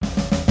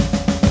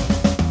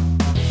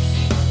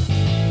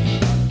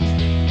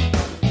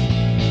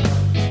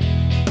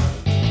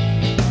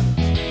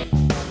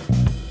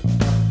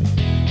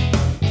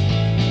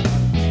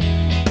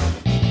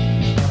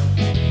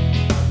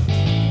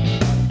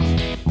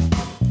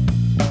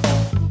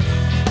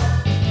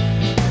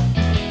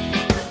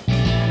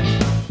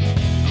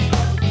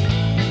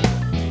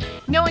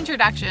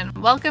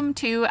introduction, welcome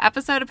to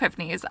Episode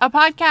Epiphanies, a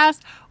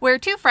podcast where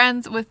two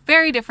friends with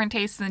very different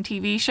tastes in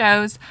TV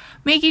shows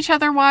make each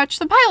other watch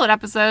the pilot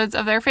episodes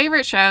of their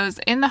favorite shows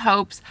in the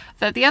hopes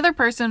that the other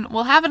person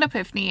will have an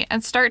epiphany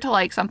and start to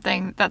like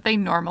something that they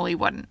normally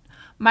wouldn't.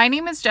 My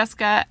name is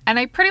Jessica, and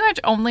I pretty much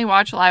only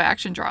watch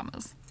live-action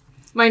dramas.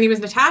 My name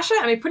is Natasha,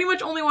 and I pretty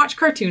much only watch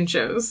cartoon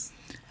shows.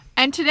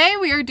 And today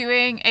we are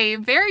doing a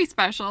very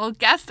special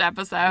guest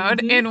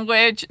episode in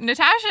which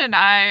Natasha and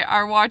I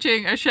are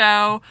watching a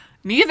show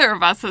neither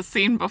of us has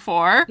seen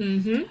before.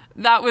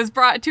 That was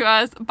brought to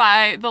us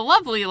by the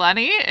lovely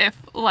Lenni,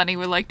 if Lenni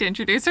would like to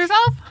introduce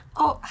herself.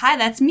 Oh, hi,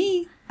 that's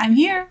me. I'm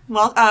here.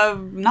 Well,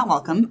 not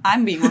welcome.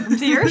 I'm being welcome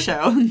to your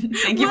show.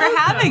 Thank you for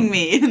having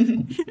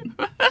me.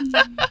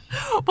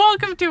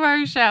 Welcome to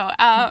our show.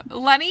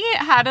 Lenni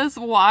had us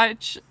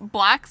watch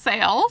Black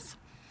Sails,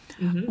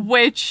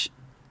 which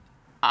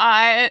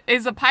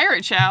is a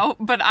pirate show,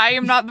 but I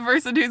am not the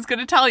person who's going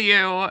to tell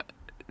you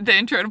the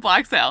intro to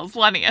Black Sails.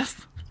 Lenni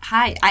is.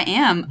 Hi, I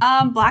am.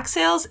 Black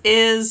Sails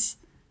is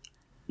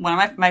one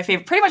of my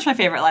favorite, pretty much my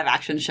favorite live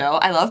action show.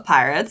 I love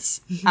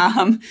pirates.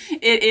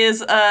 It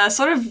is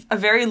sort of a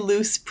very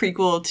loose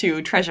prequel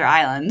to Treasure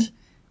Island,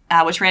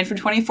 which ran from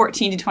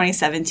 2014 to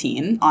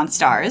 2017 on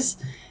Starz.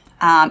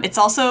 It's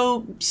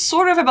also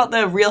sort of about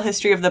the real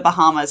history of the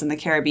Bahamas and the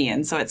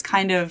Caribbean, so it's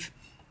kind of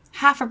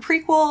half a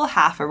prequel,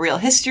 half a real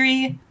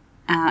history,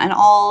 and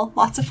all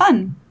lots of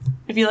fun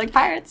if you like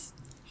pirates.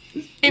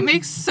 It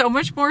makes so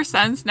much more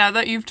sense now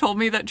that you've told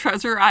me that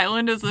Treasure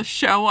Island is a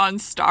show on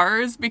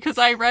Starz, because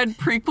I read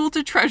prequel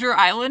to Treasure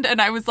Island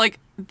and I was like,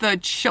 the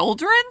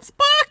children's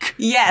book?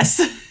 Yes.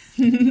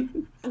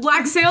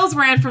 Black Sails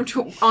ran from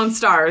on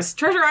Starz.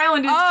 Treasure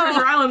Island is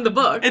Treasure Island the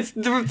book. It's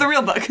the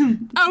real book.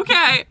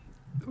 Okay.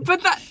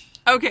 But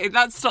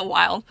that's still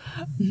wild.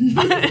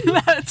 But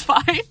that's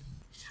fine.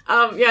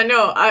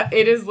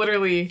 It is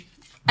literally...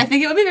 I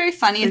think it would be very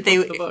funny if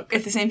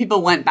the same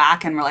people went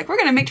back and were like, we're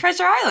going to make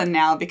Treasure Island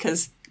now,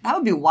 because that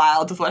would be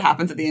wild with what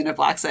happens at the end of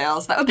Black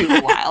Sails. That would be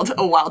wild.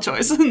 A wild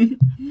choice.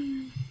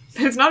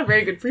 It's not a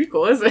very good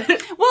prequel, is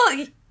it?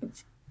 Well,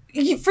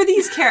 for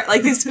these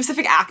these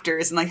specific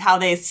actors and like how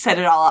they set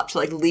it all up to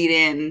like lead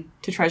in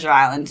to Treasure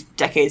Island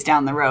decades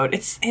down the road,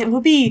 it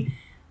will be,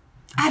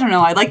 I don't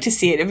know, I'd like to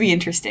see it. It'd be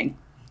interesting.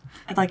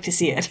 I'd like to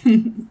see it.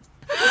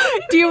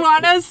 Do you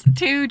want us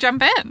to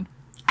jump in?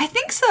 I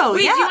think so.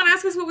 Wait, yeah. do you want to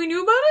ask us what we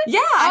knew about it? Yeah,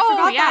 I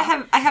forgot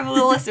that. I have a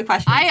little list of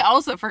questions. I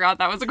also forgot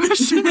that was a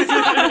question.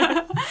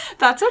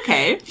 That's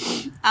okay.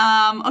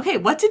 Okay,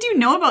 what did you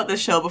know about this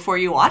show before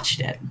you watched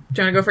it?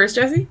 Do you want to go first,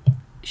 Jessie?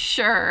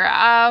 Sure.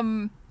 I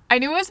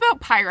knew it was about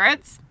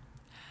pirates.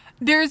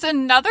 There's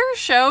another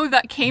show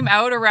that came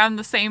out around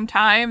the same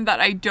time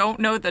that I don't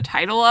know the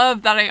title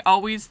of, that I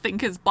always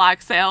think is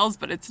Black Sails,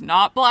 but it's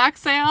not Black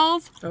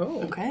Sails.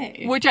 Oh,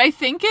 okay. Which I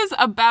think is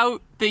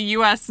about the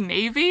U.S.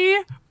 Navy,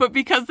 but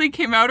because they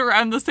came out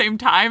around the same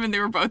time and they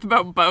were both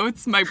about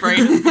boats, my brain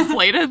has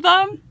conflated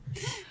them.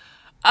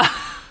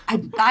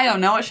 I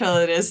don't know what show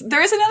it is.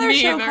 There is another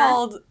show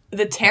called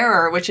The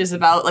Terror, which is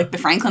about like the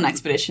Franklin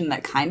expedition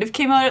that kind of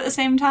came out at the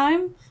same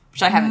time,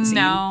 which I haven't seen.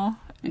 No.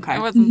 Okay.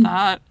 It wasn't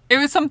that. It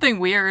was something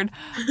weird.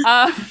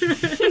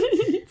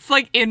 It's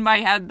like in my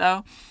head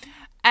though.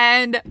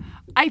 And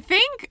I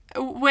think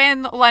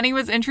when Lenni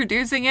was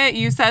introducing it,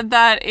 you said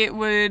that it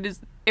was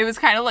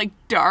kind of like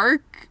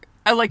dark,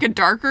 like a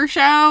darker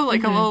show,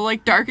 like a little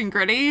like dark and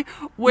gritty,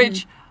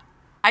 which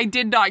I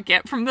did not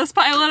get from this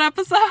pilot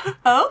episode.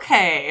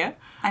 Okay.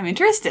 I'm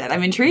interested.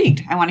 I'm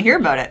intrigued. I want to hear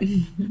about it.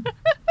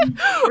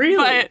 Really?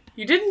 But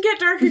you didn't get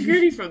dark and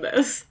gritty from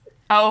this.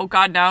 Oh,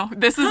 God, no.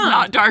 This is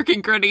not dark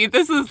and gritty.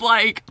 This is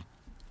like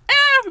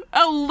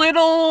a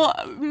little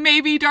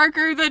maybe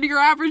darker than your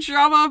average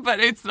drama,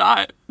 but it's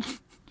not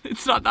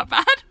that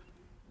bad.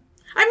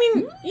 I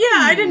mean,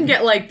 yeah, I didn't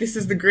get like, this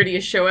is the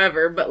grittiest show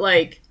ever, but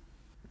like,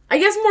 I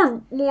guess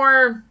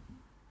more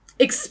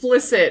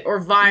explicit or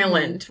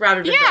violent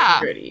rather than dark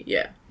and gritty.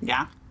 Yeah.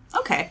 Yeah.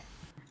 Okay.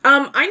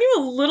 I knew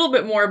a little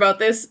bit more about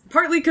this,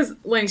 partly because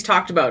Lenny's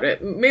talked about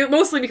it.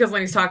 Mostly because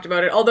Lenny's talked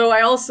about it, although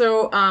I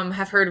also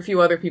have heard a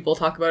few other people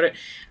talk about it.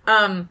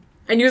 I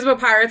knew it was about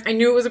pirates. I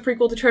knew it was a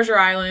prequel to Treasure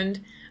Island.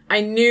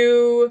 I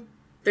knew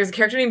there's a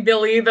character named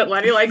Billy that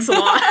Lenny likes a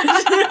lot.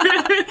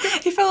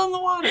 He fell in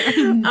the water.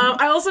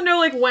 I also know,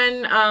 like,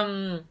 when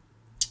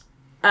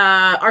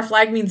Our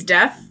Flag Means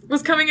Death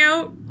was coming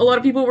out, a lot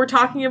of people were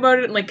talking about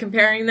it and like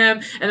comparing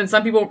them, and then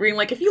some people were being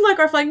like, if you like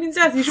Our Flag Means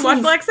Death, you should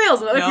watch Black Sails,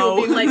 and other people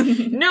being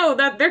like, no,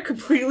 that they're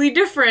completely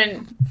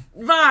different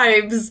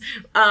vibes.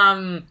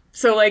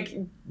 So like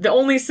the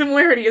only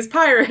similarity is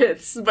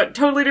pirates, but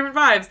totally different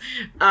vibes.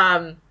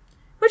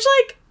 Which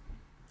like,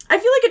 I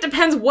feel like it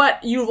depends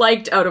what you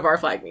liked out of Our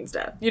Flag Means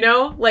Death, you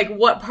know? Like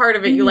what part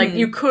of it you like,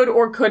 you could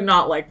or could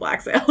not like Black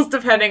Sails,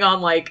 depending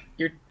on like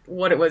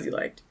what it was you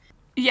liked.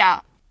 Yeah.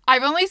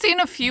 I've only seen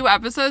a few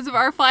episodes of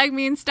Our Flag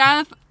Means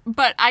Death,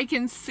 but I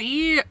can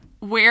see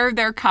where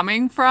they're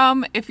coming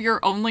from if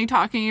you're only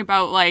talking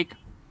about, like,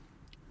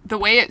 the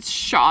way it's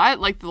shot.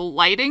 Like, the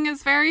lighting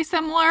is very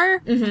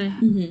similar.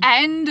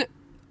 And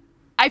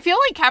I feel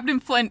like Captain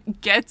Flint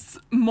gets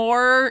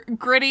more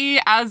gritty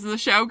as the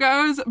show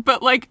goes,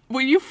 but like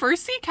when you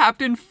first see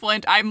Captain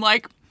Flint, I'm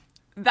like,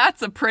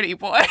 that's a pretty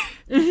boy.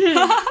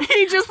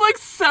 He just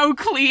looks so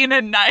clean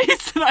and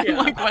nice, and I'm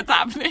like, what's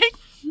happening?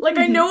 Like,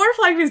 I know Our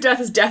Flag Means Death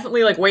is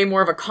definitely like way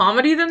more of a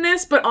comedy than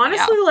this, but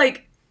honestly,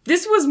 like,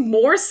 this was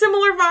more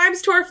similar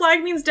vibes to Our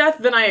Flag Means Death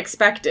than I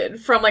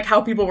expected from like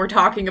how people were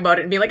talking about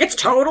it and being like, it's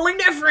totally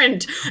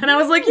different. And I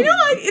was like, you know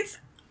what,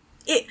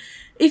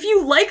 if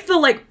you like the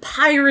like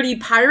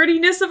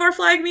piratyness of Our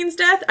Flag Means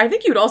Death, I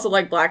think you'd also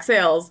like Black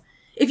Sails.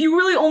 If you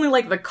really only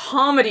like the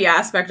comedy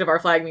aspect of Our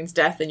Flag Means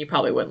Death, then you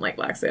probably wouldn't like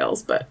Black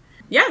Sails. But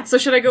yeah, so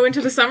should I go into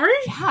the summary?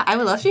 Yeah, I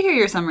would love to hear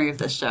your summary of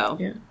this show.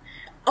 Yeah.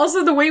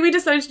 Also, the way we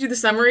decided to do the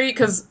summary,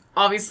 because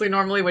obviously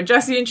normally when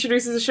Jesse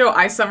introduces a show,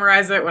 I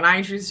summarize it. When I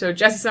introduce a show,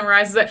 Jesse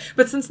summarizes it.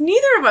 But since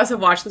neither of us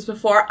have watched this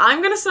before,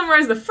 I'm going to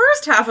summarize the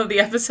first half of the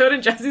episode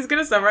and Jesse's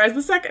going to summarize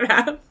the second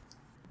half.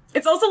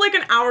 It's also like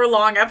an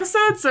hour-long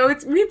episode, so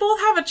we both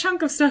have a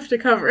chunk of stuff to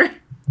cover.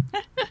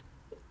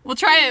 We'll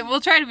try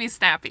to be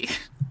snappy.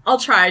 I'll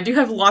try. I do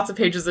have lots of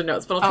pages of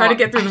notes, but I'll try to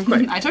get through them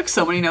quick. I took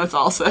so many notes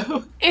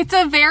also. It's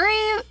a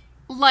very,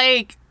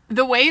 like,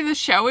 the way the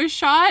show is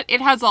shot,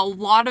 it has a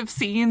lot of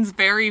scenes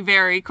very,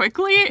 very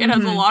quickly. It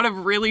has a lot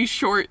of really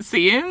short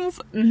scenes.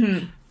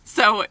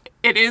 So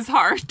it is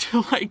hard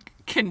to, like,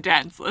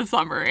 condense the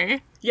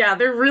summary. Yeah,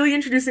 they're really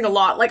introducing a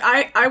lot. Like,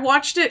 I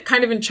watched it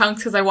kind of in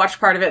chunks because I watched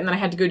part of it and then I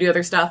had to go do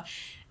other stuff.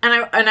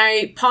 And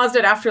I paused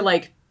it after,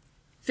 like,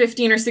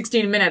 15 or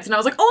 16 minutes, and I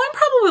was like, oh, I'm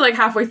probably, like,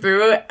 halfway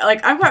through it.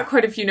 Like, I've got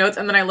quite a few notes,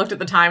 and then I looked at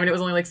the time, and it was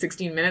only, like,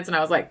 16 minutes, and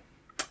I was like,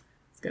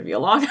 it's gonna be a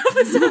long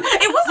episode.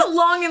 It wasn't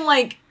long and,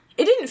 like,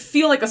 it didn't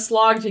feel like a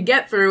slog to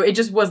get through. It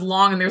just was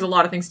long, and there's a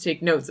lot of things to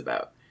take notes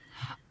about.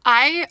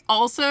 I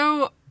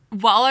also,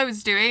 while I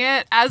was doing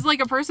it, as,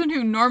 like, a person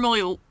who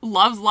normally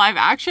loves live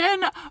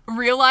action,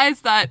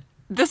 realized that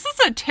this is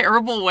a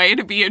terrible way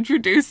to be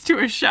introduced to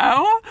a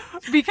show,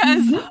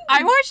 because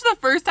I watched the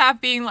first half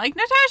being like,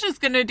 Natasha's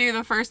gonna do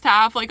the first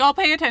half, like, I'll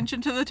pay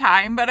attention to the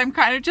time, but I'm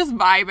kind of just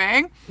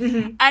vibing.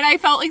 And I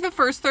felt like the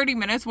first 30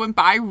 minutes went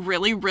by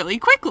really, really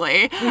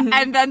quickly.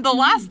 And then the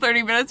last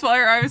 30 minutes while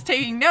I was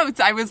taking notes,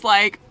 I was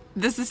like,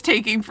 this is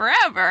taking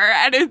forever,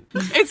 and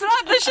it's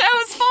not the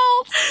show's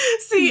fault.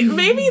 See,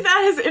 maybe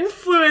that has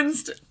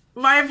influenced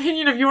my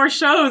opinion of your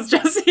shows,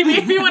 Jesse.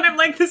 Maybe when I'm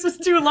like, this was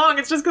too long,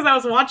 it's just because I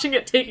was watching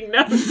it taking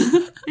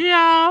notes.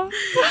 Yeah.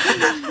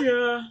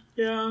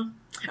 Yeah.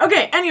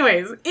 Okay,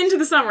 anyways, into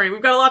the summary.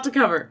 We've got a lot to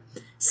cover.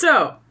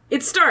 So,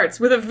 it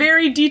starts with a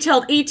very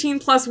detailed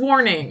 18+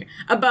 warning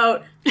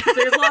about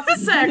there's lots of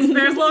sex,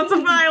 there's lots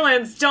of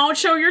violence, don't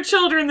show your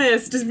children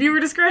this, just viewer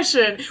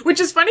discretion. Which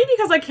is funny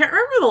because I can't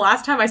remember the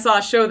last time I saw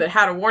a show that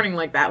had a warning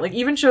like that. Like,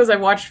 even shows I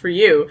watched for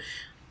you,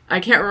 I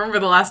can't remember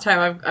the last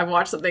time I've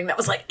watched something that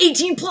was like,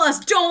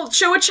 18+, don't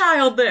show a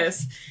child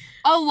this.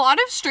 A lot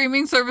of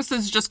streaming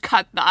services just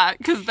cut that,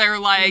 because they're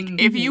like,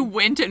 if you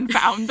went and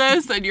found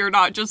this, and you're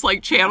not just,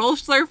 like, channel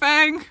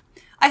surfing.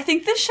 I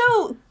think this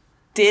show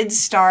did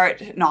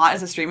start not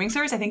as a streaming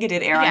service. I think it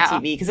did air on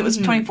TV, because it was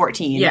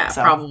 2014. Yeah,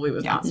 so, probably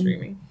was not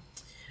streaming.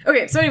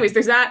 Okay, so anyways,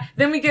 there's that.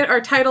 Then we get our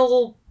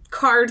title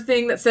card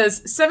thing that says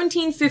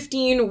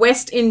 1715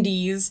 West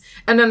Indies,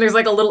 and then there's,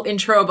 like, a little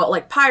intro about,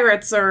 like,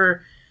 pirates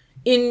or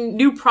in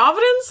New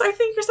Providence, I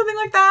think, or something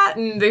like that,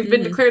 and they've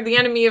been declared the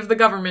enemy of the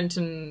government,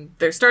 and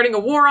they're starting a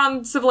war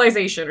on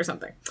civilization or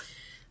something.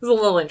 There's a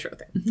little intro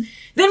thing.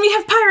 Then we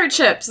have pirate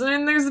ships, and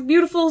then there's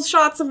beautiful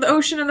shots of the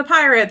ocean and the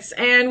pirates,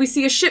 and we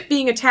see a ship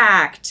being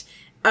attacked,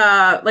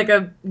 like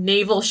a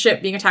naval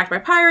ship being attacked by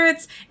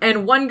pirates,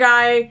 and one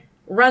guy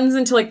runs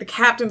into, like, the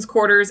captain's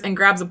quarters and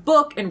grabs a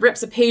book and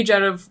rips a page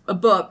out of a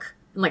book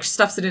and, like,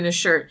 stuffs it in his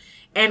shirt.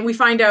 And we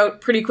find out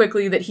pretty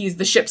quickly that he's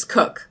the ship's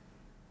cook.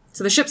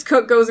 So the ship's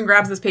cook goes and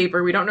grabs this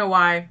paper. We don't know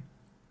why.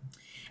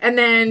 And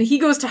then he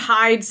goes to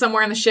hide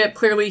somewhere in the ship.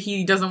 Clearly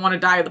he doesn't want to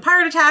die of the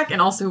pirate attack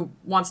and also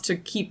wants to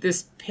keep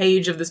this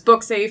page of this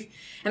book safe.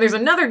 And there's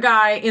another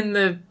guy in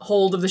the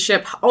hold of the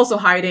ship also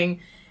hiding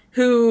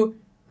who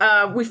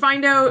we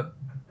find out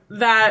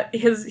that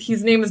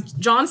his name is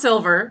John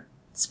Silver.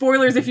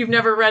 Spoilers if you've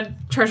never read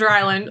Treasure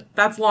Island.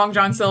 That's Long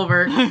John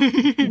Silver.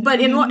 But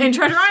in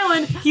Treasure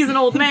Island, he's an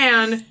old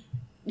man.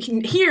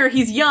 Here,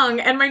 he's young,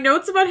 and my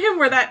notes about him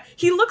were that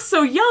he looks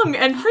so young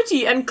and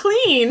pretty and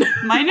clean.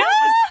 My note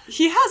was,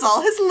 he has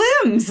all his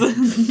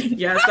limbs.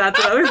 Yes,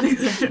 that's another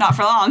thing. Not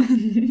for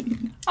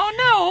long.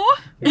 Oh,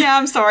 no. Yeah,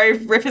 I'm sorry.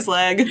 Rip his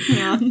leg.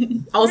 Yeah.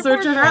 Also,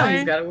 Treasure Island,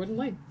 he's got a wooden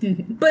leg.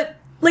 But,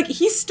 like,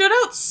 he stood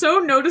out so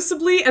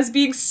noticeably as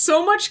being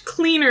so much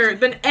cleaner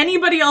than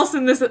anybody else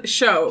in this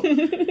show.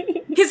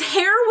 His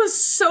hair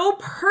was so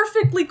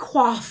perfectly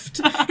coiffed.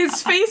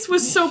 His face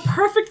was so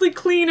perfectly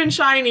clean and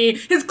shiny.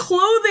 His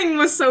clothing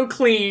was so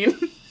clean.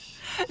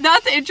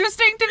 That's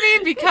interesting to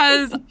me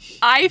because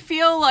I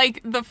feel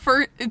like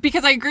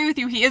because I agree with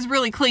you, he is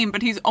really clean,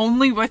 but he's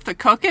only with the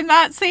cook in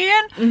that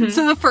scene.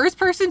 So the first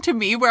person to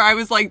me where I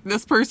was like,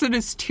 this person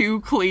is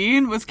too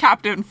clean was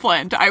Captain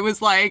Flint. I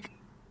was like,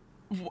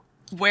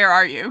 where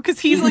are you? Because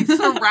he's like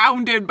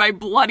surrounded by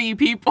bloody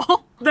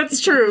people. That's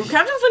true.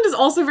 Captain Flint is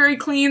also very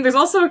clean. There's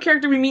also a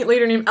character we meet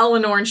later named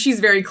Eleanor, and she's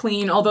very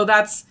clean, although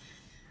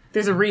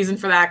there's a reason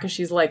for that, because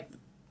she's, like,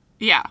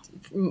 Yeah.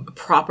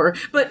 proper.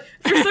 But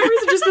for some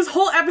reason, just this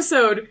whole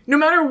episode, no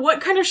matter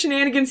what kind of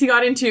shenanigans he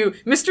got into,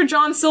 Mr.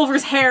 John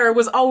Silver's hair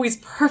was always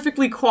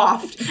perfectly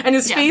coiffed, and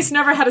his face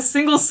never had a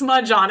single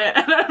smudge on it.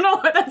 And I don't know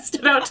why that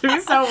stood out to me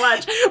so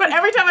much. But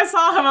every time I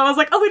saw him, I was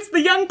like, oh, it's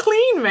the young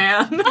clean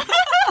man.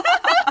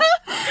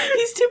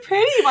 He's too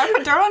pretty. Why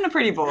put dirt on a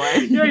pretty boy?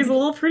 Yeah, he's a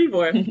little pretty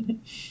boy.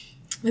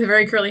 With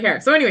very curly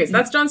hair. So anyways,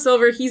 that's John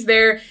Silver. He's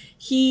there.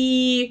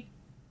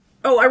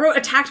 Oh, I wrote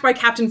attacked by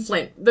Captain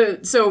Flint.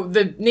 So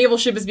the naval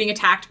ship is being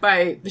attacked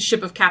by the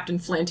ship of Captain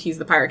Flint. He's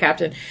the pirate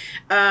captain.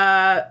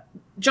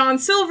 John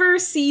Silver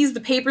sees the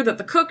paper that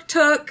the cook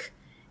took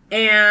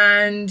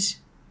and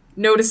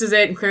notices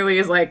it and clearly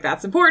is like,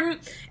 that's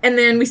important. And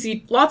then we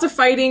see lots of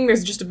fighting.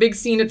 There's just a big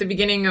scene at the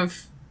beginning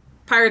of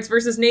pirates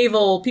versus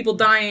naval, people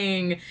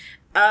dying.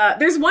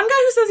 There's one guy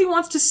who says he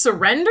wants to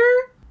surrender.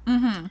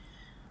 Mm-hmm.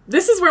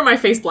 This is where my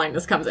face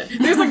blindness comes in.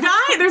 There's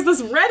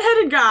this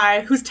redheaded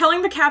guy who's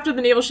telling the captain of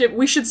the naval ship,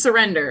 we should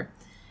surrender.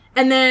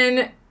 And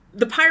then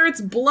the pirates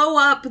blow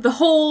up the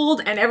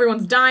hold and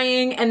everyone's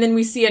dying. And then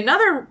we see a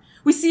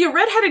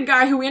redheaded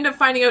guy who we end up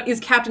finding out is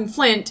Captain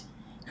Flint,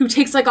 who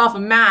takes like off a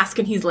mask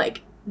and he's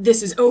like,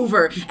 this is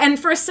over. And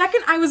for a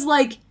second I was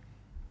like,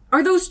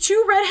 are those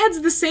two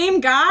redheads the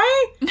same guy?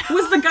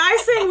 Was the guy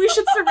saying we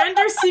should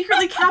surrender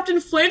secretly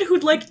Captain Flint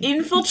who'd, like,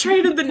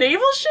 infiltrated the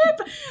naval ship?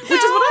 Which is what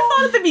I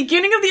thought at the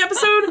beginning of the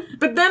episode.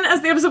 But then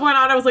as the episode went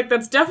on, I was like,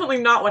 that's definitely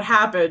not what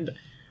happened.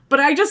 But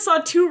I just saw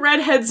two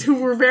redheads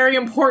who were very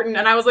important,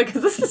 and I was like,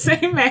 is this the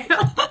same man?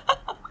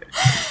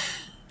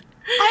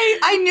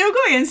 I knew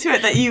going into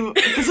it that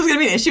this was going to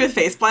be an issue with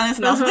face blindness,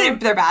 and also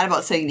they're bad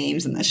about saying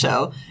names in the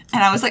show.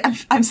 And I was like,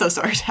 I'm so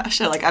sorry,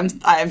 Tasha. Like,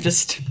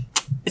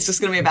 it's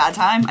just going to be a bad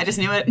time. I just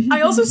knew it.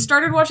 I also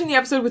started watching the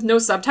episode with no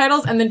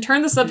subtitles and then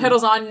turned the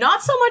subtitles on,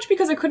 not so much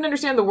because I couldn't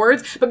understand the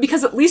words, but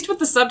because at least with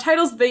the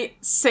subtitles, they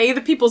say the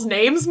people's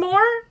names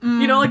more.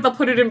 You know, like they'll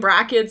put it in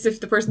brackets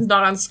if the person's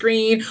not on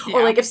screen,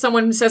 or like if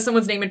someone says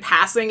someone's name in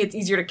passing, it's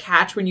easier to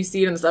catch when you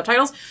see it in the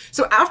subtitles.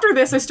 So after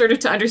this, I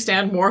started to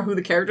understand more who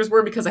the characters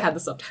were because I had the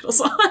subtitles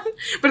on.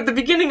 But at the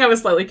beginning, I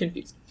was slightly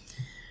confused.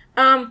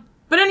 But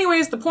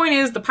anyways, the point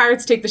is the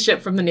pirates take the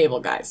ship from the naval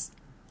guys.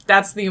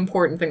 That's the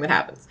important thing that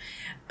happens.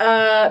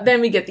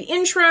 Then we get the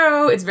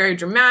intro. It's very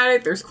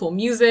dramatic. There's cool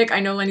music. I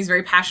know Lenny's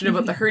very passionate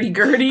about the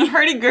hurdy-gurdy. The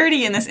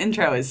hurdy-gurdy in this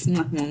intro is...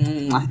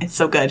 It's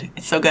so good.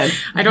 It's so good.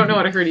 I don't know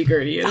what a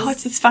hurdy-gurdy is. Oh,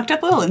 it's this fucked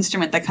up little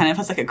instrument that kind of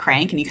has like a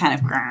crank and you kind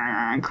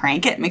of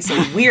crank it. It makes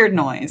a weird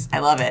noise. I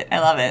love it. I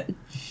love it.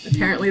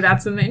 Apparently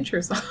that's in the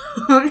intro song.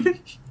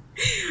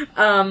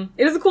 It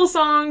is a cool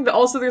song.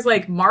 Also, there's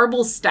like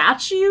marble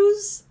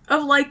statues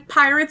of like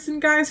pirates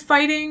and guys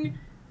fighting.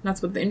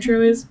 That's what the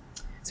intro is.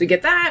 So we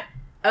get that.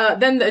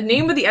 Then the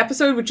name of the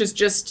episode, which is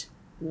just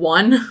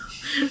 1. I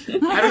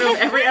don't know if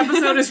every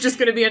episode is just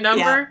going to be a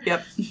number.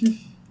 Yeah, yep.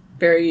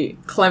 Very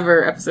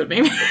clever episode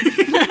name.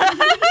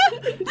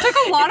 It took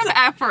a lot of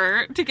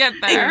effort to get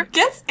there.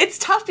 It's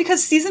tough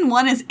because season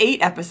 1 is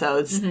 8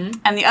 episodes,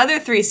 and the other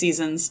 3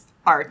 seasons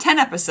are 10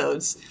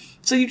 episodes.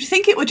 So you'd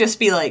think it would just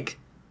be like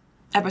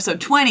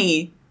episode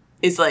 20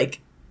 is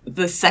like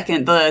the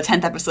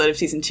 10th episode of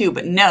season 2,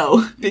 but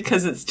no,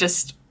 because it's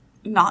just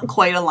not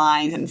quite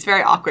aligned, and it's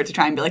very awkward to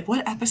try and be like,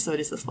 what episode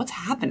is this? What's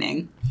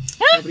happening?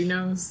 Nobody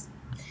knows.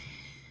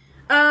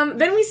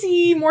 Then we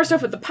see more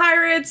stuff with the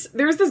pirates.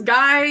 There's this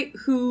guy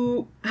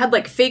who had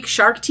like fake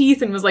shark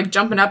teeth and was like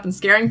jumping up and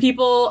scaring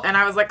people, and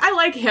I was like, I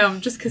like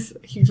him just because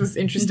he was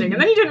interesting.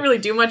 And then he didn't really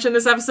do much in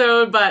this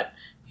episode, but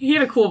he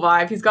had a cool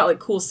vibe. He's got like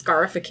cool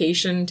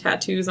scarification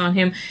tattoos on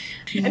him.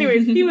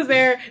 Anyways, he was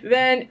there.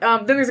 Then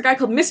there's a guy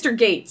called Mr.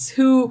 Gates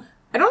who,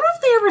 I don't know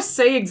if they ever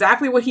say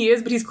exactly what he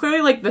is, but he's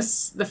clearly like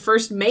the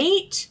first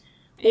mate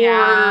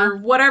or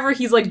whatever.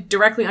 He's like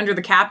directly under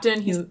the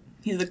captain. He's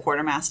the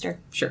quartermaster.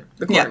 Sure,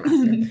 the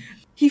quartermaster.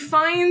 He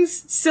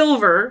finds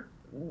Silver,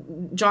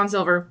 John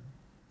Silver,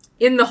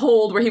 in the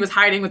hold where he was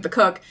hiding with the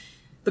cook.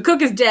 The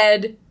cook is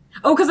dead.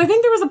 Oh, because I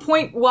think there was a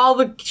point while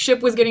the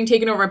ship was getting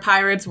taken over by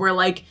pirates where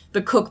like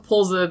the cook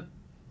pulls a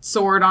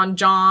sword on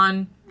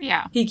John.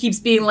 Yeah. He keeps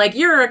being like,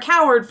 you're a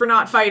coward for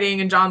not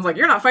fighting. And John's like,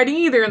 you're not fighting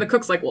either. And the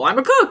cook's like, well, I'm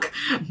a cook.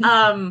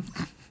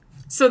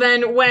 So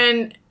then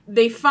when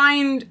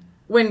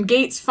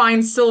Gates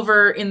finds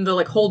Silver in the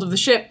like hold of the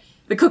ship,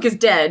 the cook is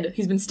dead.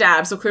 He's been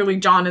stabbed. So clearly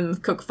John and the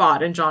cook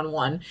fought and John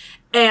won.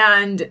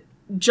 And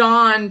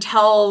John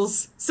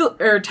tells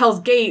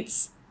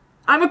Gates,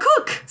 I'm a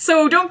cook,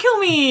 so don't kill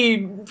me.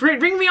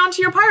 Bring me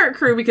onto your pirate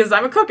crew because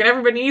I'm a cook and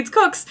everybody needs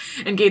cooks.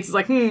 And Gates is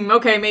like,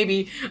 okay,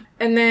 maybe.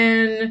 And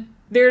then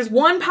there's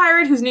one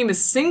pirate whose name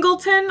is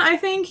Singleton, I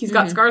think. He's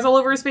got scars all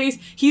over his face.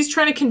 He's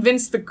trying to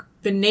convince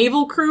the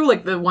naval crew,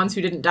 like the ones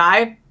who didn't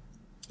die,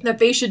 that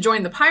they should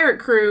join the pirate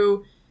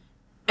crew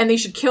and they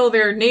should kill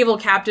their naval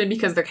captain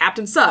because their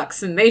captain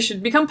sucks and they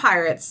should become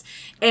pirates.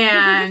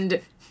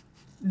 And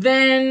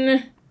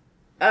then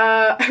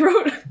I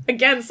wrote,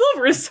 again,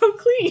 Silver is so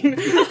clean.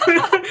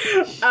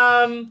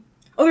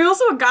 Oh, there's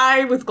also a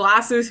guy with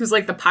glasses who's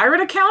like the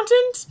pirate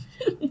accountant.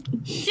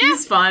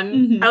 He's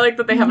fun. I like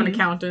that they have an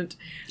accountant.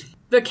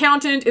 The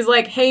accountant is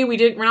like, hey,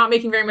 we're not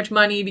making very much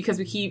money because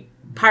we keep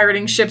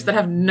pirating ships that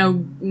have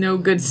no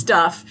good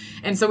stuff.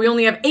 And so we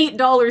only have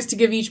 $8 to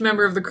give each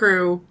member of the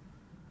crew,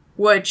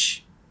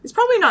 which is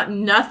probably not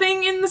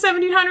nothing in the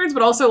 1700s,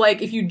 but also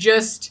like if you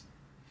just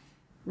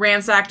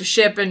ransacked a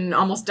ship and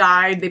almost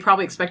died, they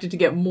probably expected to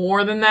get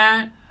more than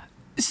that.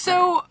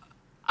 So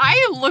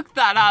I looked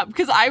that up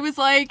because I was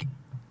like,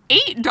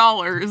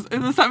 $8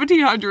 in the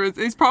 1700s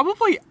is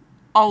probably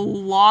a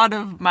lot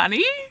of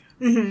money.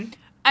 Mm-hmm.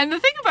 And the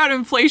thing about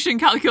inflation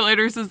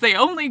calculators is they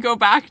only go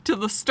back to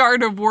the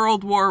start of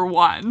World War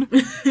I.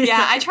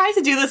 Yeah, I tried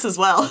to do this as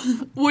well.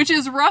 Which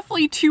is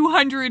roughly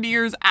 200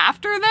 years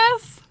after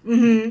this.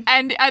 Mm-hmm.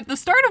 And at the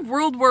start of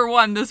World War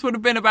I, this would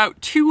have been about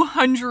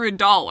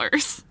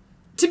 $200.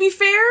 To be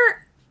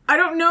fair, I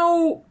don't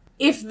know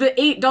if the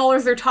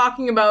 $8 they're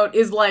talking about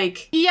is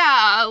like...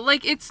 Yeah,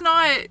 like it's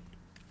not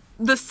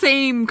the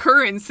same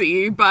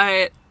currency,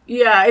 but...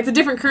 Yeah, it's a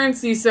different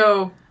currency,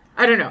 so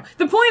I don't know.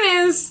 The point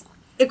is...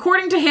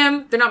 According to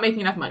him, they're not making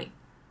enough money.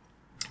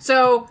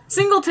 So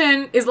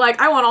Singleton is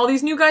like, I want all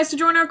these new guys to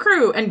join our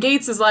crew. And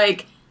Gates is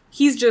like,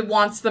 he just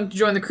wants them to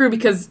join the crew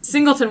because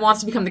Singleton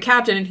wants to become the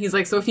captain. And he's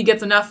like, so if he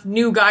gets enough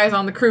new guys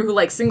on the crew who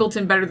like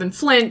Singleton better than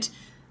Flint,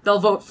 they'll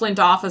vote Flint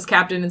off as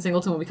captain and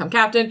Singleton will become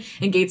captain.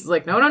 And Gates is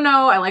like, no,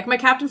 I like my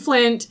Captain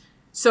Flint.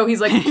 So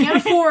he's like, you can't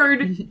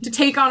afford to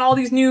take on all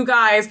these new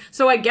guys.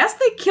 So I guess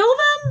they kill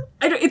them?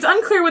 It's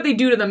unclear what they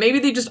do to them. Maybe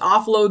they just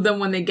offload them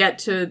when they get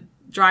to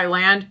dry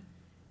land.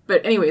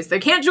 But anyways, they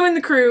can't join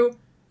the crew,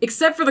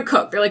 except for the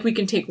cook. They're like, we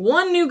can take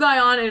one new guy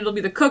on, and it'll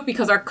be the cook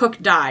because our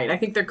cook died. I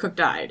think their cook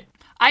died.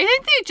 I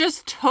think they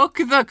just took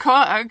the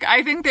cook.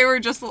 I think they were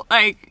just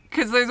like,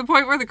 because there's a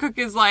point where the cook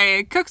is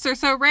like, cooks are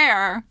so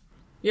rare.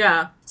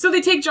 Yeah. So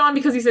they take John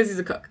because he says he's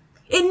a cook.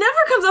 It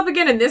never comes up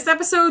again in this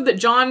episode that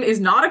John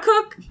is not a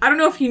cook. I don't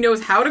know if he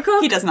knows how to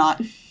cook. He does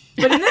not.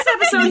 But in this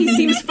episode, he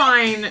seems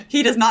fine.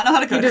 He does not know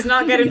how to cook. He does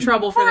not get in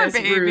trouble for Poor this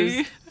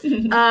baby.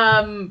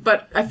 ruse.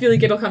 But I feel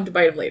like it'll come to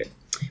bite him later.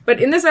 But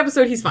in this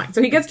episode, he's fine.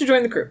 So he gets to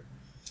join the crew.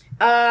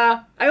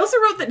 I also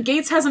wrote that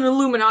Gates has an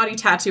Illuminati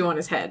tattoo on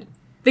his head.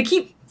 They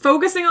keep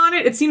focusing on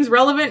it. It seems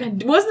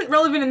relevant. It wasn't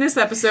relevant in this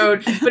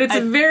episode, but it's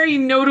a very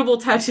notable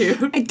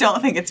tattoo. I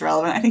don't think it's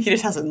relevant. I think he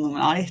just has an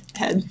Illuminati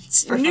head.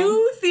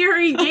 New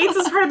theory. Gates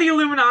is part of the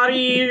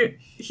Illuminati.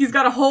 He's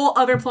got a whole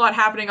other plot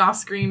happening off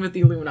screen with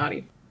the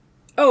Illuminati.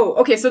 Oh,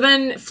 okay, so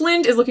then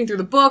Flint is looking through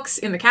the books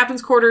in the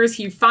captain's quarters.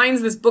 He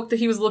finds this book that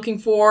he was looking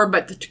for,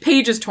 but the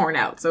page is torn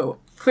out. So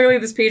clearly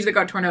this page that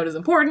got torn out is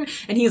important.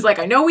 And he's like,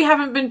 I know we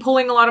haven't been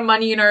pulling a lot of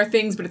money in our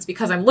things, but it's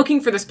because I'm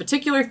looking for this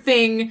particular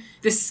thing.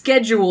 This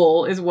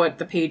schedule is what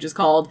the page is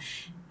called.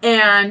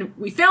 And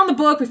we found the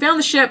book, we found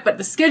the ship, but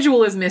the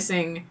schedule is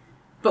missing.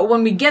 But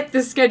when we get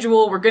this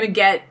schedule, we're gonna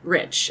get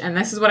rich. And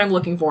this is what I'm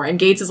looking for. And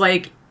Gates is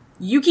like,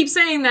 you keep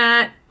saying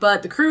that,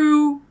 but the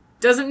crew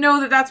doesn't know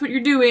that that's what you're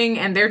doing,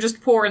 and they're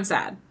just poor and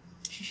sad.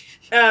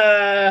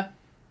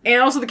 And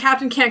also the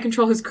captain can't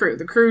control his crew.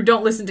 The crew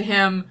don't listen to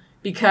him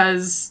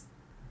because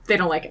they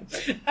don't like him.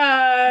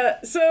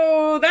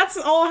 So that's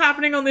all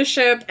happening on this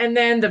ship, and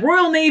then the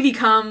Royal Navy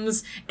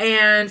comes,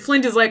 and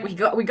Flint is like,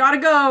 we gotta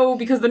go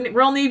because the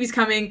Royal Navy's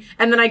coming,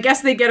 and then I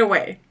guess they get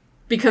away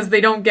because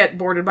they don't get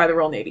boarded by the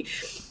Royal Navy.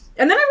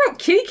 And then I wrote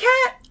kitty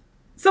cat.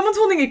 Someone's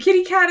holding a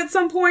kitty cat at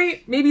some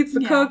point. Maybe it's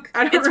the cook.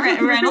 I don't remember.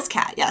 It's Randall's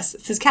cat, yes.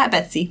 It's his cat,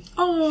 Betsy.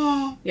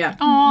 Oh, yeah.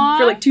 Aww.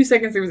 For like 2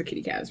 seconds, there was a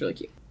kitty cat. It was really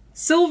cute.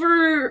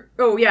 Silver,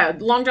 oh yeah,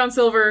 Long John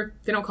Silver.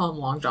 They don't call him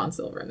Long John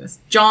Silver in this.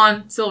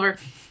 John Silver.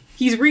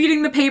 He's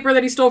reading the paper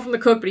that he stole from the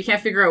cook, but he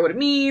can't figure out what it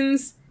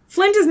means.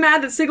 Flint is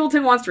mad that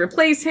Singleton wants to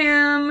replace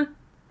him.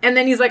 And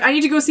then he's like, I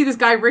need to go see this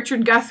guy,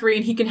 Richard Guthrie,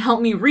 and he can help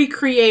me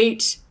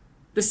recreate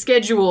the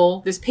schedule,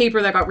 this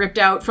paper that got ripped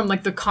out from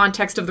like the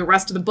context of the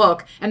rest of the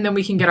book, and then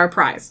we can get our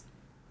prize.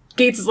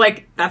 Gates is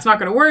like, that's not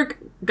gonna work.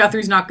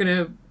 Guthrie's not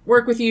gonna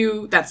work with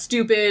you. That's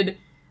stupid.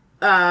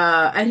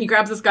 And he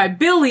grabs this guy,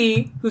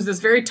 Billy, who's this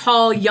very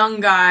tall, young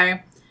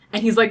guy,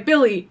 and he's like,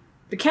 Billy,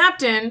 the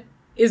captain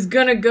is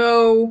gonna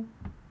go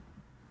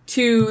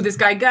to this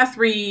guy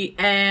Guthrie,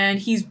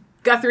 and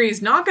Guthrie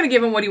is not going to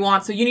give him what he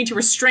wants, so you need to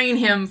restrain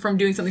him from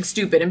doing something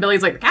stupid. And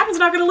Billy's like, the captain's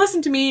not going to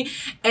listen to me.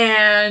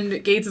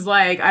 And Gates is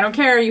like, I don't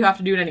care, you have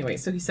to do it anyway.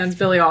 So he sends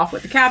Billy off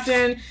with the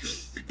captain.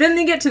 Then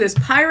they get to this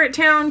pirate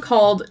town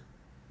called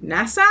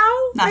Nassau.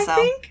 I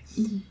think.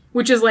 Mm-hmm.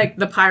 Which is like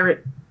the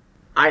pirate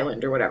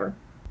island or whatever.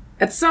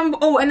 And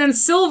then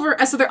Silver,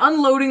 so they're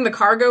unloading the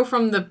cargo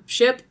from the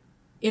ship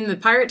in the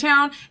pirate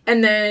town.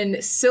 And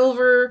then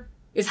Silver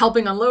is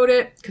helping unload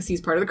it because he's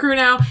part of the crew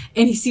now,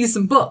 and he sees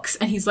some books,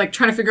 and he's like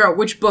trying to figure out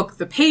which book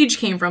the page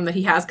came from that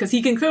he has, because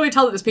he can clearly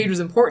tell that this page was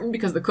important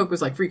because the cook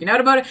was like freaking out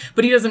about it,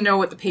 but he doesn't know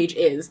what the page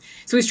is.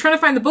 So he's trying to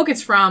find the book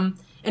it's from,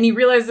 and he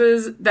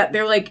realizes that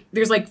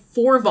there's like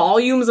 4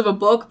 volumes of a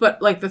book,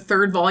 but like the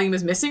 3rd volume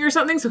is missing or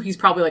something, so he's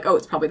probably like, oh,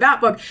 it's probably that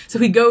book. So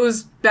he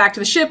goes back to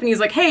the ship, and he's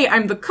like, hey,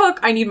 I'm the cook,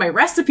 I need my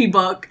recipe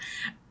book.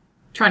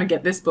 trying to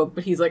get this book,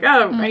 but he's like,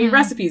 oh, I need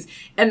recipes.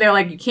 And they're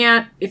like, you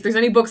can't, if there's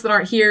any books that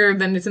aren't here,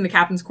 then it's in the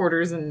captain's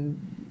quarters and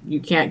you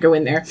can't go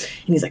in there. And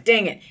he's like,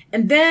 dang it.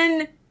 And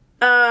then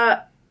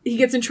he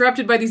gets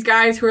interrupted by these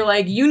guys who are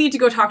like, you need to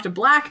go talk to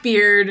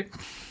Blackbeard,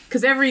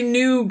 because every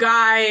new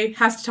guy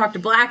has to talk to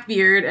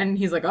Blackbeard. And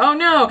he's like, oh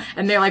no.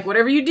 And they're like,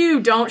 whatever you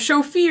do, don't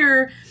show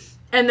fear.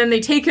 And then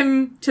they take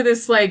him to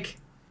this, like,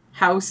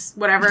 house,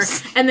 whatever.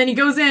 And then he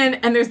goes in,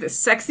 and there's this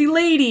sexy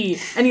lady.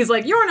 And he's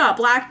like, you're not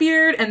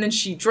Blackbeard. And then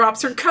she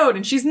drops her coat,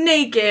 and she's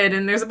naked.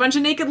 And there's a bunch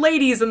of naked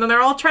ladies, and then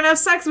they're all trying to have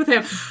sex with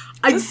him.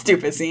 It's a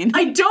stupid scene.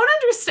 I don't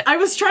understand. I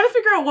was trying to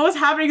figure out what was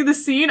happening in the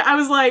scene. I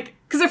was like,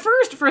 because at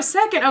first, for a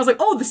second, I was like,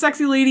 oh, the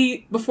sexy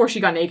lady before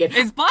she got naked.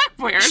 It's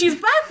Blackbeard. She's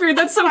Blackbeard.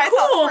 That's so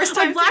cool.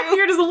 Like,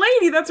 Blackbeard is a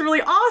lady. That's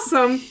really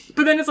awesome.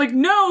 But then it's like,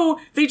 no,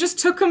 they just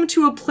took him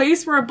to a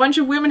place where a bunch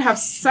of women have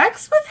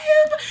sex with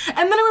him.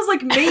 And then it was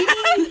like,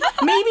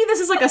 maybe this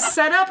is like a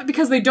setup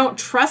because they don't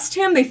trust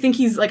him. They think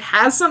he's like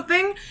has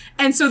something.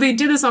 And so they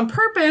did this on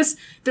purpose.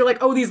 They're like,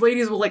 oh, these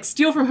ladies will like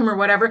steal from him or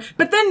whatever.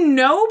 But then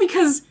no,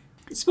 because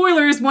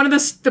spoilers, one of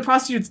the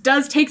prostitutes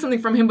does take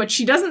something from him, but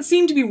she doesn't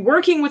seem to be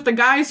working with the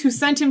guys who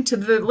sent him to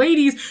the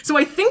ladies. So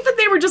I think that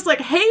they were just like,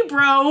 hey,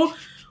 bro,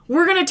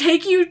 we're going to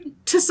take you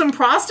to some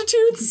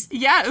prostitutes?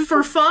 Yes.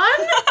 For fun?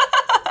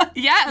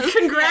 Yes.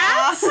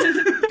 Congrats. Yeah.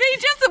 They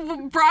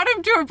just brought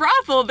him to a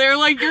brothel. They're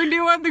like, you're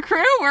new on the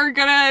crew. We're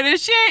going to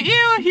initiate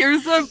you.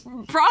 Here's a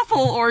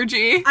brothel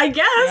orgy. I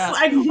guess.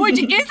 Yeah. Which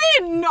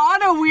isn't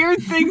not a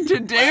weird thing to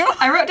do.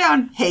 I wrote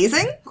down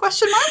hazing?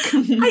 Question mark.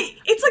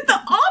 It's like the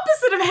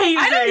opposite of hazing.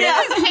 I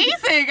don't think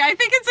it's hazing. I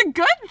think it's a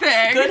good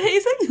thing. Good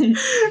hazing?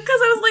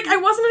 Because I was like, I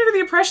wasn't under the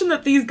impression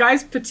that these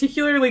guys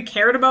particularly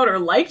cared about or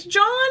liked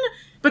John.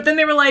 But then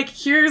they were like,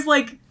 here's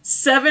like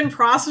 7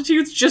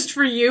 prostitutes just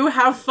for you.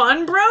 Have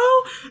fun, bro.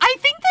 I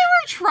think they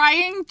were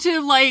trying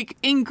to like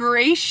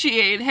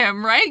ingratiate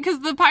him, right? Because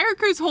the pirate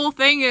crew's whole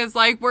thing is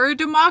like, we're a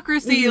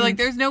democracy. Like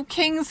there's no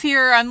kings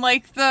here,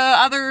 unlike the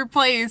other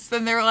place.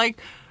 And they're like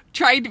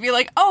trying to be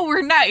like, oh,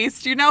 we're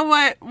nice. Do you know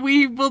what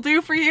we will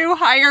do for you?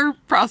 Hire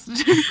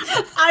prostitutes.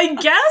 I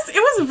guess it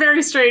was a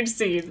very strange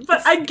scene,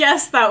 but I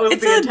guess that was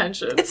the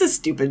intention. It's a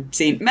stupid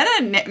scene.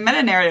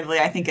 Meta-narratively,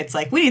 I think it's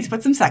like, we need to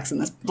put some sex in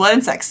this blood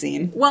and sex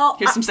scene. Well,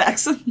 here's some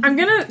sex. I'm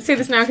gonna say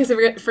this now because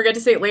I forget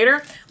to say it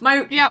later.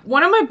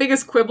 One of my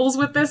biggest quibbles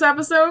with this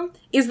episode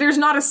is there's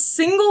not a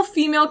single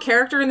female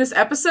character in this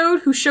episode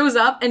who shows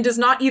up and does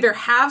not either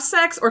have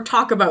sex or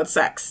talk about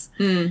sex.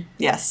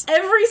 Yes.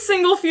 Every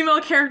single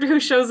female character who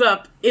shows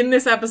up in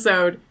this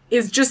episode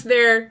is just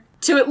there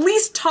to at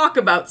least talk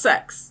about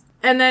sex.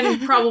 And then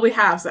probably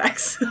have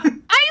sex. I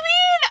mean,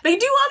 they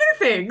do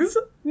other things.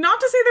 Not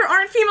to say there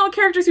aren't female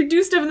characters who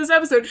do stuff in this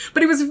episode,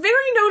 but it was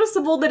very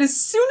noticeable that as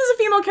soon as a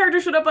female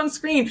character showed up on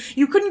screen,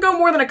 you couldn't go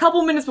more than a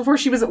couple minutes before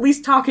she was at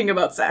least talking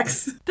about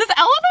sex. Does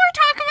Eleanor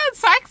talk about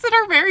sex in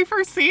her very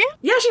first scene?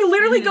 Yeah, she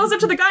literally goes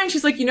up to the guy and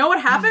she's like, you know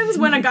what happens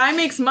when a guy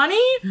makes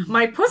money?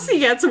 My pussy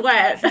gets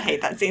wet. I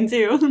hate that scene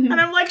too. And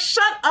I'm like,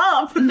 shut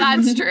up.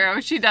 That's true.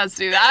 She does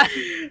do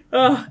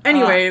that.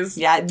 Anyways.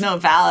 Yeah, no,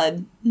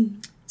 valid.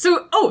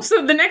 So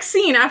the next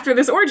scene after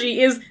this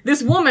orgy is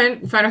this woman,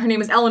 we find out her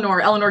name is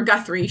Eleanor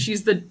Guthrie.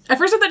 At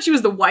first I thought she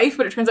was the wife,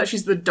 but it turns out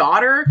she's the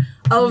daughter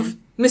of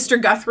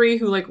Mr. Guthrie,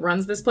 who, like,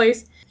 runs this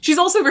place. She's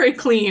also very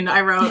clean,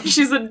 I wrote.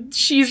 She's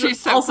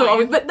so also clean.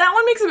 always, but that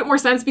one makes a bit more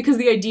sense because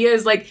the idea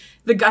is, like,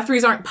 the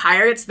Guthries aren't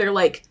pirates, they're,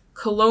 like,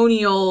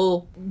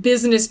 colonial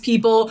business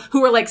people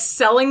who are like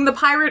selling the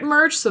pirate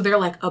merch, so they're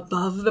like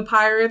above the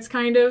pirates,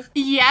 kind of.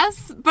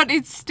 Yes, but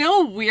it's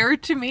still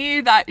weird to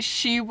me that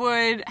she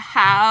would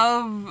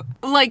have,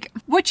 like,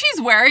 what she's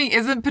wearing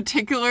isn't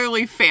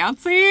particularly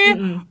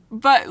fancy,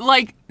 but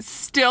like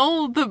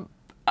still the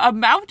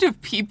amount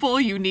of people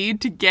you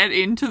need to get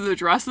into the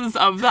dresses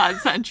of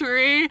that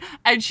century,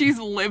 and she's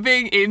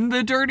living in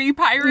the dirty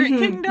pirate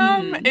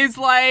kingdom, is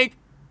like,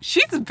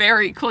 she's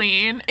very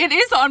clean. It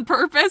is on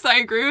purpose, I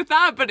agree with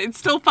that, but it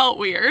still felt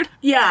weird.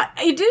 Yeah,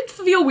 it did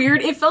feel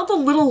weird. It felt a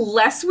little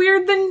less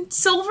weird than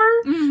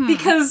Silver,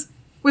 because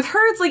with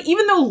her, it's like,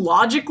 even though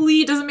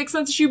logically it doesn't make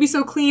sense that she would be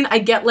so clean, I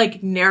get,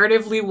 like,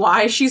 narratively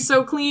why she's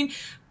so clean.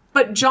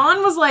 But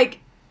John was like,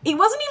 it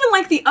wasn't even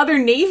like the other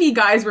Navy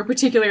guys were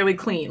particularly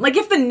clean. Like,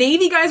 if the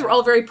Navy guys were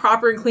all very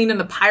proper and clean and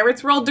the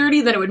pirates were all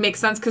dirty, then it would make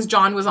sense because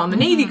John was on the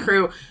Navy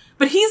crew.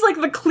 But he's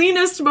like the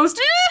cleanest, most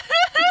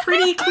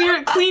pretty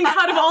clean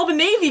cut of all the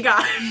Navy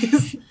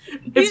guys.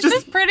 He's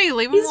just pretty.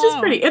 Leave him alone. He's just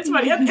pretty. It's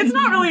funny. It's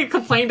not really a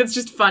complaint. It's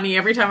just funny.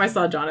 Every time I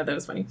saw John, I thought it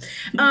was funny.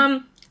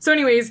 So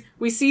anyways,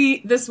 we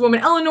see this woman,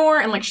 Eleanor,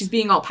 and like she's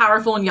being all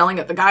powerful and yelling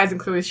at the guys, and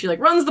clearly she like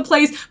runs the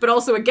place. But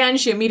also, again,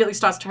 she immediately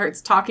starts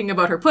talking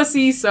about her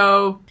pussy.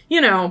 So,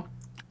 you know.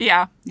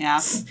 Yeah. Yeah.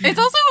 It's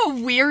also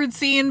a weird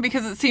scene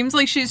because it seems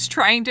like she's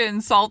trying to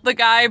insult the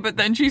guy, but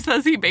then she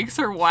says he makes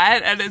her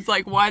wet, and it's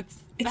like, what's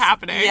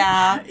happening?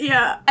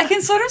 Yeah. I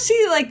can sort of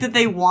see, like, that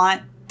they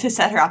want to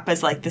set her up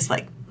as, like, this,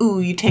 like, ooh,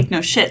 you take no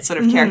shit sort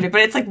of character.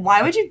 But it's like,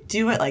 why would you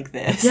do it like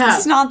this? Yeah. This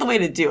is not the way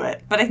to do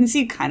it. But I can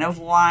see kind of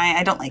why.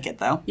 I don't like it,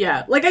 though.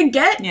 Yeah. Like, I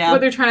get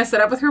what they're trying to set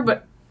up with her,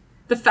 but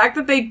the fact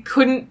that they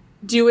couldn't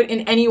do it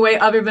in any way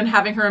other than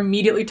having her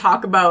immediately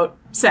talk about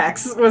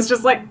sex was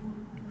just like,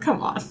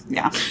 come on.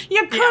 Yeah.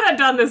 You could have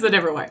done this a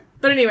different way.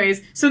 But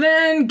anyways, so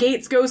then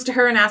Gates goes to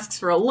her and asks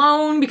for a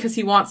loan because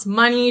he wants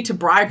money to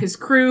bribe his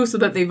crew so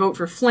that they vote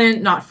for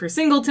Flint, not for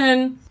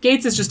Singleton.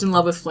 Gates is just in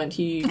love with Flint.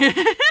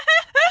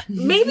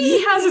 Maybe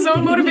he has his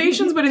own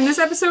motivations, but in this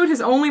episode,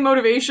 his only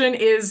motivation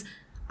is,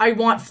 I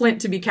want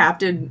Flint to be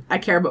captain. I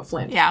care about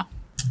Flint. Yeah.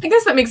 I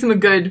guess that makes him a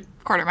good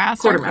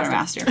Quartermaster.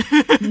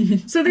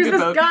 So there's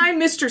this guy,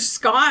 Mr.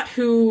 Scott,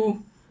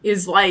 who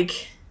is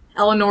like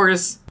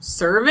Eleanor's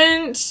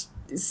servant,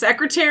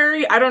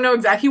 secretary. I don't know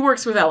exactly. He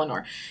works with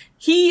Eleanor.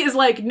 He is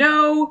like,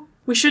 no,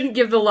 we shouldn't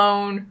give the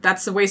loan.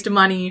 That's a waste of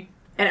money.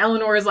 And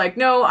Eleanor is like,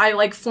 no, I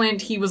like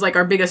Flint. He was like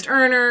our biggest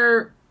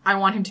earner. I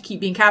want him to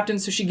keep being captain.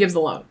 So she gives the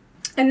loan.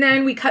 And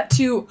then we cut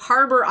to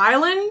Harbor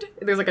Island.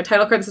 There's like a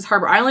title card that says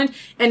Harbor Island.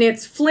 And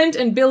it's Flint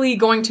and Billy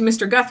going to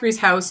Mr. Guthrie's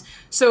house.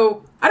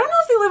 So I don't know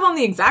if they live on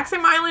the exact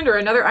same island or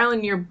another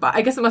island nearby.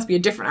 I guess it must be a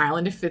different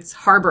island. If it's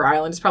Harbor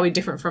Island, it's probably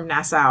different from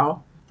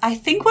Nassau. I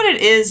think what it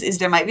is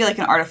there might be like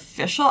an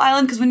artificial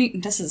island, because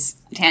this is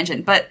a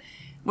tangent, but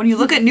when you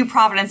look at New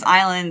Providence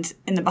Island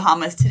in the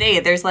Bahamas today,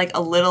 there's like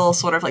a little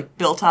sort of like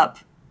built up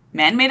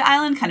man-made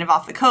island kind of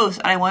off the coast.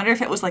 And I wonder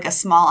if it was like a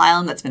small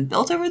island that's been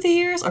built over the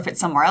years or if it's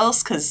somewhere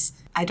else, because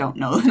I don't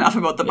know enough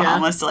about the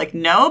Bahamas to like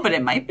know, but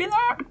it might be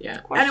there.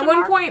 Yeah. And at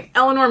one point,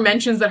 Eleanor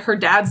mentions that her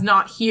dad's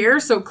not here.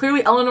 So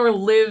clearly Eleanor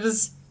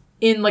lives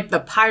in like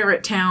the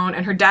pirate town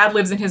and her dad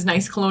lives in his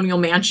nice colonial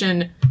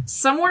mansion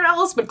somewhere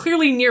else, but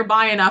clearly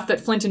nearby enough that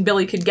Flint and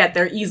Billy could get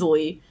there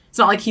easily. It's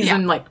not like he's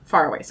in like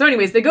far away. So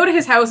anyways, they go to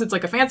his house. It's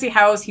like a fancy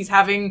house. He's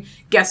having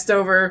guests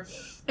over.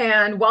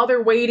 And while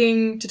they're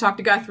waiting to talk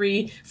to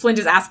Guthrie, Flint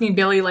is asking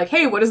Billy like,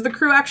 hey, what does the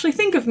crew actually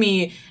think of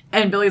me?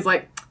 And Billy's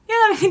like,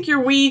 yeah, I think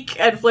you're weak.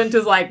 And Flint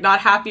is like not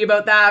happy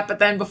about that. But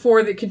then before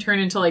it can turn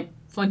into like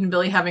Flint and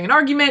Billy having an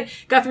argument,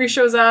 Guthrie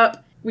shows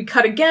up. We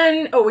cut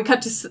again. Oh, we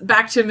cut to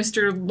back to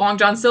Mr. Long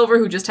John Silver,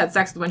 who just had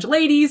sex with a bunch of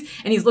ladies,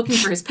 and he's looking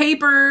for his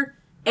paper.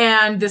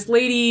 And this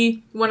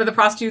lady, one of the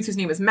prostitutes, whose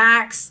name is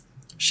Max,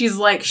 she's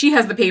like, she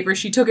has the paper.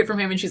 She took it from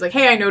him, and she's like,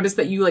 hey, I noticed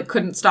that you like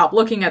couldn't stop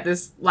looking at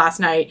this last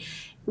night.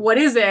 What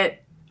is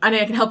it? And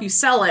I can help you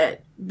sell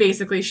it.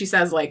 Basically, she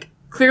says like,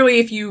 clearly,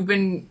 if you've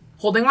been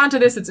holding on to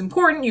this, it's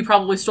important. You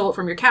probably stole it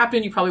from your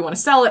captain. You probably want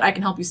to sell it. I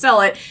can help you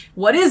sell it.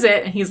 What is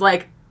it? And he's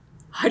like,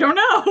 I don't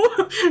know.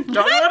 Don't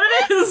know what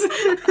it is.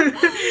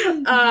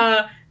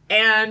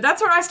 And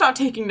that's where I stopped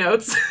taking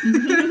notes. So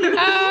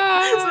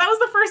that was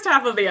the first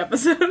half of the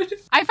episode.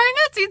 I find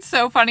that scene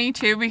so funny,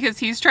 too, because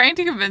he's trying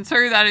to convince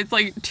her that it's,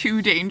 like,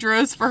 too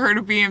dangerous for her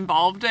to be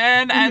involved in.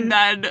 Mm-hmm. And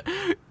then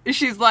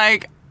she's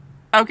like,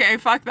 okay,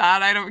 fuck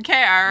that. I don't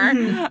care.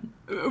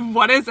 Mm-hmm.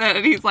 What is it?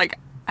 And he's like,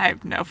 I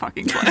have no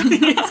fucking clue.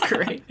 It's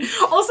great.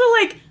 Also,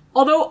 like,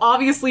 although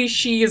obviously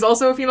she is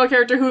also a female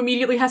character who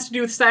immediately has to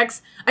do with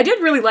sex, I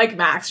did really like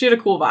Max. She had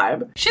a cool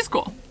vibe. She's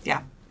cool.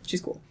 Yeah.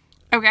 She's cool.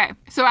 Okay,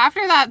 so after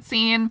that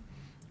scene,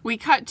 we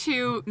cut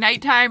to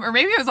nighttime, or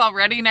maybe it was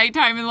already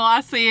nighttime in the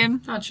last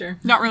scene. Not sure.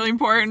 Not really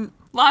important.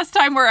 Last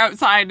time we're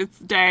outside, it's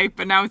day,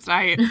 but now it's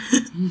night.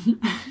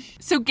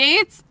 So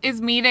Gates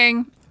is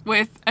meeting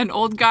with an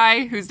old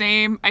guy whose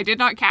name I did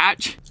not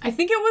catch. I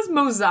think it was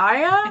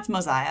Mosiah? It's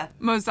Mosiah.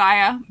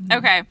 Mosiah. Mm-hmm.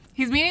 Okay.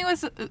 He's meeting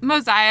with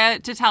Mosiah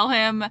to tell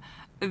him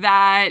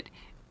that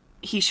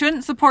he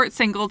shouldn't support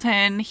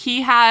Singleton.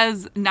 He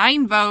has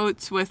 9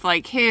 votes with,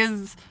 like,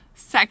 his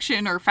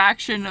section or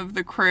faction of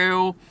the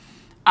crew.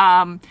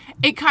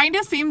 It kind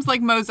of seems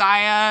like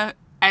Mosiah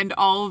and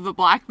all of the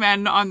black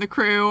men on the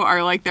crew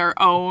are, like, their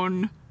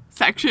own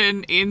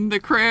section in the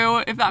crew,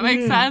 if that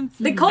makes sense.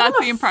 They call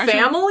them a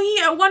family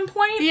at one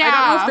point. Yeah. I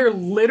don't know if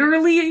they're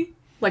literally,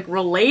 like,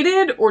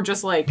 related or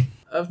just, like,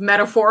 a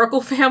metaphorical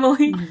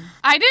family.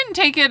 I didn't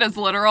take it as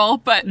literal,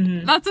 but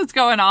that's what's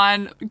going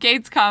on.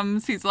 Gates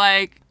comes. He's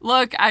like,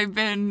 look, I've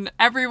been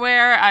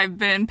everywhere. I've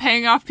been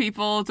paying off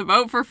people to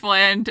vote for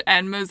Flint.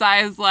 And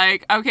Mosiah's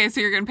like, okay, so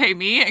you're going to pay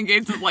me? And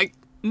Gates is like,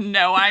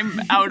 no, I'm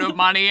out of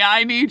money.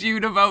 I need you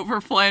to vote for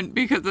Flint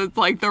because it's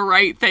like the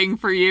right thing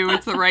for you.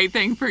 It's the right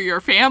thing for your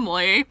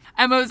family.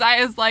 And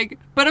Mosiah's like,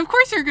 but of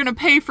course you're going to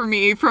pay for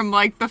me from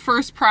like the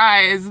first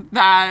prize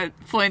that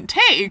Flint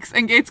takes.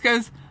 And Gates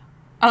goes,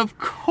 of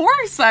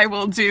course I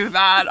will do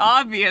that,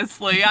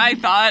 obviously. I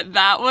thought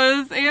that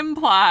was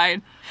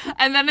implied.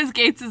 And then as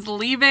Gates is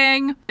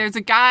leaving, there's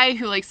a guy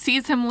who like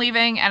sees him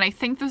leaving, and I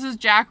think this is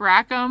Jack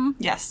Rackham.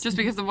 Yes. Just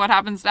because of what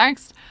happens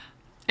next.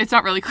 It's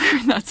not really clear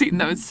in that scene,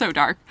 though. It's so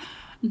dark.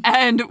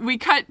 And we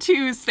cut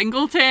to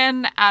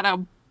Singleton at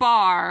a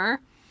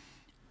bar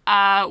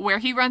where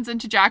he runs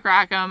into Jack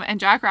Rackham, and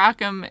Jack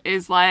Rackham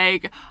is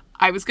like,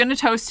 I was going to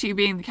toast to you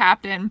being the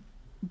captain,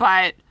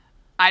 but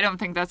I don't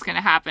think that's going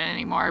to happen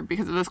anymore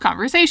because of this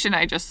conversation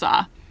I just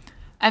saw.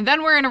 And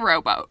then we're in a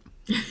rowboat.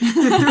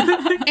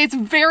 It's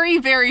very,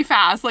 very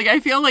fast. Like,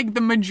 I feel like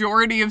the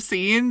majority of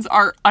scenes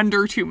are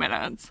under 2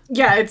 minutes.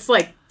 Yeah, it's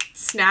like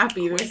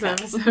snappy this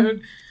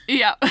episode.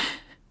 Yeah.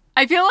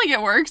 I feel like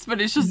it works,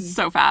 but it's just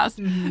so fast.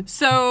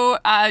 So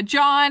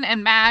John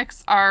and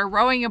Max are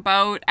rowing a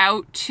boat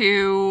out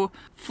to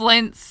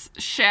Flint's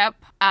ship,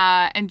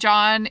 and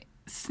John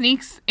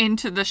sneaks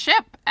into the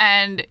ship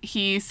and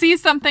he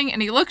sees something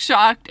and he looks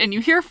shocked, and you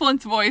hear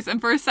Flint's voice, and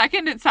for a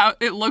second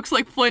it looks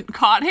like Flint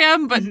caught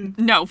him, but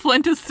no,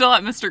 Flint is still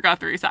at Mr.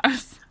 Guthrie's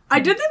house. I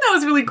did think that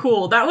was really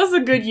cool. That was a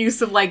good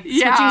use of like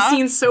switching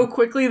scenes so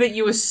quickly that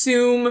you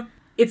assume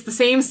it's the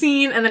same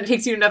scene and then it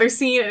takes you to another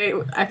scene,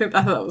 and I thought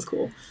that was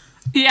cool.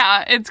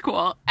 Yeah, it's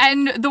cool.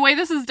 And the way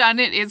this is done,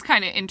 it is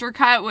kind of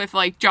intercut with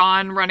like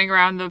John running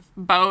around the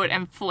boat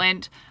and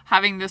Flint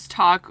having this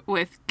talk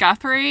with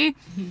Guthrie.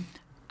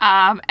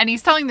 And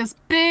he's telling this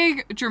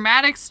big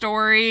dramatic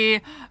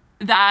story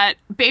that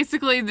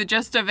basically the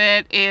gist of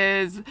it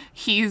is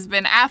he's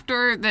been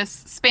after this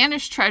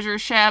Spanish treasure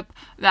ship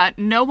that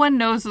no one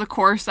knows the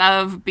course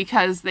of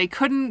because they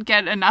couldn't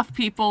get enough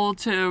people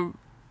to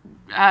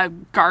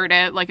guard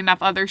it, like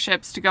enough other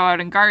ships to go out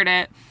and guard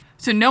it.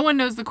 So no one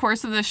knows the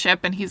course of the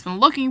ship, and he's been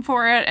looking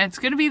for it, and it's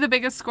going to be the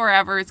biggest score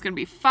ever. It's going to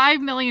be $5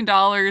 million,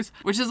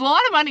 which is a lot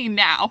of money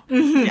now.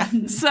 Yeah.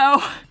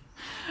 So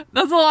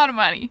that's a lot of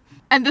money.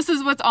 And this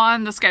is what's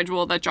on the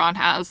schedule that John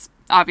has,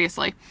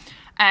 obviously.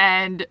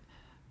 And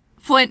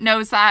Flint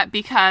knows that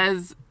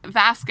because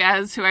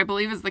Vasquez, who I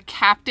believe is the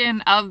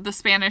captain of the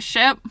Spanish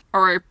ship,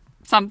 or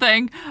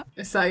something.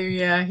 I saw you,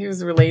 yeah. He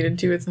was related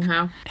to it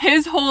somehow.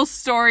 His whole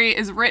story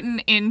is written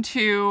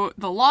into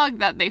the log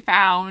that they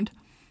found.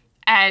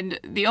 And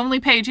the only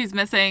page he's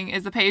missing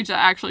is the page that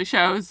actually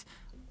shows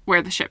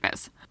where the ship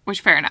is, which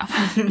fair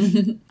enough.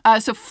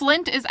 So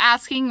Flint is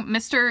asking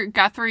Mr.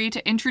 Guthrie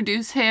to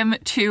introduce him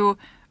to,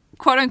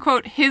 quote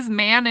unquote, his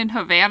man in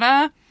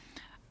Havana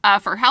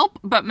for help.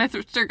 But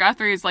Mr.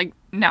 Guthrie is like,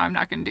 no, I'm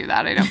not going to do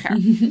that. I don't care.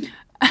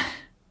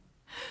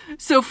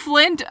 So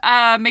Flint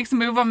makes a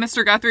move on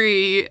Mr.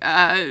 Guthrie,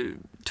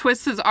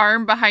 twists his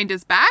arm behind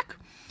his back.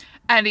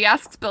 And he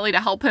asks Billy to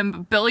help him,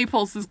 but Billy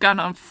pulls his gun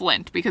on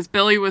Flint because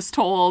Billy was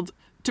told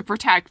to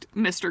protect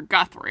Mr.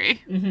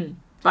 Guthrie.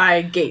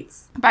 By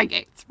Gates. By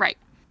Gates, right.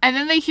 And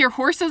then they hear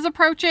horses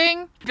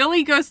approaching.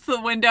 Billy goes to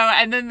the window,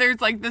 and then there's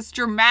like this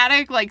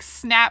dramatic like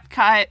snap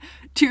cut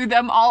to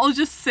them all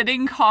just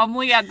sitting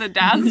calmly at the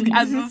desk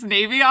as this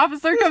Navy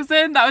officer comes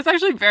in. That was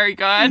actually very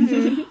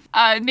good.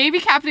 Navy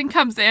captain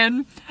comes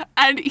in,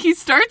 and he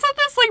starts at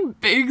this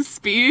like big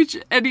speech,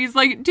 and he's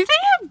like, do they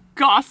have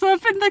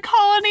gossip in the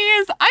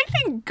colonies? I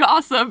think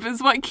gossip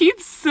is what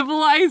keeps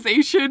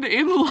civilization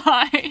in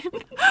line.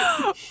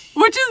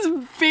 Which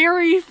is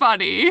very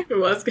funny. It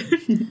was good.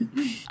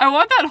 I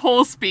want that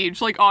whole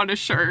speech like on a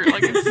shirt.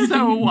 Like, it's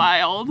so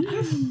wild.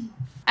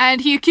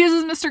 And he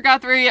accuses Mr.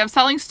 Guthrie of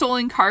selling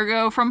stolen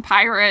cargo from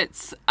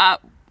pirates,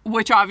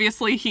 which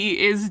obviously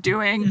he is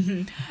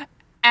doing.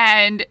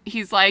 And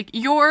he's like,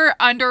 you're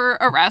under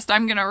arrest.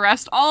 I'm going to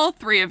arrest all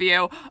three of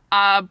you.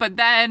 But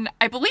then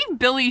I believe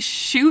Billy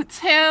shoots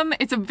him.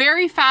 It's a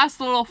very fast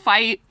little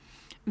fight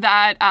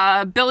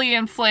that Billy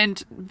and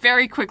Flint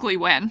very quickly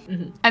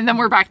win. And then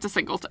we're back to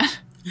Singleton.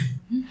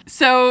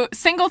 So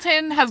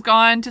Singleton has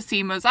gone to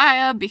see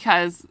Mosiah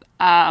because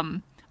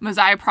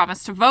Mosiah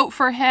promised to vote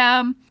for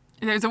him.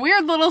 There's a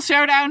weird little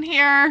showdown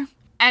here.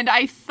 And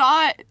I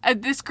thought,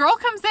 this girl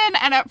comes in,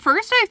 and at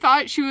first I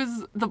thought she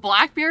was the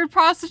Blackbeard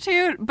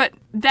prostitute, but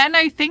then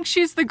I think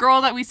she's the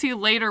girl that we see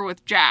later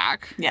with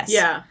Jack. Yes.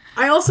 Yeah.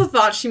 I also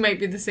thought she might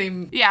be the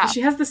same. Yeah.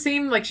 She has the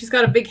same, like, she's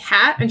got a big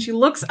hat, and she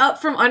looks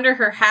up from under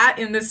her hat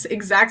in this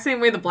exact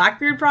same way the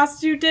Blackbeard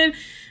prostitute did.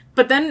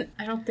 But then,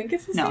 I don't think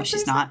it's the same No,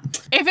 she's person.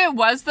 not. If it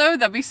was, though,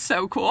 that'd be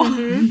so cool.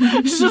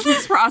 She's just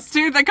this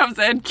prostitute that comes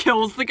in,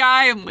 kills the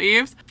guy, and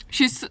leaves.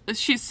 She's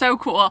so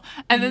cool.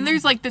 And then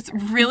there's like this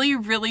really,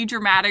 really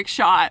dramatic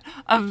shot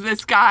of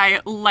this guy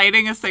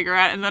lighting a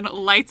cigarette, and then it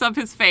lights up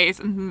his face,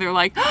 and they're all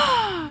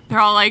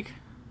like,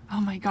 oh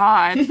my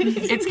God,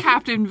 it's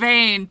Captain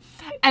Vane.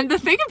 And the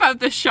thing about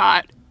this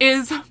shot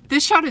is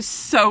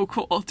so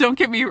cool. Don't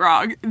get me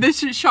wrong. This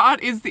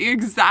shot is the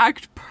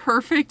exact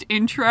perfect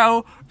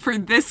intro for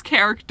this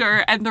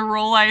character and the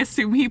role I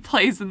assume he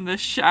plays in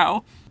this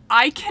show.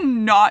 I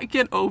cannot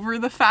get over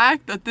the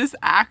fact that this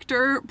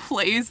actor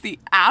plays the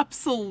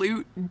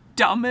absolute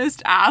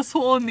dumbest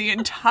asshole in the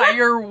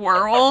entire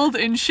world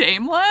in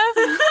Shameless.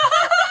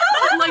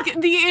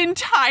 Like, the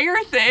entire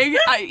thing,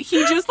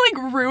 he just,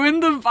 like,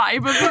 ruined the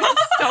vibe of it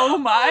so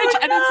much,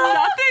 and it's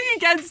nothing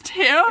against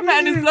him,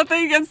 and it's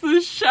nothing against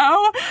the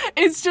show.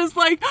 It's just,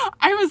 like,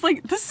 I was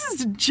like, this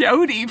is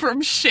Jody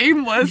from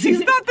Shameless. He's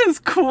not this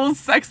cool,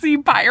 sexy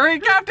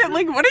pirate captain.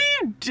 Like, what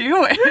are you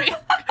doing?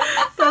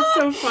 That's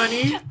so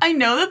funny. I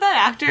know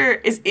that actor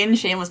is in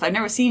Shameless, but I've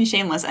never seen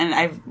Shameless, and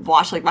I've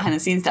watched, like,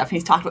 behind-the-scenes stuff, and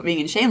he's talked about being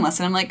in Shameless,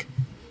 and I'm like,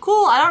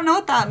 cool, I don't know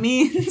what that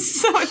means,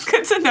 so it's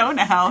good to know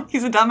now.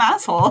 He's a dumb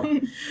asshole.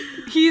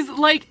 He's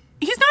not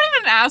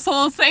even an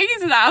asshole. Saying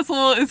he's an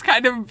asshole is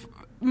kind of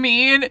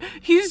mean.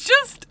 He's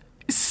just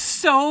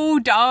so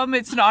dumb,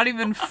 it's not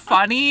even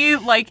funny.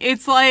 Like,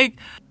 it's like,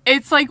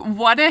 It's like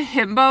what a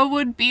himbo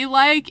would be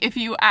like if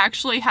you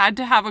actually had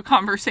to have a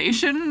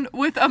conversation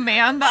with a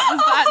man that was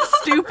that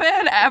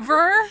stupid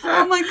ever.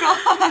 Oh my god.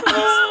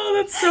 Oh,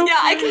 that's so Yeah,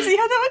 I funny. can see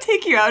how that would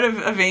take you out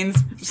of Vane's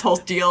whole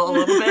deal a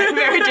little bit.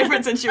 Very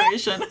different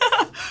situation.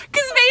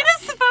 Because Vane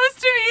is supposed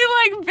to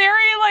be, like,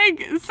 very,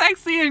 like,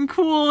 sexy and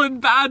cool and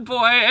bad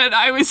boy, and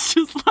I was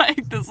just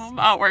like, this is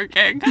not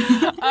working.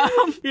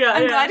 Yeah,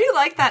 I'm glad you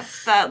like that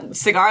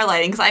cigar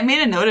lighting, because I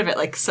made a note of it,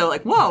 like, so,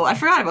 like, whoa, I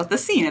forgot about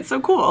this scene. It's so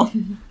cool.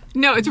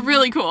 No, it's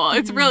really cool.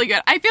 It's really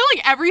good. I feel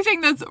like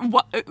everything that's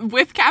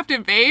with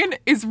Captain Vane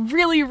is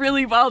really,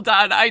 really well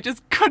done. I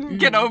just couldn't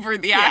get over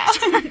the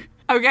actor.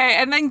 Okay,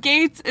 and then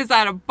Gates is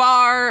at a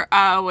bar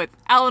with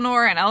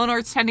Eleanor, and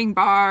Eleanor's tending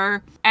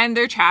bar, and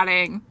they're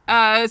chatting.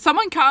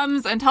 Someone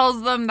comes and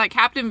tells them that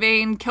Captain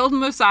Vane killed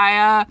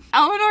Messiah.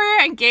 Eleanor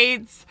and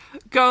Gates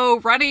go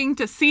running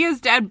to see his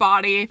dead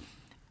body,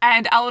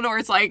 and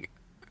Eleanor's like,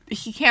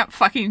 he can't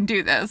fucking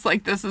do this.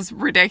 Like, this is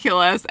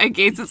ridiculous. And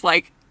Gates is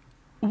like,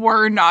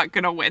 we're not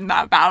gonna win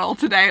that battle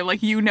today.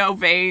 Like, you know,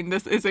 Vane,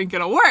 this isn't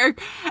gonna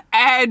work.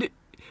 And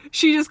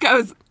she just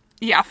goes,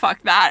 yeah,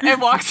 fuck that, and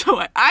walks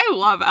away. I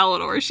love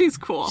Eleanor. She's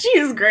cool. She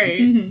is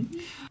great.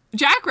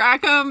 Jack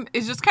Rackham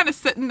is just kind of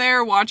sitting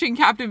there watching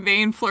Captain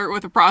Vane flirt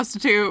with a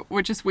prostitute,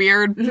 which is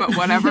weird, but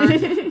whatever.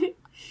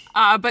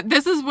 But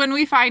this is when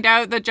we find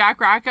out that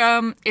Jack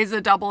Rackham is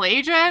a double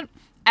agent,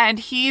 and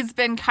he's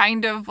been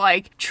kind of,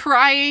 like,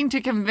 trying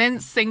to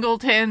convince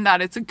Singleton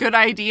that it's a good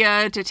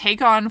idea to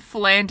take on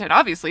Flint, and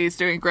obviously he's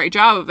doing a great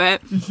job of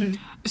it,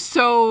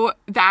 so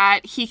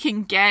that he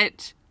can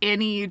get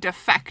any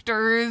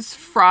defectors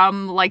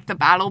from, like, the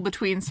battle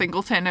between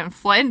Singleton and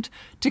Flint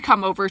to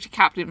come over to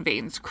Captain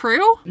Vane's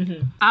crew.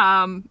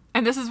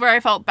 And this is where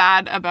I felt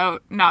bad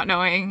about not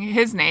knowing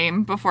his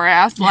name before I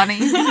asked Lenni.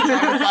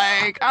 I was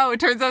like, oh, it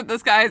turns out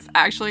this guy's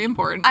actually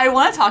important. I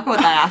want to talk about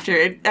that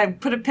after. I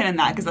put a pin in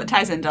that because that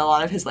ties into a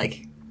lot of his,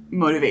 like,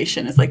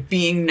 motivation is, like,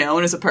 being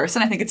known as a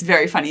person. I think it's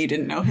very funny you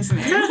didn't know his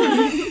name.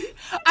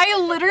 I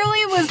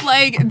literally was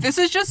like, this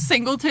is just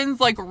Singleton's,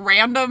 like,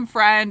 random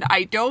friend.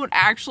 I don't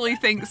actually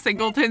think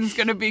Singleton's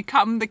gonna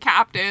become the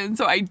captain,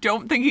 so I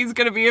don't think he's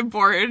gonna be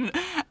important.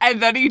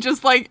 And then he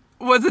just, like,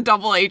 was a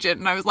double agent,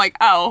 and I was like,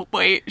 oh,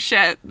 wait,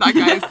 shit, that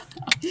guy's...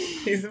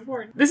 He's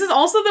important. This is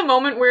also the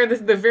moment where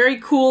the very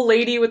cool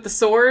lady with the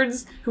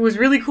swords, who was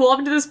really cool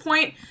up to this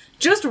point,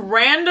 just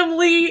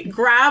randomly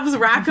grabs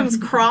Rackham's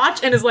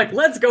crotch and is like,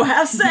 let's go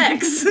have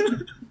sex!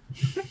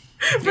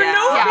 For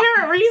no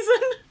apparent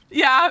reason.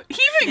 Yeah, he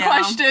even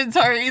questions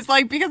her. He's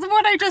like, because of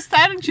what I just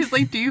said, and she's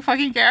like, do you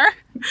fucking care?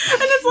 And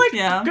it's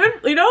like,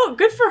 good, you know,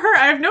 good for her.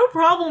 I have no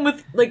problem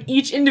with, like,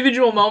 each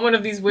individual moment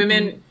of these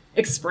women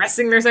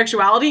expressing their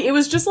sexuality. It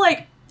was just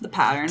like, the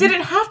pattern. Did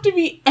it have to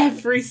be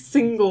every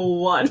single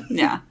one?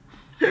 Yeah.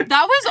 That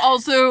was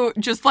also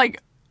just, like,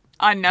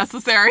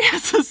 unnecessary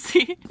as a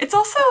scene.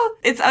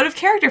 It's out of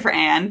character for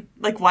Anne.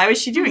 Like, why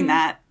was she doing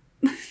that?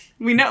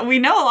 We know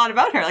a lot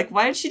about her. Like,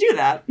 why did she do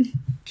that?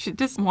 She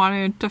just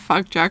wanted to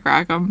fuck Jack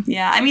Rackham.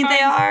 Yeah, I mean,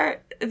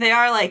 they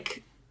are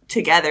like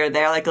together.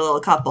 They're like a little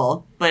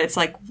couple, but it's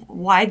like,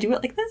 why do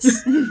it like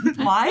this?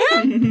 Why?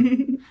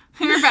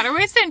 There are better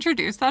ways to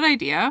introduce that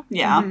idea.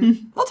 Yeah,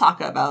 we'll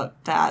talk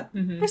about that.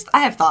 I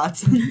have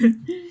thoughts.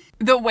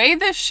 The way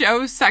this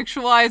show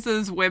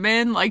sexualizes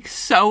women, like,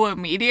 so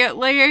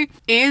immediately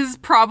is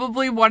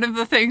probably one of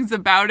the things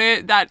about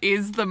it that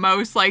is the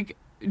most, like,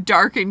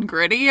 dark and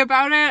gritty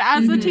about it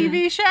as a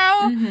TV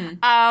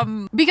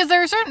show. Because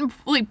there are certain,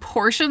 like,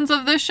 portions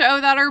of the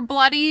show that are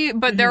bloody,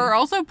 but there are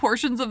also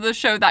portions of the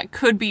show that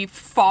could be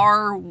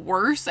far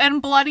worse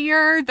and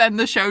bloodier than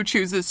the show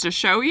chooses to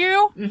show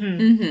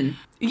you.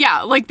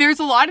 Yeah, like, there's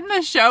a lot in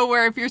this show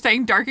where if you're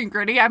saying dark and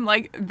gritty, I'm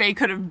like, they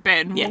could have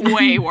been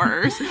way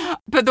worse.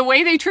 But the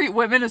way they treat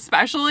women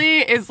especially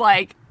is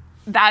like,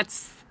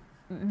 that's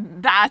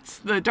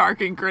the dark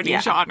and gritty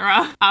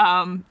genre.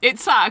 It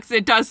sucks.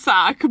 It does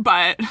suck,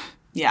 but...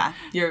 Yeah,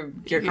 you're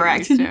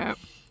correct. Used to it.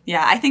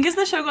 Yeah, I think as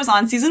the show goes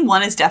on, season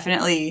 1 is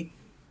definitely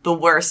the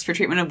worst for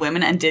treatment of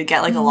women and did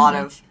get, like, a lot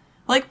of,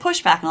 like,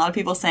 pushback and a lot of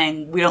people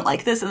saying, we don't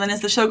like this. And then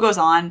as the show goes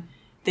on,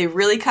 they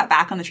really cut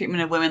back on the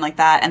treatment of women like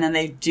that, and then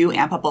they do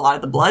amp up a lot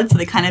of the blood, so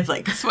they kind of,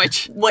 like...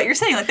 Switch. What you're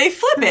saying, like, they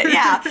flip it,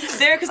 yeah.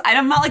 Because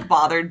I'm not, like,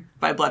 bothered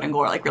by blood and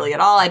gore, like, really at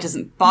all. It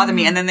doesn't bother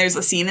me. And then there's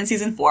a scene in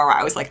season 4 where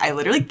I was like, I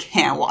literally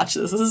can't watch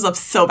this. This is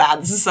so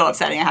bad. This is so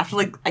upsetting. I have to,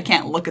 like, I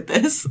can't look at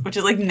this, which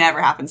is, like,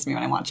 never happens to me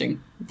when I'm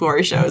watching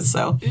gory shows,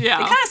 so... Yeah.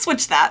 They kind of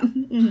switched that.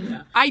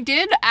 I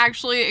did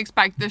actually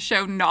expect this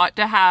show not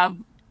to have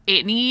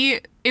any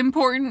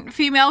important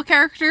female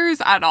characters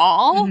at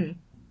all.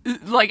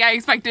 Like, I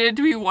expected it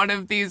to be one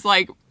of these,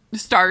 like,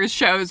 Stars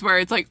shows where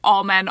it's, like,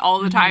 all men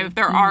all the time. If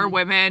there are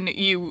women,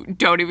 you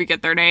don't even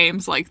get their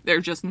names. Like, they're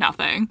just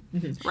nothing.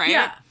 Right?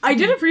 Yeah, I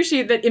did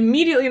appreciate that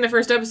immediately in the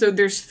first episode,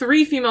 there's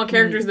 3 female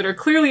characters that are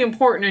clearly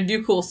important and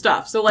do cool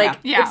stuff. So, like,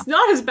 it's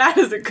not as bad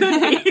as it could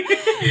be.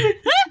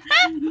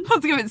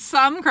 Let's give it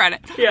some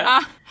credit.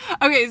 Yeah.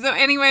 Okay, so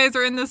anyways,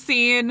 we're in the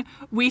scene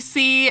we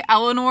see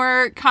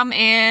Eleanor come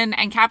in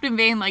and Captain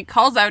Vane like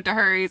calls out to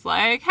her. He's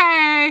like,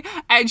 hey,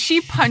 and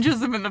she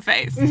punches him in the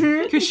face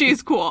because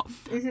she's cool.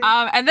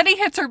 And then he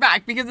hits her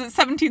back because it's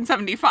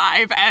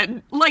 1775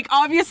 and like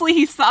obviously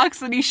he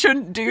sucks and he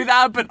shouldn't do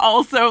that, but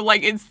also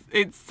like it's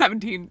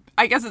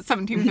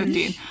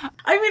 1715.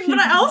 I mean, but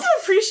I also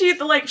appreciate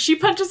that like she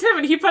punches him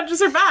and he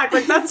punches her back.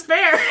 Like that's fair.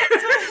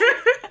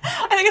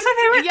 I think it's my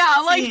favorite.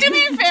 Yeah, like to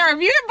be fair,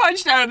 if you get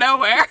punched out of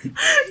nowhere,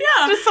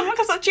 just someone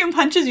comes up to you and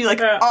punches you,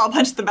 like, oh, I'll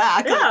punch the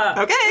back. Yeah, like,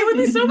 okay, it would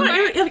be so much.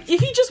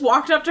 If he just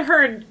walked up to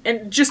her and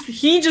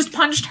he just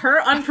punched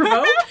her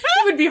unprovoked,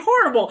 it would be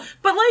horrible.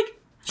 But like,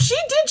 she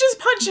did just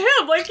punch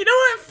him. Like, you know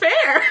what?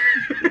 Fair.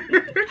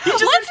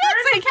 Let's not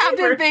say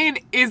Captain Vane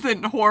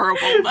isn't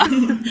horrible,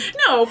 though.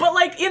 No, but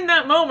like in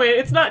that moment,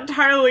 it's not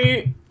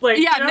entirely like.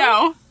 Yeah, you know?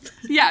 no.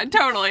 Yeah,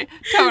 totally.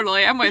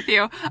 I'm with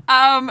you.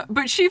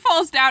 But she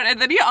falls down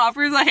and then he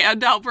offers a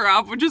hand to help her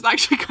up, which is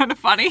actually kind of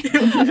funny.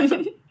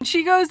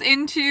 She goes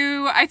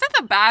into, I said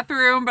the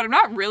bathroom, but I'm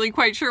not really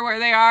quite sure where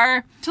they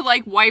are, to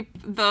like wipe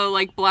the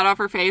like blood off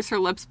her face, her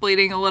lips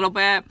bleeding a little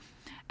bit.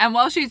 And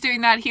while she's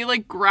doing that, he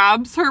like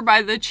grabs her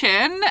by the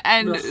chin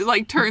and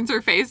like turns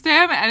her face to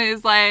him and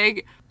is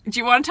like, do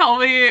you want to tell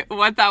me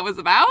what that was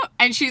about?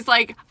 And she's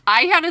like,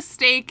 I had a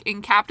stake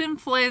in Captain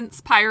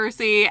Flint's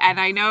piracy and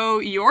I know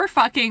you're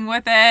fucking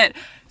with it.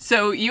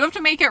 So you have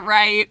to make it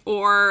right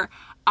or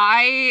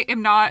I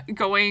am not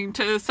going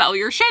to sell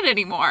your shit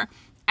anymore.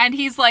 And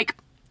he's like,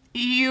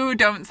 you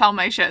don't sell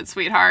my shit,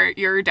 sweetheart.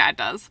 Your dad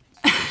does.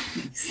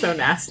 So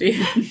nasty.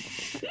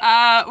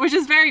 Which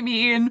is very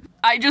mean.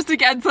 I just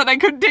again said I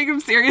couldn't take him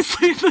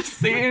seriously in this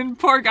scene.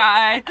 Poor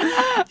guy.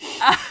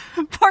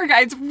 Poor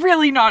guy. It's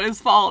really not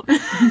his fault.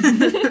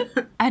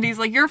 And he's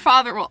like, your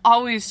father will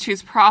always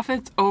choose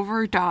profits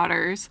over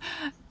daughters.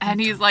 And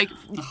he's like,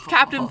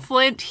 Captain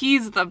Flint,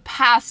 he's the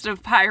past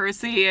of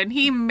piracy, and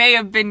he may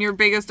have been your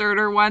biggest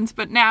earner once,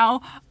 but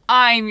now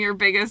I'm your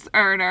biggest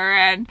earner,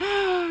 and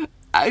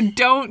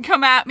don't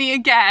come at me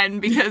again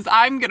because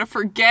I'm gonna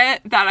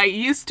forget that I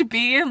used to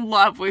be in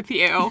love with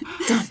you.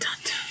 Dun, dun,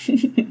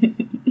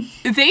 dun.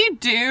 They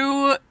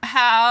do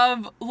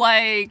have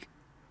like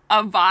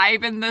a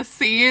vibe in this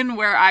scene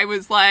where I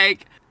was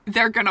like,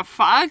 they're gonna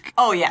fuck.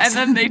 Oh yes. And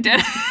then they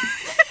did.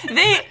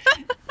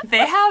 They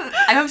have,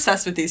 I'm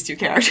obsessed with these two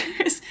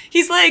characters.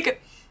 He's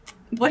like,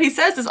 what he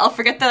says is, I'll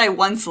forget that I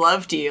once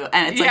loved you.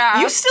 And it's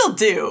like, you still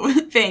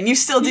do, Vane. You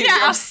still do. Yeah.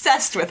 You're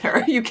obsessed with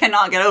her. You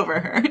cannot get over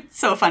her. It's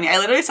so funny. I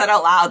literally said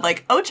out loud,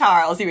 like, oh,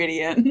 Charles, you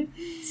idiot.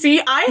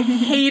 See, I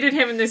hated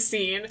him in this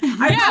scene.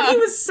 I thought he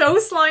was so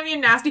slimy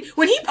and nasty.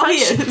 When he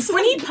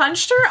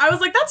punched her, I was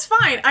like, that's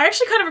fine. I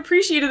actually kind of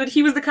appreciated that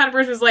he was the kind of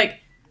person who's like,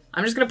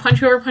 I'm just gonna punch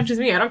whoever punches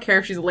me. I don't care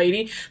if she's a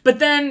lady. But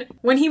then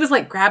when he was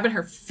like grabbing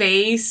her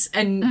face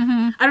and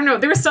I don't know,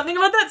 there was something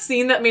about that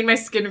scene that made my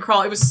skin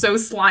crawl. It was so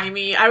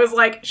slimy. I was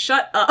like,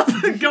 shut up.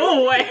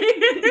 Go away.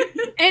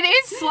 It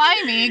is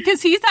slimy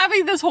because he's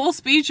having this whole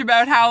speech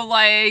about how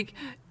like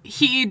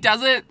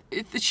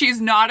she's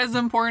not as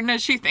important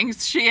as she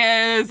thinks she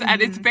is, and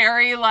it's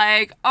very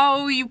like,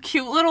 oh, you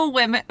cute little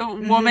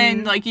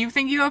woman, like you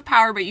think you have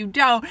power but you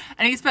don't,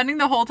 and he's spending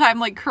the whole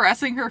time like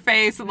caressing her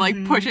face and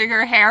like pushing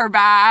her hair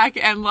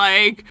back, and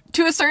like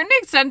to a certain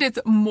extent it's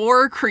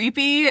more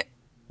creepy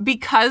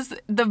because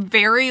the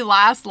very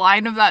last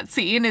line of that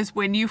scene is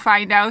when you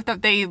find out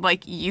that they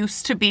like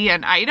used to be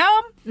an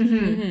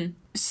item.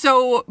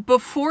 So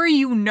before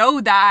you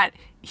know that,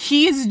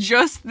 he's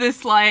just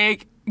this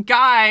like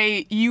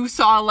guy you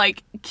saw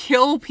like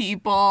kill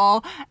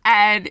people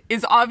and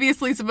is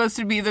obviously supposed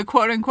to be the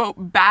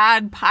quote-unquote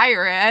bad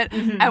pirate,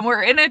 and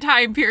we're in a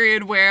time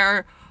period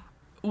where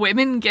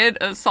women get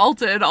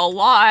assaulted a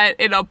lot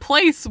in a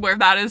place where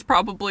that is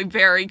probably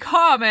very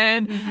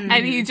common,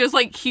 and he just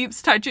like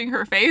keeps touching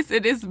her face.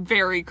 It is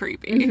very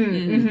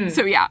creepy.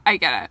 So yeah, I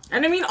get it.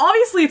 And I mean,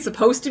 obviously it's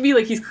supposed to be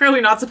like, he's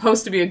clearly not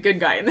supposed to be a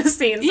good guy in this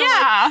scene. So,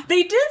 yeah, like,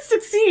 they did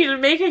succeed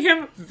in making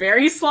him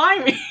very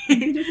slimy.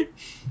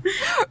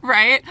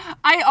 Right?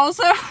 I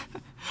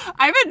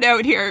have a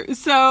note here.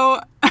 So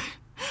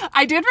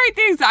I did write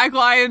the exact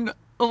line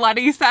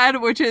Lenni said,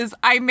 which is,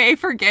 I may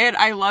forget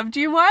I loved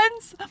you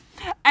once.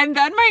 And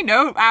then my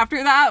note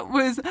after that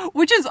was,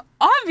 which is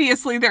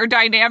obviously their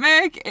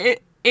dynamic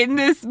in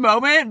this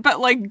moment, but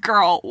like,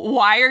 girl,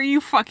 why are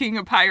you fucking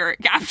a pirate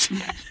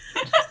captain?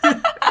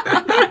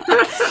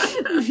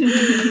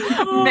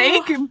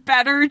 Make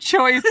better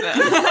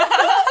choices.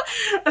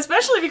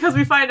 Especially because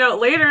we find out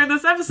later in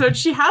this episode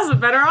she has a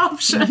better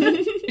option.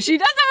 She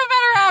does have a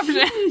better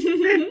option.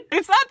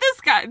 It's not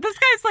this guy. This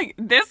guy's like,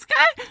 this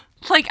guy?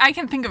 Like, I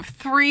can think of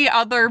 3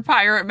 other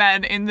pirate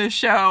men in this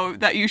show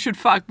that you should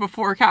fuck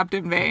before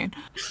Captain Vane.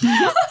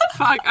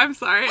 Fuck, I'm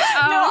sorry. No,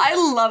 I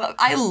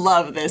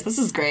love this. This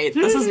is great.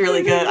 This is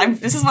really good.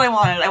 This is what I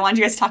wanted. I wanted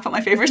you guys to talk about my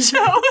favorite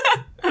show.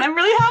 And I'm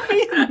really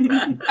happy.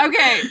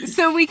 Okay,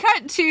 so we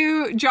cut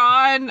to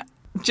John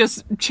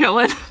just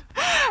chilling.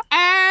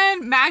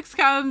 And Max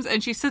comes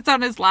and she sits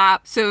on his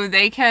lap so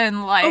they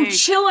can like... Oh,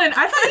 chillin'.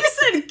 I thought you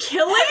said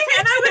killing,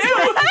 and I was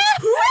like,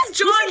 who is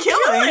John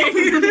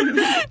killing?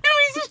 No,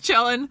 he's just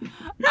chilling.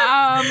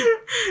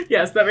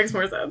 Yes, that makes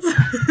more sense.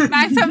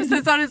 Maxim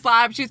sits on his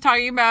lap. She's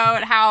talking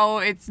about how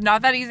it's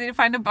not that easy to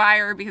find a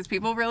buyer because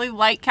people really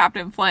like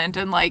Captain Flint,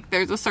 and like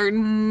there's a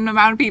certain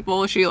amount of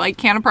people she like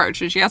can't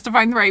approach, and she has to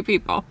find the right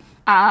people.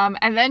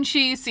 And then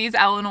she sees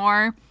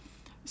Eleanor,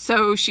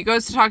 so she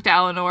goes to talk to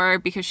Eleanor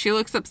because she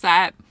looks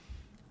upset.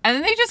 And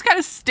then they just kind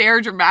of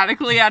stare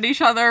dramatically at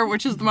each other,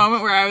 which is the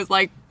moment where I was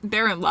like,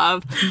 they're in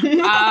love.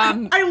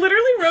 I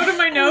literally wrote in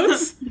my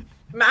notes,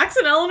 Max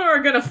and Eleanor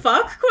are gonna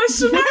fuck?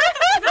 Question mark.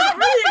 Not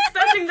really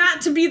expecting that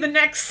to be the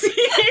next scene.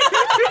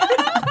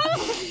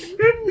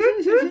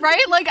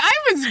 Right? Like, I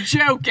was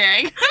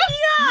joking.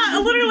 Yeah,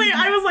 literally,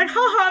 I was like,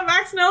 haha,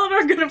 Max and Eleanor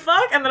are gonna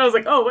fuck, and then I was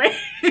like, oh, wait.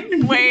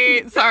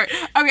 Wait, sorry.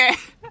 Okay.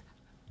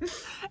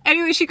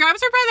 Anyway, she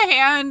grabs her by the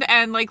hand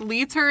and, like,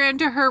 leads her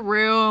into her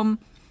room,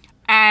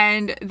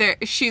 and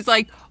she's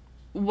like,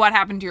 what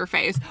happened to your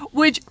face?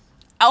 Which,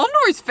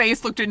 Eleanor's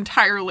face looked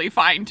entirely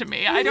fine to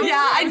me. I don't know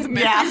if I was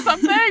missing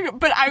something,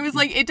 but I was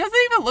like, it doesn't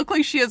even look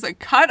like she has a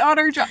cut on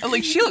her jaw.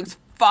 Like, she looks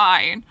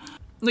fine.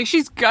 Like,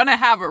 she's gonna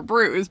have a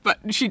bruise, but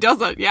she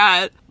doesn't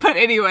yet. But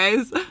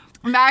anyways,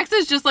 Max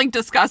is just, like,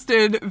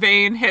 disgusted.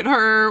 Vane hit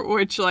her,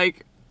 which,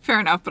 like, fair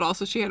enough, but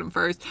also she hit him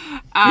first.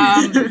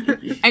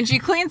 And she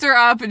cleans her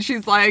up, and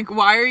she's like,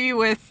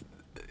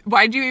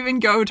 why'd you even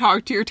go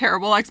talk to your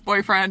terrible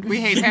ex-boyfriend? We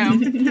hate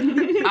him.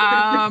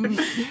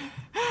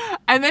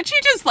 And then she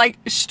just, like,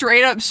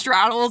 straight up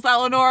straddles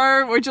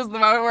Eleanor, which is the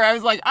moment where I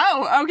was like,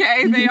 oh,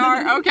 okay, they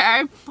are,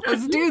 okay,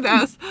 let's do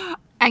this.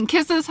 And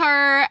kisses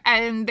her,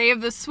 and they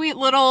have this sweet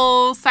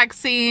little sex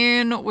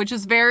scene, which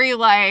is very,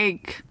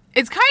 like,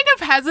 it's kind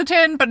of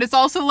hesitant, but it's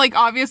also, like,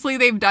 obviously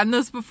they've done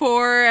this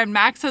before, and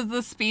Max has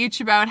this speech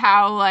about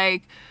how,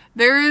 like,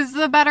 there is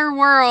a better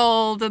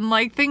world, and,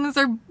 like, things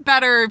are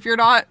better if you're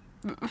not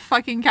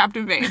fucking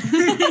Captain Vane.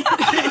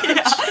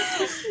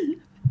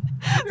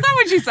 It's not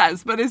what she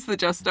says, but it's the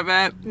gist of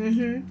it.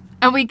 Mm-hmm.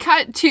 And we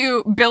cut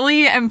to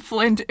Billy and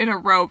Flint in a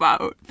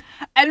rowboat.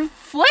 And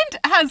Flint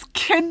has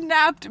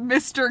kidnapped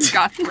Mr.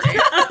 Guthrie.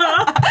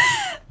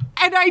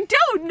 And I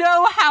don't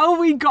know how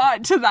we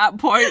got to that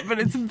point, but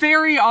it's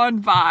very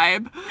on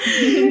vibe.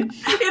 It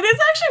is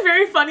actually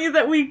very funny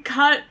that we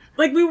cut...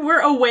 Like, we were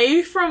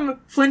away from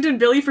Flint and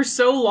Billy for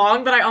so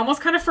long that I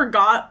almost kind of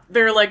forgot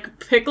their, like,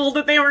 pickle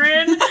that they were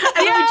in. And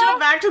then we jump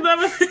back to them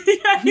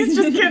and he's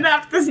just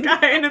kidnapped this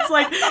guy. And it's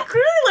like,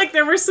 clearly, like,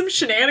 there were some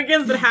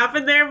shenanigans that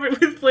happened there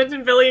with Flint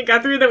and Billy and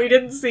Guthrie that we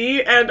didn't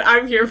see, and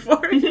I'm here for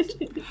it.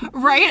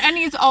 Right? And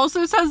he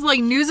also says, like,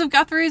 news of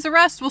Guthrie's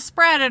arrest will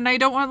spread, and I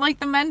don't want, like,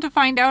 the men to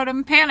find out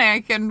and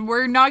panic, and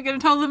we're not going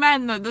to tell the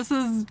men that this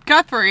is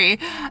Guthrie.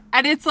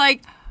 And it's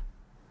like,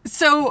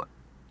 so...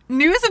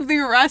 news of the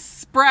arrest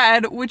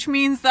spread, which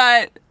means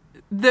that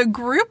the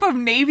group of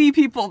Navy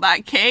people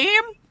that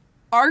came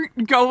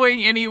aren't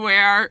going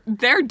anywhere.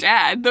 They're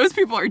dead. Those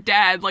people are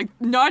dead. Like,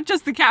 not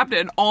just the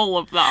captain, all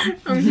of them.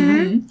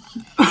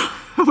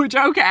 Mm-hmm. Which,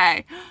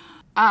 okay.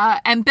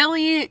 And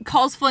Billy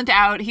calls Flint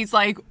out. He's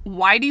like,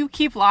 why do you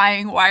keep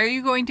lying? Why are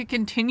you going to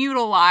continue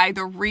to lie?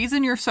 The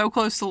reason you're so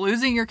close to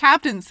losing your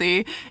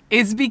captaincy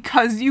is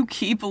because you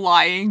keep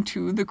lying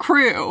to the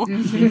crew.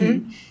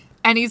 Mm-hmm.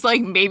 And he's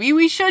like, maybe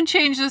we should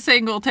change to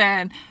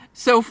Singleton.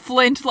 So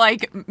Flint,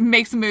 like,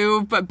 makes a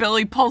move, but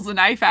Billy pulls a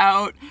knife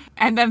out.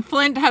 And then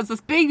Flint has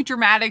this big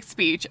dramatic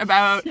speech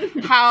about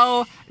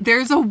how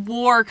there's a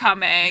war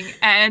coming.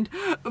 And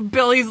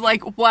Billy's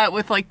like, what,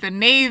 with, like, the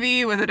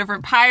Navy, with a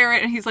different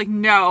pirate? And he's like,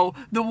 no,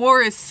 the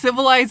war is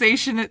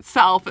civilization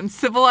itself, and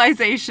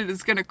civilization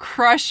is going to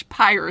crush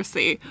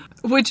piracy.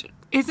 Which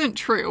isn't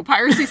true.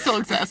 Piracy still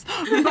exists.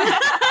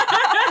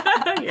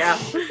 Yeah.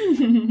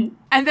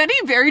 And then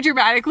he very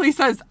dramatically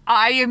says,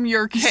 I am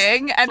your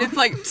king. And it's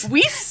like,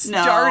 we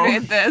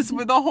started this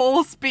with a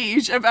whole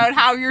speech about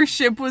how your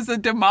ship was a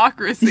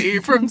democracy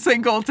from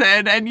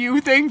Singleton. And you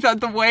think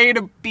that the way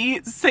to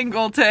beat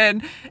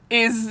Singleton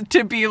is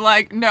to be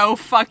like, no,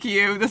 fuck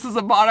you. This is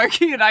a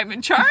monarchy and I'm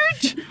in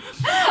charge.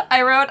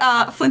 I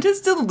wrote, Flint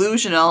is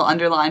delusional,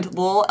 underlined,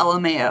 lol,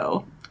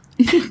 LMAO.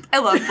 I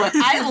love Flint.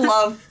 I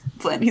love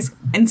Flint. He's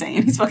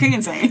insane. He's fucking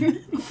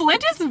insane.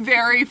 Flint is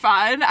very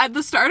fun. At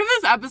the start of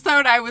this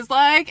episode, I was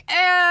like,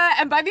 eh.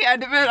 And by the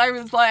end of it, I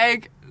was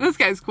like, this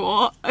guy's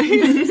cool.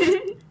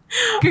 Good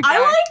guy. I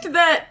liked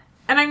that,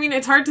 and I mean,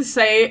 it's hard to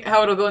say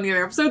how it'll go in the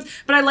other episodes,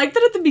 but I liked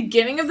that at the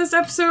beginning of this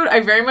episode, I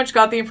very much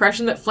got the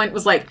impression that Flint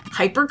was, like,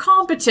 hyper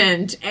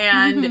competent,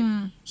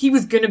 and he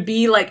was gonna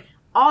be, like,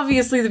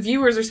 obviously the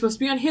viewers are supposed to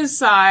be on his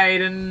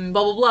side, and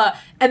blah, blah, blah.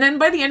 And then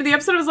by the end of the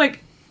episode, I was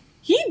like,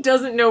 he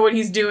doesn't know what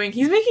he's doing.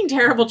 He's making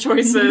terrible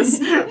choices,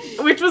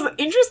 which was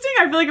interesting.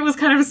 I feel like it was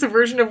kind of a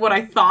subversion of what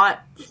I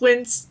thought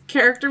Flint's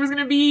character was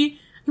going to be.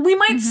 We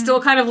might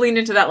still kind of lean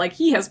into that, like,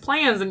 he has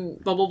plans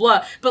and blah, blah,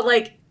 blah. But,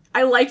 like,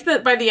 I liked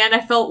that by the end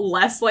I felt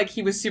less like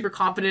he was super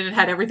confident and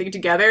had everything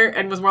together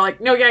and was more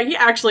like, no, yeah, he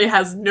actually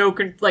has no,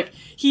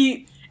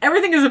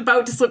 everything is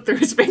about to slip through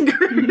his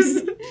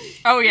fingers.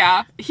 Oh,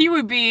 yeah. He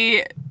would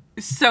be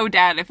so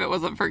dead if it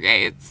wasn't for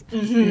Gates.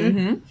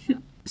 Mm-hmm.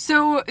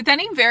 So then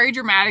he very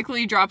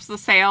dramatically drops the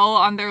sail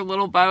on their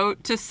little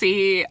boat to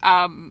see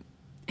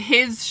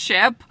his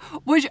ship,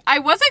 which I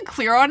wasn't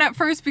clear on at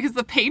first because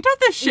the paint on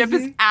the ship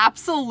is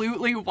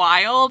absolutely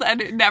wild, and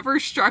it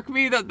never struck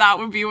me that that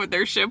would be what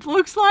their ship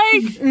looks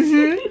like.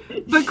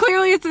 But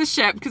clearly it's a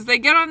ship because they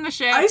get on the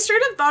ship. I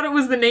straight up thought it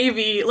was the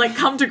Navy, like,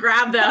 come to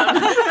grab them. I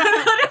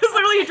thought it was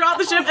literally you dropped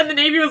the ship and the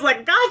Navy was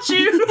like, got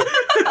you.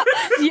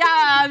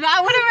 Yeah,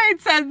 that would have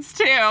made sense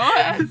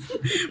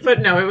too.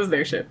 But no, it was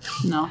their ship.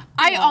 No.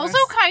 I also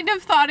kind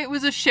of thought it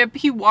was a ship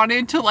he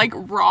wanted to, like,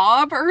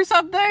 rob or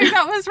something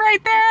that was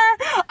right there.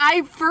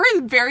 For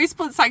a very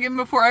split second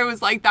before I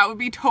was like, that would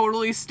be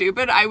totally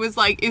stupid, I was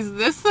like, is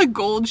this the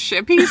gold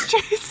ship he's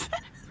chasing?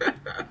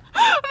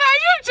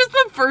 Imagine just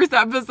the first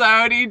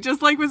episode, he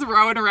just, like, was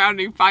rowing around and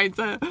he finds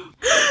it.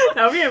 That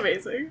would be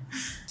amazing.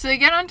 So they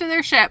get onto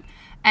their ship,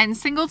 and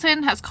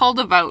Singleton has called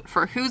a vote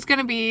for who's going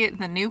to be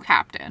the new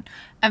captain.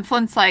 And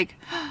Flint's like,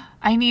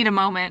 I need a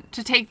moment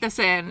to take this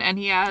in. And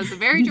he has a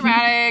very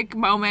dramatic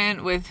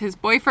moment with his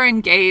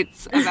boyfriend,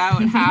 Gates,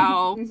 about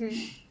how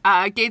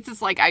Gates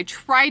is like, I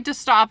tried to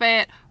stop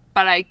it,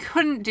 but I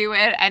couldn't do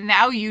it. And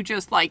now you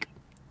just, like,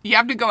 you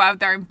have to go out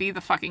there and be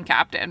the fucking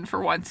captain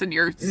for once in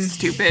your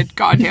stupid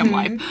goddamn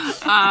life.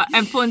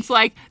 And Flint's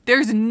like,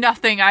 there's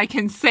nothing I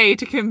can say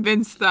to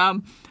convince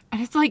them.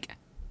 And it's like,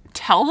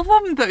 tell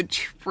them the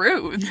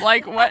truth.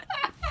 Like, what?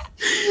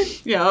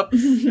 Yep.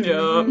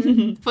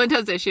 Flint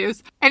has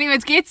issues.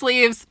 Anyways, Gates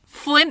leaves.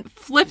 Flint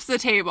flips the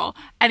table,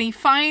 and he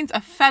finds a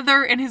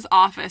feather in his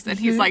office, and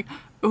he's like,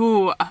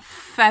 ooh, a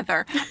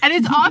feather. And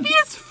it's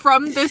obvious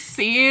from this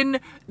scene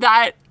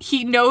that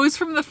he knows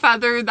from the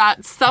feather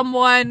that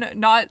someone,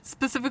 not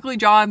specifically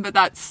John, but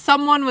that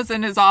someone was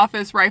in his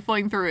office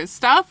rifling through his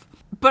stuff.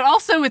 But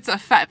also, it's a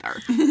feather.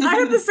 I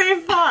had the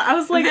same thought. I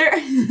was like,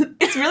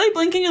 it's really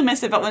blink and you'll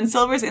miss it, but when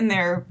Silver's in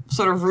there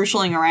sort of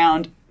ruching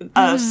around,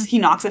 he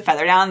knocks a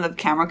feather down, the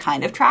camera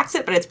kind of tracks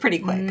it, but it's pretty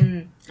quick.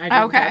 I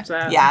didn't catch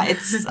that. Yeah,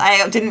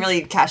 I didn't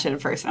really catch it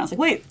at first, and I was like,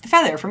 wait, the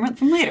feather from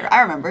later.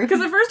 I remember.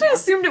 Because at first I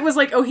assumed it was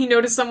like, oh, he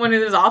noticed someone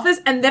in his office,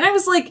 and then I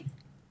was like,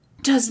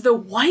 does the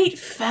white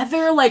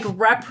feather, like,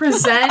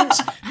 represent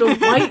the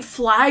white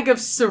flag of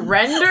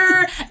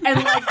surrender?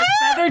 And, like, the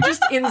feather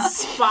just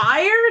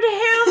inspired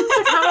him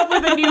to come up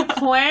with a new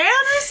plan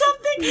or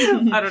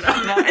something? I don't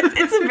know. No,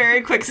 it's a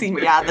very quick scene,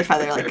 but yeah, the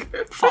feather,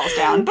 like, falls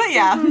down. But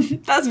yeah,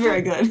 that's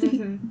very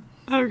good.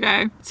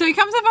 Okay. So he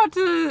comes up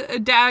onto the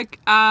deck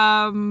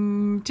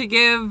to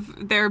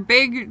give their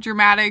big,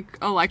 dramatic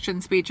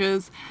election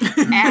speeches,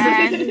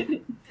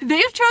 and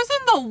they've chosen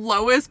the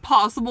lowest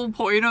possible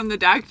point on the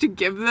deck to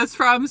give this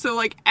from, so,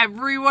 like,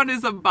 everyone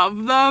is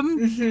above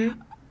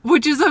them,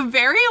 which is a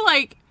very,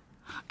 like,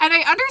 and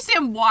I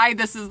understand why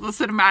this is the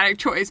cinematic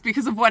choice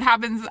because of what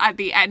happens at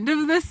the end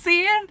of this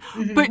scene,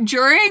 but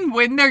during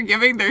when they're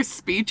giving their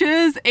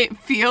speeches, it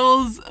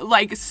feels,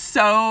 like,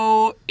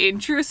 so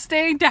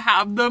interesting to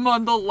have them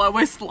on the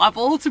lowest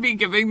level to be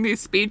giving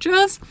these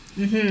speeches,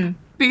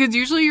 because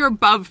usually you're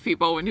above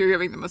people when you're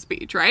giving them a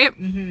speech, right?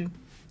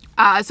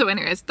 So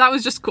anyways, that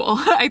was just cool.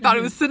 I thought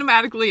it was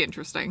cinematically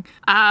interesting.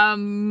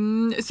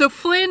 So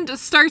Flint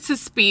starts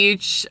his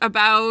speech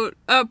about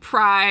a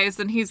prize,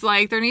 and he's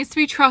like, there needs to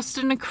be trust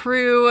in a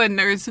crew, and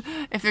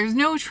if there's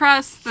no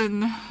trust,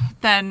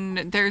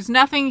 then there's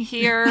nothing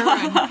here.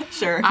 And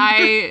Sure.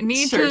 I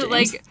need Sure, to, James.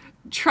 like,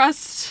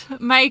 trust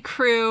my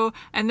crew.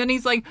 And then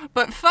he's like,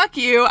 but fuck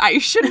you, I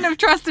shouldn't have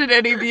trusted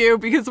any of you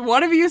because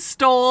one of you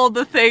stole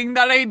the thing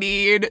that I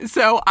need,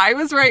 so I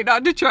was right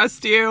not to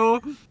trust you.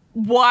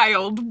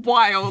 Wild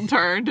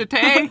turn to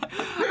take.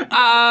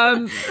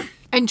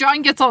 And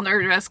John gets all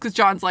nervous because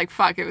John's like,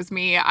 fuck, it was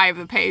me, I have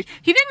the page.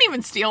 He didn't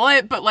even steal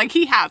it, but, like,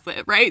 he has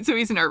it, right? So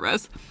he's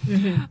nervous.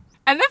 And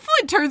then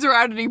Flint turns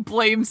around and he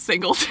blames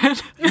Singleton.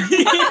 Which,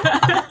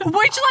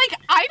 like,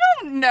 I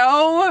don't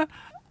know.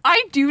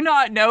 I do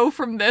not know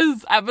from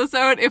this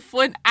episode if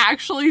Flint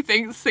actually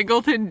thinks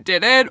Singleton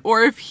did it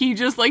or if he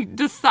just, like,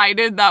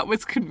 decided that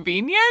was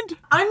convenient.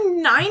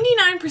 I'm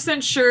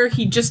 99% sure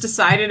he just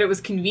decided it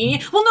was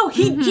convenient. Well, no,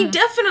 he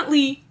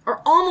definitely,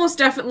 or almost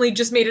definitely,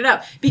 just made it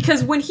up.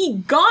 Because when he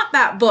got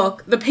that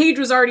book, the page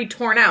was already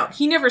torn out.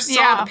 He never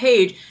saw the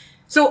page.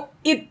 So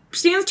it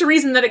stands to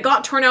reason that it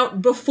got torn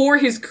out before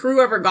his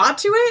crew ever got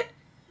to it.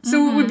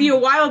 So it would be a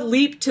wild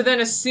leap to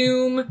then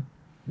assume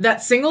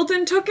that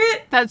Singleton took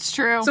it. That's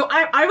true. So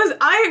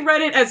I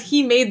read it as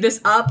he made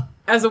this up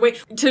as a way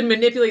to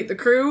manipulate the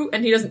crew,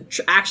 and he doesn't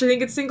actually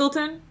think it's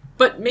Singleton.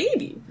 But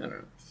maybe. I don't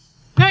know.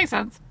 That makes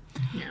sense.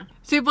 Yeah.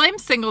 So he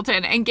blames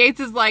Singleton, and Gates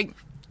is like,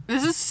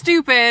 this is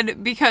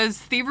stupid because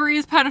thievery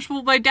is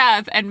punishable by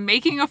death, and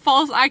making a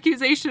false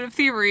accusation of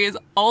thievery is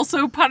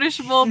also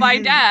punishable by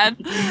death.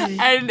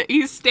 And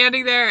he's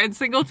standing there, and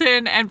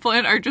Singleton and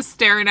Flint are just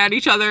staring at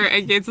each other,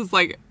 and Gates is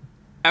like,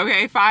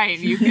 okay, fine,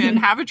 you can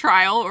have a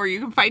trial or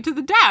you can fight to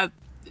the death.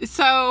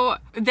 So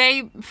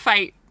they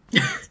fight.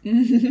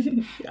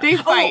 They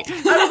fight.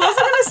 Oh, I was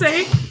also gonna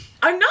say,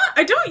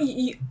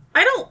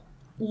 I don't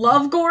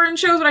love gore in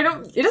shows, but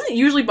it doesn't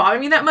usually bother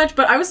me that much,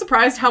 but I was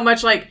surprised how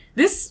much, like,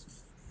 this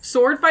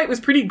sword fight was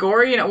pretty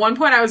gory, and at one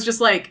point I was just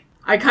like,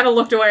 I kind of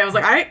looked away. I was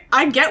like,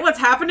 I get what's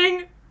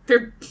happening.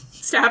 They're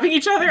stabbing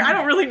each other. I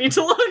don't really need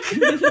to look.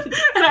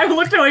 And I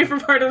looked away from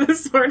part of the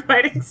sword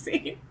fighting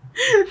scene.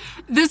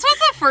 This was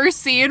the first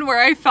scene where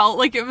I felt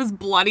like it was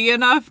bloody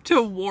enough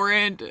to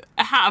warrant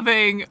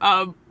having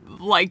a,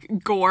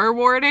 like, gore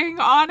warning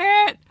on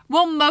it.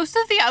 Well, most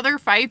of the other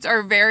fights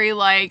are very,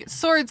 like,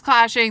 swords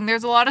clashing,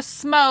 there's a lot of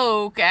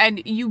smoke,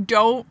 and you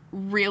don't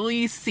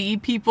really see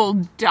people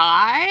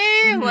die.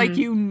 Mm-hmm. Like,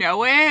 you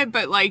know it,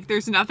 but, like,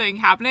 there's nothing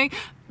happening.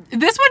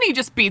 This one, he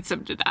just beats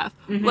him to death.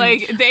 Mm-hmm.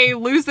 Like, they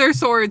lose their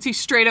swords, he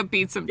straight up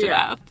beats them to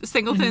death.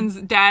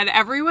 Singleton's dead.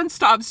 Everyone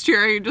stops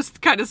cheering and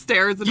just kind of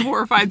stares in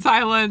horrified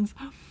silence.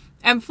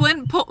 And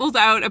Flint pulls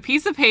out a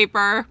piece of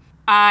paper,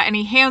 and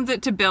he hands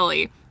it to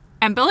Billy.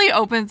 And Billy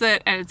opens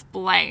it, and it's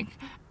blank.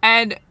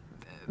 And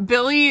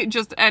Billy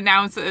just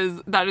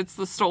announces that it's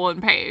the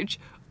stolen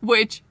page,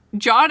 which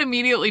John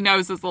immediately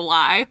knows is a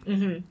lie.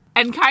 Mm-hmm.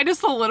 And kind of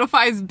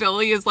solidifies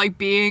Billy as, like,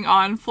 being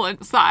on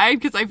Flint's side,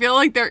 because I feel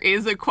like there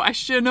is a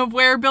question of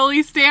where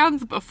Billy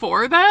stands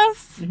before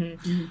this. Mm-hmm,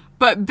 mm-hmm.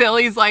 But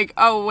Billy's like,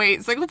 oh,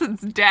 wait,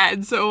 Singleton's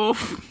dead, so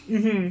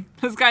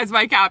this guy's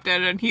my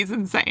captain, and he's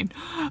insane.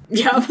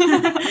 Yeah.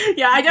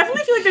 Yeah, I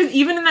definitely feel like there's,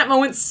 even in that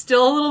moment,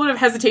 still a little bit of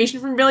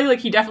hesitation from Billy. Like,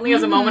 he definitely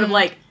has a moment of,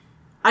 like,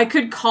 I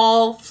could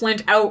call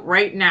Flint out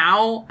right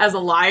now as a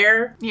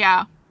liar.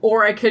 Yeah.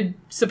 Or I could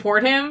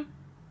support him.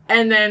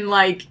 And then,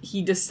 like,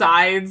 he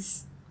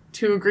decides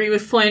to agree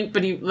with Flint,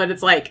 but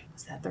it's like,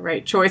 is that the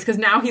right choice? Because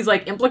now he's,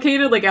 like,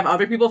 implicated. Like, if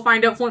other people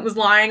find out Flint was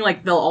lying,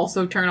 like, they'll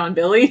also turn on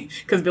Billy,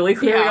 because Billy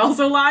clearly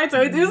also lied.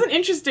 So it was an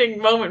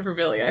interesting moment for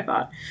Billy, I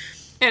thought.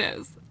 It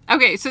is.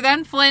 Okay, so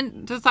then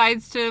Flint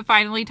decides to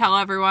finally tell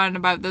everyone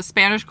about the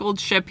Spanish gold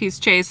ship he's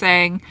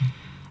chasing,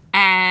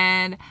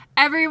 and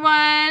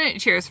everyone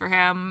cheers for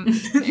him,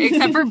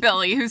 except for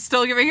Billy, who's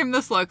still giving him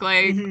this look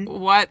like,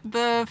 what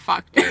the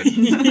fuck, dude?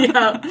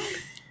 Yeah.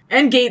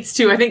 And Gates,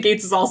 too. I think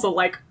Gates is also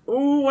like,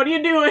 ooh, what are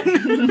you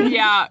doing?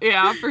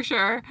 Yeah, for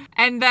sure.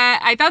 And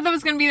I thought that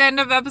was going to be the end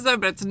of the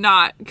episode, but it's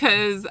not,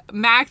 because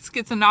Max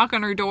gets a knock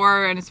on her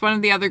door, and it's one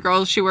of the other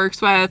girls she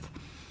works with.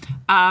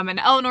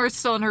 And Eleanor's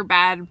still in her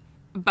bed,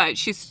 but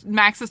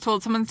Max is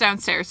told someone's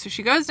downstairs. So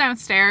she goes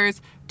downstairs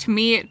to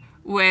meet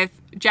with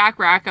Jack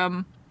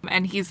Rackham,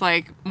 and he's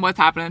like, what's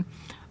happening?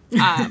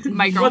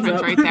 My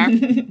girlfriend's right there.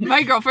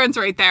 My girlfriend's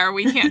right there.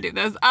 We can't do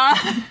this.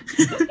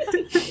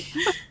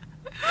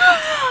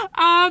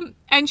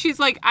 And she's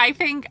like, I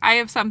think I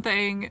have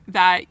something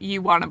that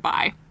you want to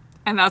buy.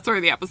 And that's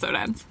where the episode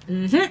ends.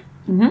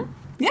 Mm-hmm. Mm-hmm.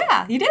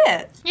 Yeah, you did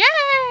it. Yay!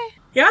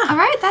 Yeah. All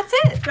right, that's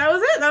it. That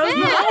was it. That was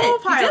the whole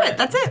pilot. You did it.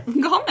 That's it. We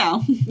can go home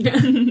now.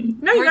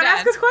 No, you gotta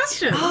ask us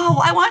questions. Oh,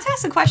 well, I wanted to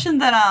ask a question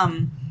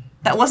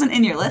that wasn't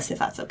in your list, if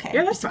that's okay.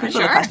 Yeah, that's fine. fine.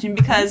 Just a quick question,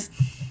 because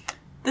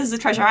this is a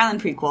Treasure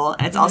Island prequel,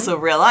 and it's also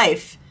real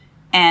life.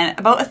 And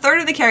about a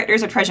third of the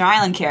characters are Treasure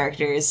Island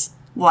characters.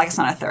 Well, I guess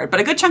not a third, but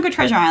a good chunk of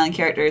Treasure Island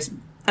characters,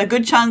 a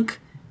good chunk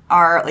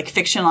are, like,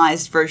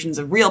 fictionalized versions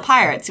of real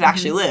pirates who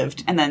actually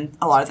lived, and then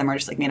a lot of them are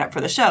just, like, made up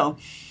for the show.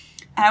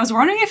 And I was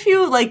wondering if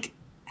you, like,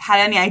 had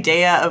any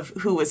idea of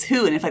who was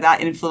who, and if, like,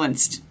 that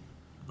influenced,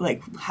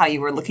 like, how you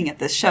were looking at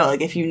this show.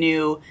 Like, if you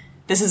knew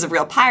this is a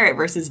real pirate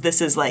versus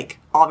this is, like,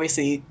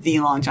 obviously the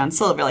Long John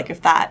Silver, like,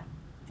 if that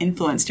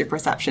influenced your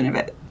perception of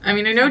it. I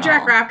mean, I know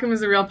Jack Rackham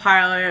is a real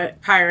pirate.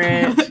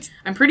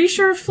 I'm pretty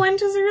sure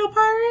Flint is a real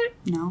pirate.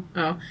 No.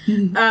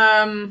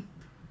 Oh.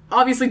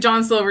 Obviously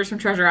John Silver's from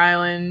Treasure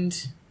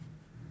Island,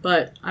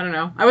 but I don't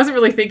know. I wasn't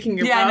really thinking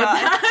about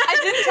that.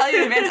 I didn't tell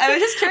you in advance. I was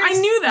just curious. I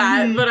knew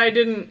that, but I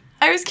didn't.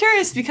 I was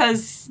curious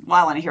because,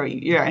 well, I want to hear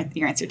your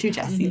answer too,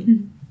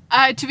 Jessie.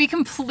 To be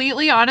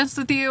completely honest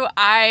with you,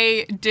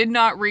 I did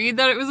not read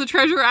that it was a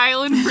Treasure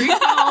Island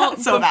prequel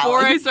before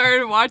I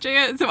started watching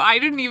it, so I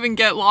didn't even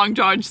get Long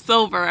John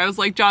Silver. I was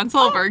like, John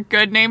Silver,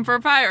 good name for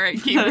a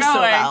pirate. Keep going. So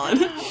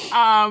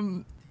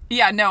valid.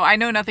 Yeah, no, I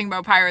know nothing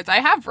about pirates. I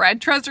have read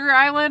Treasure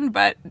Island,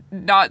 but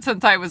not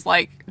since I was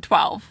like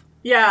 12.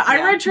 Yeah,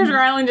 I read Treasure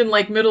Island in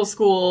like middle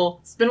school.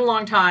 It's been a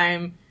long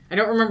time. I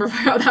don't remember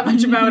that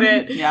much about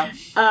it. Yeah.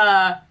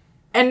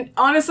 And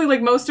honestly,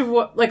 like, most of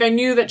what, like, I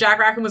knew that Jack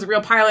Rackham was a real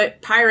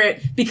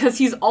pirate because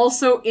he's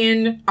also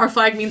in Our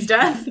Flag Means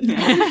Death. And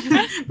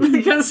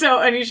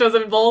he shows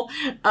up in both.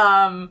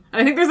 And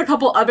I think there's a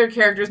couple other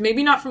characters,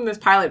 maybe not from this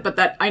pilot, but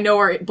that I know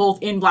are both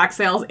in Black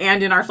Sails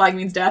and in Our Flag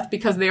Means Death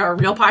because they are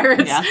real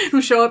pirates who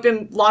show up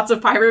in lots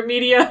of pirate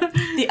media.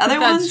 The other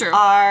ones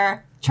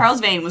are...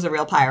 Charles Vane was a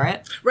real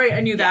pirate. Right, I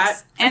knew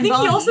that. And I think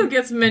Bonnie. He also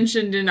gets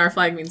mentioned in Our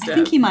Flag Means Death. I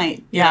think he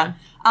might, yeah.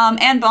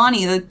 Anne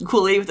Bonny, the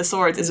cool lady with the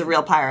swords, is a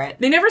real pirate.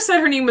 They never said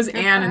her name was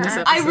Anne in this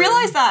episode. I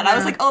realized that. Yeah. I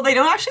was like, oh, they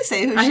don't actually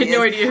say who she is. I had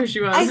no idea who she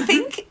was. I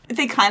think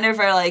they kind of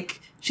are like,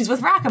 she's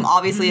with Rackham.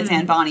 Obviously, it's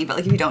Anne Bonny, but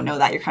like if you don't know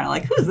that, you're kind of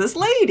like, who's this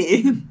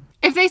lady?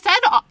 If they said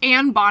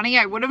Anne Bonny,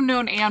 I would have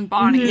known Anne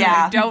Bonny.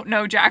 Yeah. I don't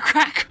know Jack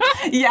Rackham.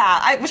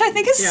 Yeah, which I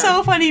think is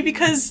so funny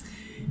because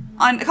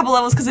on a couple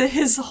levels, because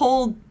his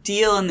whole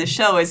deal in the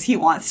show is he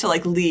wants to,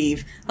 like,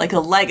 leave, like, a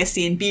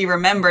legacy and be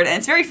remembered. And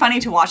it's very funny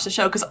to watch the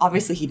show, because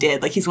obviously he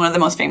did. Like, he's one of the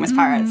most famous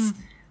pirates,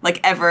 like,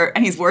 ever,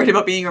 and he's worried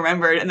about being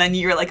remembered. And then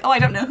you're like, oh, I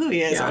don't know who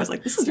he is. Yeah. I was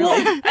like, this is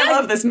really... I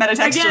love this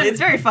metatextually. Again, it's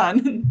very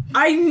fun.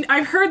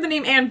 I've heard the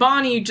name Anne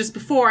Bonny just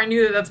before. I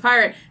knew that that's a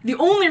pirate. The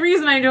only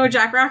reason I know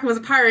Jack Rackham was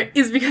a pirate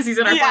is because he's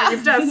in Our Flag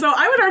Means Death. So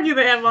I would argue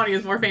that Anne Bonny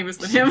is more famous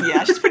than him.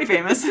 Yeah, she's pretty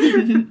famous.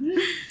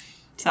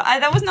 So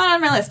that was not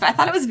on my list, but I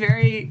thought it was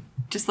very...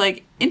 just,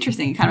 like,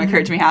 interesting. It kind of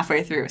occurred to me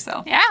halfway through,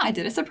 so yeah. I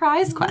did a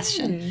surprise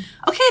question.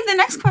 Okay, the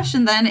next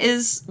question, then,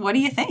 is what do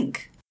you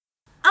think?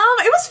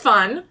 It was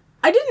fun.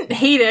 I didn't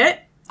hate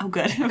it. Oh,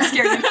 good. I was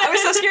scared. I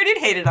was so scared you'd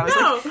hate it. I was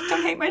like,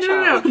 don't hate my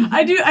show. No.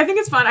 I think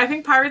it's fun. I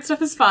think pirate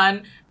stuff is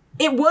fun.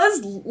 It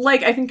was,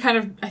 like, I think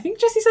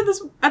Jesse said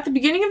this at the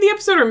beginning of the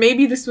episode, or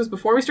maybe this was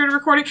before we started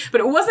recording,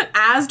 but it wasn't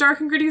as dark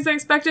and gritty as I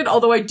expected,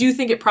 although I do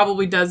think it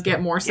probably does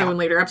get more so in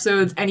later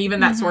episodes, and even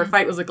that sword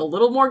fight was, like, a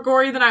little more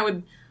gory than I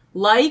would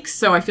like,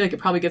 so I feel like it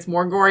probably gets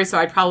more gory, so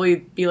I'd probably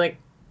be like,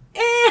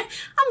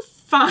 I'm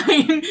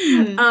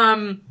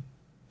fine.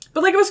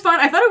 But, like, it was fun.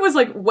 I thought it was,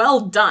 like, well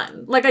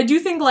done. Like, I do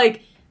think,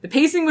 like, the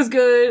pacing was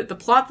good, the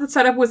plot that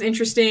set up was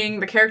interesting,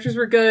 the characters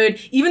were good.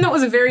 Even though it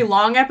was a very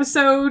long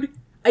episode,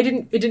 it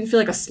didn't feel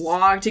like a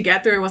slog to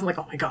get through. It wasn't like,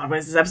 oh my god, when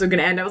is this episode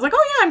gonna end? I was like,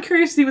 oh yeah, I'm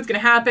curious to see what's gonna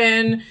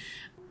happen.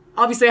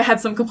 Obviously, I had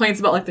some complaints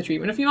about, like, the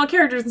treatment of female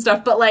characters and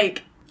stuff, but,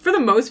 like, for the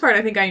most part,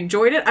 I think I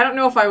enjoyed it. I don't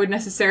know if I would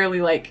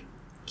necessarily, like,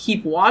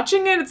 keep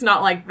watching it. It's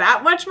not, like,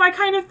 that much my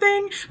kind of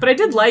thing, but I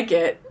did like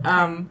it.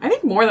 I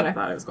think more than I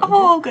thought I was going to.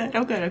 Oh, good.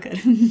 Oh, good. Oh, good.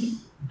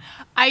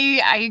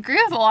 I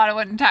agree with a lot of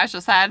what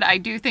Natasha said. I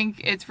do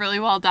think it's really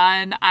well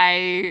done.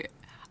 I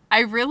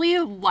really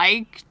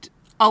liked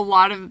a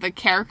lot of the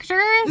characters.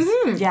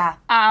 Mm-hmm. Yeah.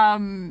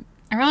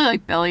 I really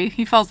like Billy.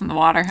 He falls in the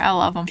water. I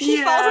love him.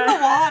 He falls in the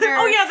water.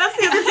 Oh yeah, that's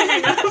the other thing I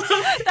know.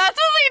 That's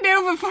what we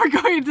knew before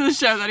going into the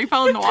show, that he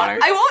fell in the water.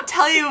 I won't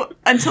tell you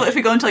until if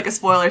we go into, like, a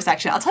spoiler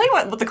section. I'll tell you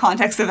what the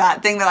context of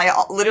that thing that I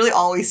literally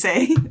always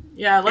say.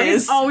 Yeah,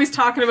 Lenny's always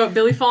talking about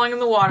Billy falling in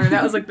the water.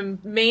 That was, like, the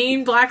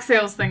main Black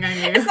Sails thing I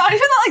knew. It's not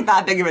even like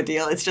that big of a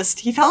deal. It's just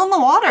he fell in the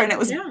water, and it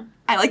was. Yeah.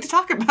 I like to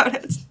talk about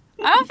it.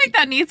 I don't think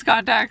that needs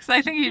context.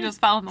 I think he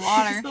just fell in the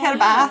water. He had a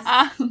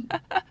bath.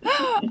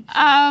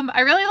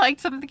 I really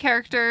liked some of the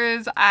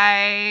characters.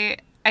 I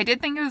did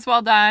think it was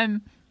well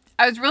done.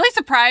 I was really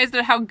surprised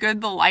at how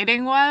good the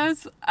lighting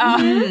was. I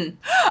think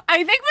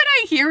when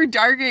I hear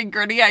dark and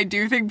gritty, I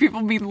do think people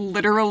mean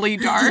literally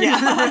dark.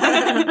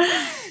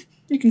 Yeah.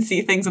 You can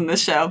see things in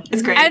this show.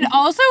 It's great. And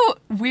also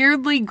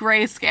weirdly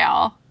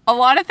grayscale. A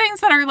lot of things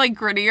that are, like,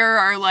 grittier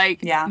are,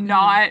 like,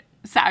 not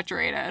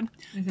saturated.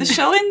 The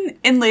show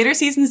in later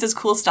seasons does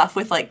cool stuff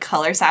with, like,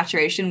 color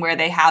saturation, where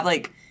they have,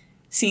 like,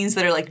 scenes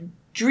that are, like,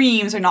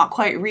 dreams are not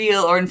quite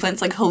real, or in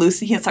Flint's, like,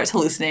 he starts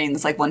hallucinating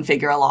this, like, one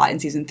figure a lot in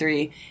season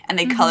 3, and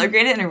they color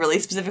grade it in a really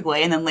specific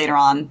way, and then later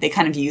on they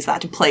kind of use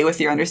that to play with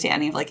your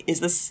understanding of, like, is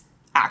this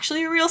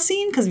actually a real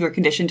scene? Because we were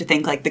conditioned to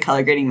think, like, the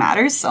color grading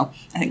matters, so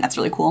I think that's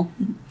really cool.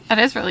 That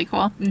is really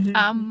cool.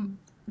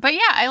 But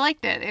yeah, I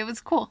liked it. It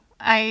was cool.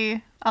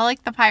 I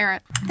like the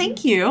pirate.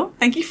 Thank you.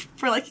 Thank you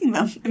for liking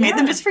them. I made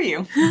them just for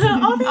you.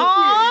 Oh, thank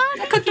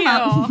you. I cooked them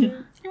up.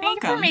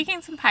 Thank you for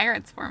making some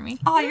pirates for me.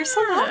 Oh, you're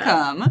so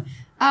welcome.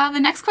 The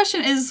next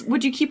question is,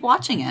 would you keep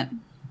watching it?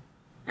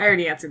 I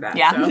already answered that.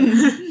 Yeah.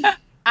 So.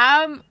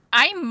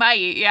 I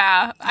might,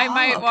 yeah. I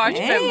might watch a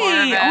bit more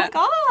of it.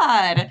 Oh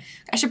my god.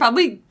 I should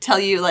probably tell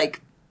you,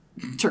 like,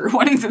 trigger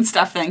warnings and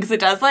stuff then, because it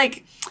does,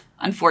 like,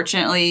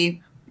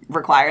 unfortunately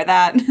require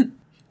that.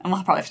 And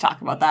we'll probably have to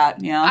talk about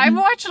that, yeah. I've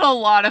watched a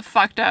lot of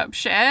fucked up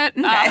shit.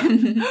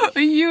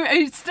 Okay.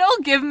 You still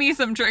give me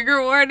some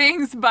trigger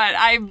warnings, but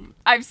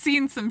I've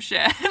seen some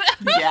shit.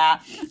 Yeah.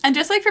 And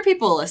just, like, for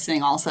people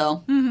listening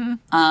also.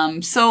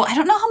 So I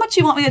don't know how much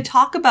you want me to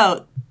talk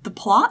about the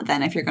plot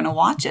then if you're going to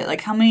watch it.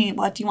 Like,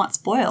 what do you want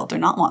spoiled or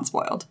not want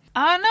spoiled?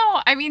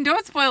 No. I mean,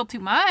 don't spoil too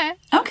much.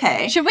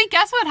 Okay. Should we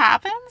guess what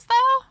happens,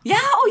 though? Yeah.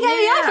 Oh,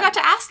 yeah. I forgot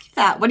to ask you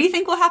that. What do you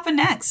think will happen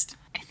next?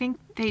 I think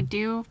they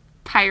do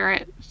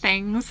pirate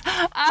things.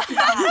 Yeah.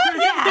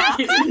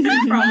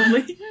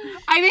 Probably.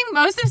 I think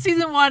most of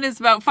season 1 is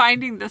about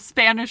finding the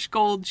Spanish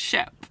gold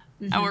ship.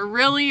 And we're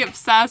really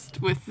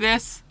obsessed with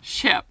this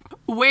ship.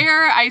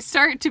 Where I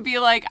start to be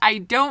like, I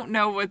don't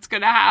know what's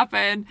going to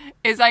happen,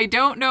 is I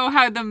don't know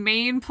how the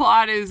main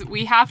plot is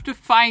we have to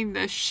find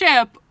the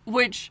ship,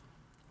 which,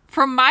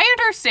 from my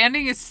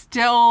understanding, is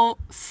still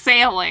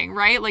sailing,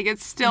 right? Like,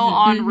 it's still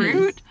en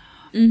route.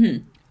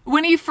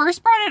 When he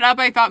first brought it up,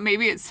 I thought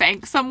maybe it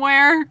sank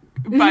somewhere,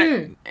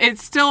 but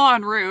it's still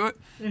en route.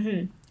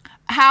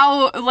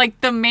 How, like,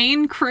 the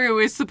main crew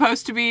is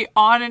supposed to be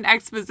on an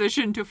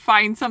exposition to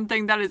find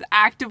something that is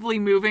actively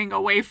moving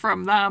away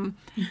from them.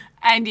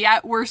 And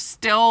yet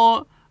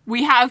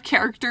we have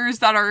characters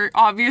that are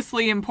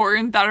obviously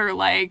important that are,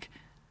 like,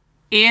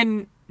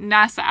 in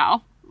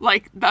Nassau.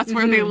 Like, that's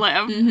where they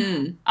live.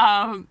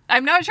 I'm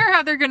not sure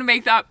how they're going to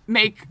make that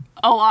make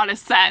a lot of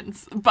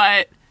sense,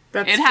 but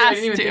That's It true. has I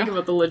didn't even to. think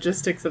about the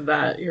logistics of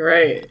that. You're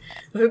right.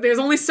 There's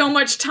only so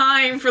much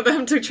time for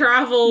them to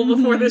travel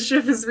before the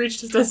ship has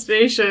reached its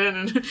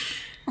destination.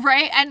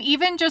 Right? And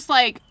even just,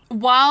 like,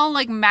 while,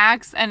 like,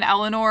 Max and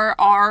Eleanor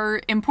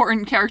are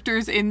important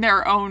characters in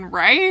their own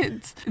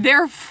right,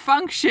 their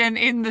function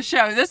in the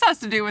show, this has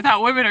to do with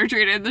how women are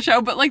treated in the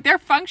show, but, like, their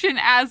function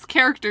as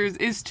characters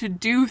is to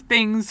do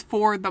things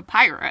for the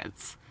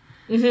pirates.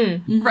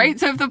 Right?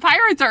 So if the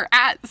pirates are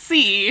at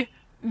sea,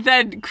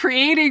 then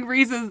creating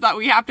reasons that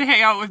we have to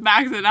hang out with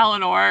Max and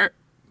Eleanor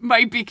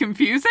might be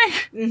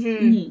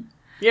confusing.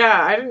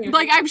 Yeah, I didn't even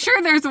Like, I'm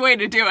sure there's a way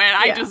to do it.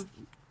 I just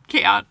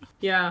can't.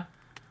 Yeah.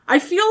 I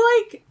feel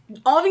like,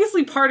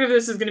 obviously, part of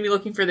this is going to be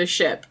looking for this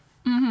ship.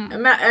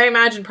 I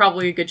imagine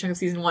probably a good chunk of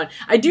season 1.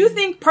 I do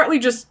think partly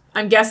just,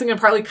 I'm guessing, and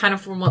partly kind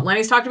of from what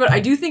Lenny's talked about, I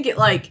do think it,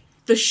 like,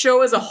 the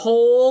show as a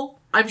whole,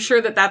 I'm sure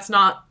that that's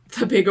not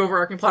the big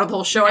overarching plot of the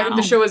whole show. I think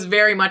the show is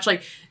very much,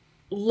 like,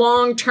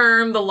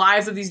 long-term, the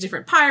lives of these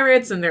different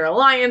pirates and their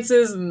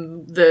alliances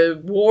and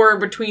the war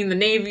between the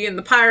Navy and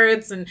the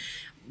pirates and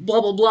blah,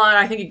 blah, blah. And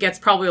I think it gets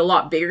probably a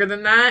lot bigger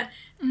than that.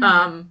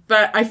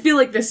 But I feel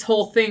like this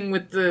whole thing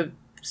with the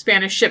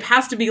Spanish ship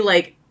has to be,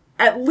 like,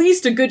 at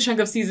least a good chunk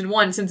of season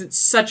 1 since it's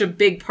such a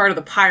big part of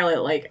the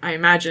pilot. Like, I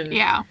imagine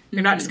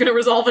they're not just going to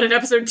resolve it in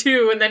episode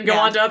 2 and then go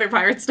on to other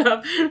pirate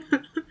stuff.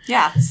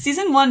 Yeah,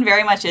 season 1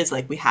 very much is,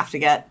 like, we have to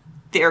get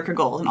the Urca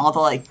gold and all the,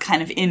 like,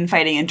 kind of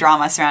infighting and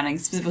drama surrounding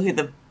specifically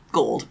the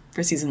gold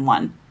for season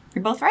 1.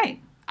 You're both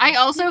right. I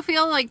also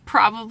feel like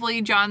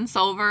probably John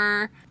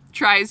Silver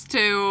tries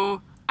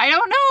to... I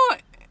don't know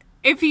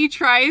if he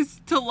tries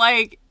to,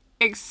 like,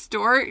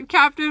 extort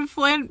Captain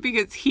Flint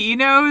because he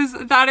knows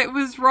that it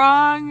was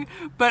wrong,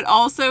 but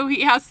also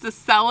he has to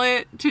sell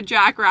it to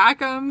Jack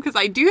Rackham, because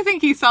I do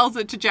think he sells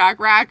it to Jack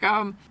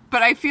Rackham,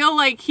 but I feel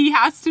like he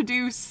has to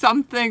do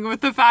something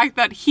with the fact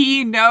that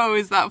he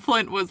knows that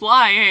Flint was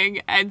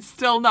lying and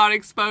still not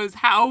expose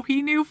how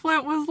he knew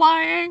Flint was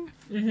lying.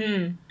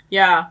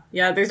 Yeah,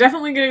 there's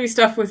definitely going to be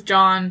stuff with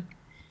John.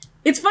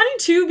 It's funny,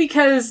 too,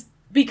 because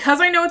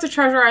I know it's a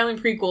Treasure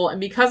Island prequel, and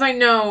because I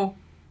know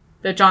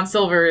that John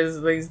Silver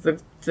is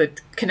the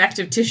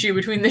connective tissue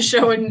between the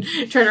show and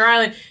Treasure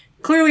Island,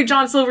 clearly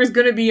John Silver is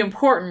going to be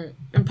important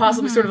and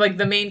possibly sort of, like,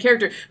 the main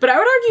character. But I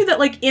would argue that,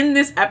 like, in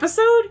this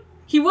episode,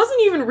 he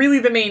wasn't even really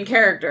the main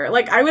character.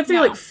 Like, I would say,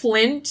 like,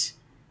 Flint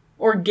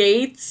or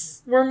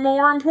Gates were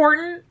more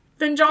important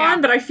than John,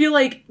 but I feel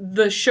like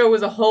the show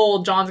as a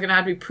whole, John's going to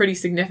have to be pretty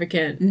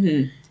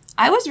significant.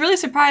 I was really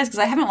surprised, because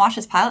I haven't watched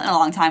this pilot in a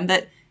long time,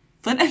 that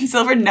Flint and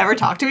Silver never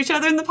talk to each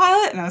other in the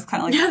pilot, and I was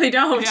kind of like... Yeah, they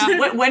don't.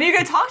 Yeah. When are you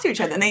going to talk to each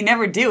other? And they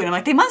never do, and I'm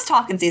like, they must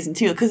talk in season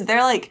 2, because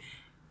they're, like...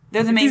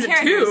 They're the main season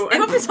characters. 2? I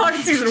hope they talk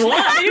in season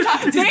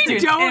 1. They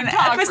don't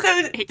talk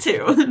episode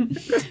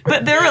 2.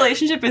 But their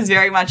relationship is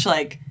very much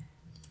like...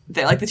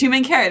 They're like the two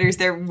main characters,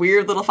 their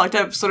weird little fucked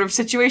up sort of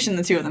situation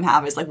the two of them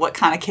have is like what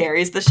kind of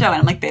carries the show. And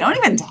I'm like, they don't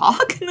even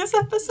talk in this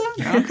episode?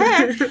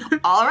 Okay.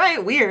 All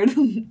right, weird.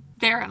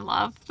 They're in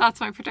love. That's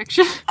my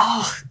prediction.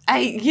 Oh,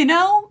 I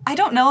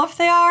don't know if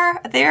they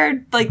are.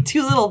 They're like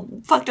two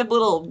little fucked up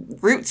little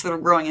roots that are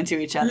growing into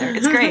each other.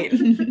 It's great.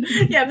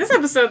 Yeah, this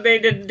episode they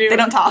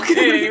don't talk. They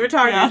didn't even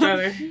talk to each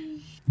other.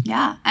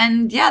 Yeah,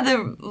 and yeah,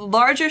 the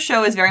larger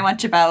show is very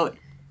much about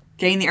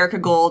getting the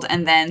Urca gold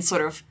and then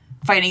sort of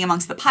fighting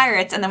amongst the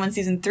pirates, and then when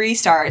season 3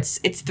 starts,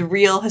 it's the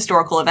real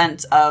historical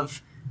event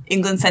of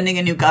England sending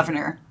a new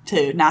governor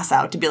to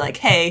Nassau to be like,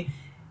 hey,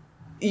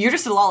 you're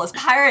just a lawless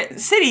pirate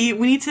city,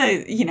 we need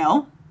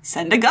to,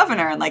 send a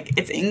governor, and like,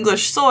 it's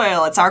English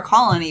soil, it's our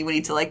colony, we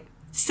need to like,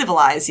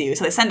 civilize you.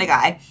 So they send a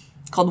guy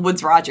called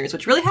Woodes Rogers,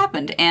 which really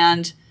happened,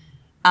 and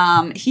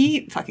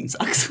he fucking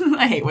sucks.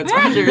 I hate Woodes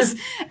Rogers.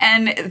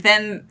 And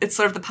then it's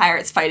sort of the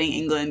pirates fighting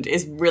England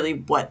is really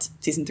what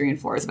season 3 and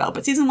 4 is about.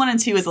 But season 1 and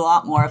 2 is a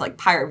lot more of like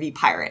pirate v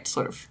pirate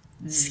sort of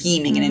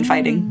scheming and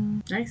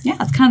infighting. Nice. Yeah,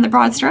 that's kind of the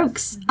broad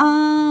strokes.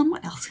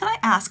 What else can I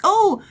ask?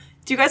 Oh,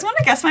 do you guys want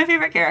to guess my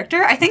favorite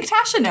character? I think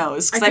Tasha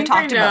knows because I've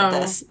talked about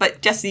this.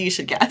 But Jesse, you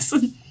should guess.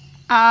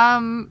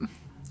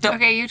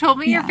 Okay, you told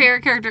me your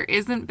favorite character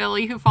isn't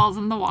Billy who falls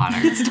in the water.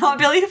 It's not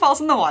Billy who falls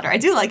in the water. I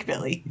do like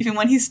Billy, even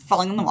when he's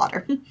falling in the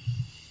water.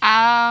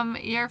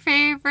 Your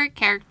favorite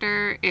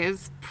character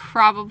is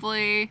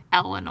probably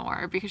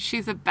Eleanor because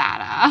she's a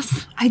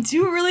badass. I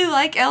do really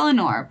like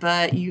Eleanor,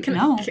 but you can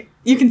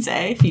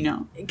say if you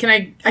know. Can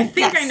I? I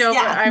think Yes, I know,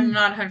 yeah. but I'm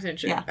not 100%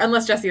 sure. Yeah.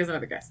 Unless Jesse has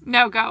another guess.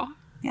 No, go.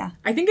 Yeah.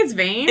 I think it's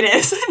Vane. It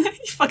is.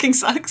 He fucking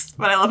sucks,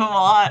 but I love him a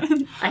lot.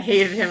 I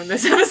hated him in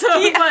this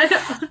episode,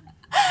 but...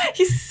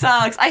 He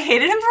sucks. I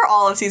hated him for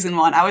all of season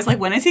 1. I was like,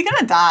 when is he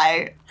gonna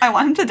die? I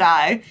want him to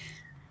die.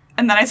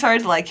 And then I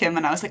started to like him,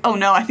 and I was like, oh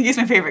no, I think he's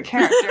my favorite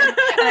character.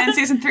 And then in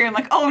season 3, I'm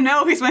like, oh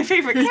no, he's my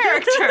favorite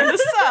character.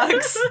 This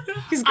sucks.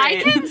 He's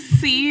great. I can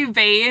see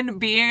Vane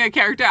being a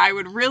character I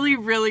would really,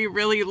 really,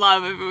 really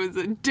love if it was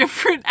a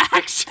different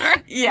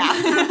actor. Yeah.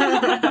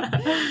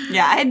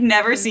 Yeah, I had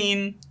never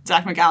seen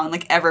Zach McGowan,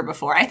 like, ever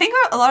before. I think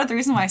a lot of the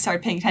reason why I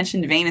started paying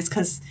attention to Vane is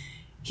because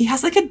he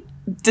has like a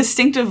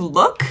distinctive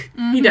look.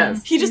 He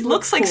does. He just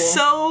looks like cool.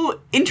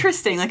 so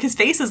interesting. Like his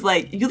face is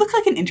like, you look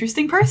like an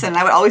interesting person. And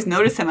I would always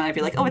notice him and I'd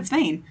be like, oh, it's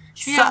Vane.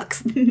 He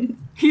sucks.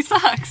 He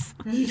sucks.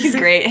 He's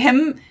great.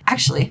 Him,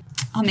 actually,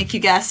 I'll make you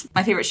guess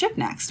my favorite ship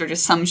next, or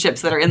just some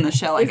ships that are in the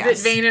show, I guess.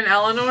 Is it Vane and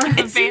Eleanor?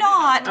 It's Vane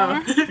not.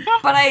 and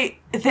But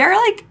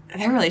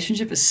their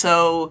relationship is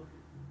so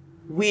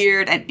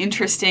weird and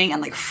interesting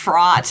and like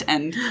fraught,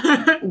 and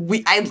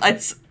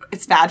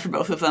it's bad for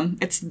both of them.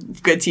 It's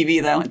good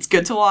TV though. It's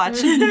good to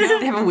watch.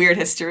 They have a weird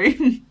history.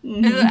 Is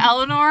it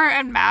Eleanor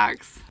and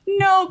Max?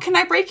 No, can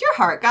I break your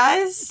heart,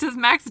 guys? Does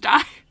Max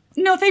die?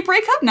 No, they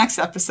break up next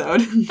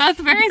episode. That's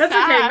very That's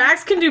sad. okay.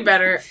 Max can do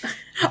better.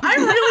 I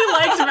really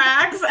liked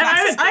Max, and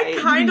Max is I great.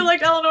 kind of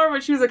liked Eleanor,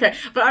 but she was okay.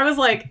 But I was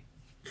like,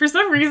 for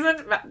some reason,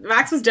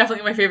 Max was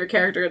definitely my favorite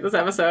character in this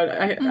episode.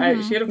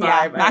 She had a vibe. Yeah,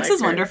 I Max liked is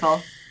her.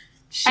 wonderful.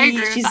 I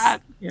agree with she's that.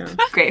 Yeah.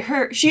 great.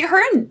 Her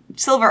and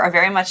Silver are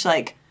very much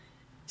like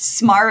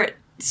smart,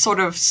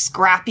 sort of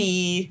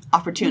scrappy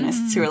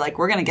opportunists who are like,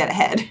 we're gonna get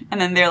ahead, and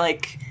then they're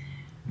like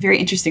very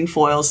interesting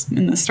foils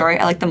in the story.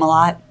 I like them a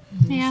lot.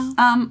 Yeah.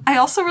 I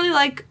also really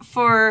like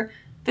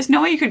there's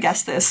no way you could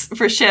guess this,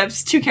 for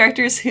ships, two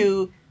characters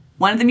who,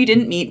 one of them you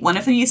didn't meet, one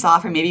of them you saw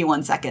for maybe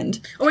 1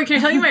 second. Oh wait, can I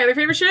tell you my other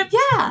favorite ship?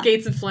 Yeah.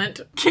 Gates and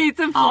Flint. Gates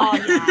and Oh,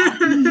 Flint. yeah.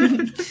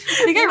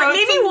 I think I wrote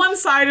Maybe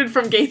one-sided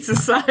from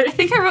Gates' side. I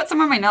think I wrote some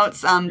of my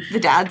notes, the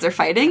dads are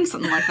fighting,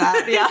 something like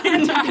that. Yeah.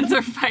 Dads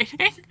are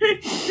fighting.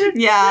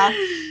 Yeah.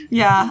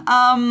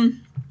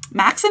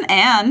 Max and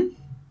Anne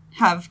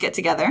have get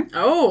together.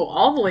 Oh,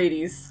 all the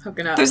ladies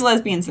hooking up. There's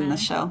lesbians in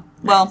this show.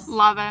 Well,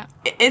 Love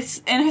it. it's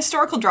in a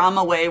historical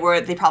drama way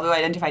where they probably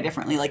identify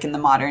differently, like in the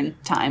modern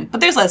time.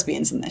 But there's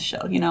lesbians in this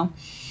show, you know?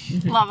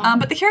 Love them.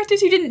 But the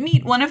characters you didn't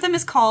meet, one of them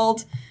is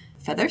called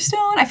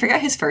Featherstone. I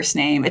forget his first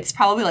name. It's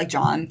probably like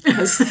John,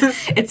 because it's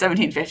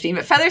 1750.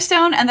 But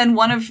Featherstone, and then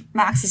one of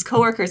Max's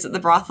coworkers at the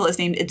brothel is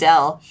named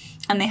Adele.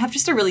 And they have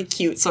just a really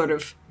cute, sort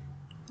of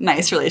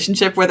nice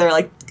relationship where they're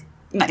like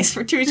nice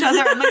to each other.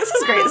 I'm like, this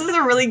is great. This is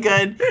a really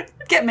good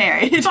get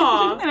married.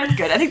 Aw. And it's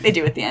good. I think they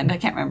do at the end. I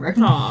can't remember.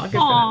 Aw, good for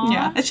Aw. them.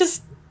 Yeah, it's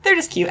just, they're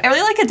just cute. I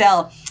really like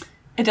Adele.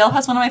 Adele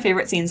has one of my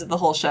favorite scenes of the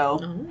whole show.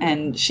 Oh.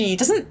 And she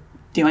doesn't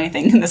do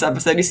anything in this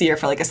episode. You see her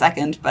for like a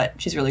second, but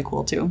she's really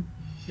cool too.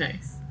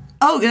 Nice.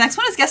 Oh, the next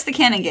one is Guess the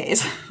Canon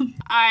Gaze.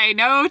 I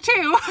know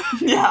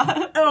too.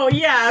 Yeah. Oh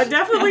yeah,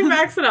 definitely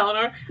Max and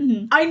Eleanor.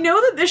 I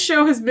know that this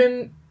show has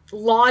been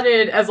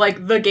lauded as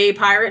like the gay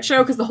pirate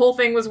show, because the whole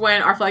thing was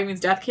when Our Flag Means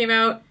Death came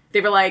out. They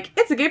were like,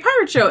 it's a gay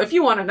pirate show. If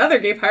you want another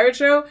gay pirate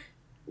show,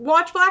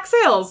 watch Black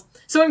Sails.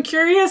 So I'm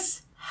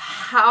curious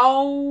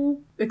how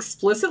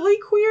explicitly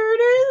queer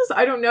it is.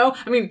 I don't know.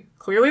 I mean,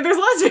 clearly there's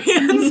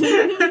lesbians,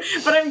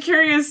 but I'm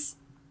curious.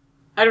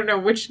 I don't know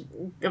which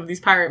of these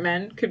pirate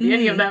men, could be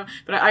any of them,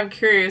 but I'm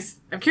curious.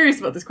 I'm curious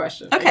about this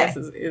question. Okay. I guess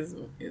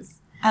is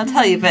I'll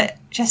tell you, but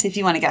Jesse, if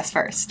you want to guess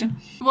first.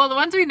 Well, the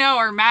ones we know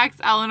are Max,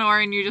 Eleanor,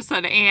 and you just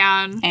said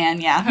Anne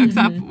And yeah. hooks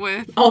up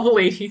with. all the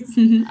ladies.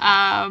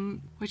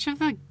 Which of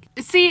the?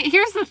 See,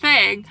 here's the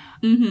thing.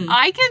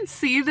 I can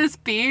see this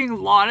being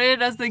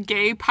lauded as the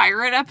gay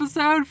pirate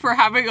episode for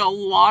having a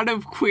lot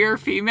of queer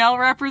female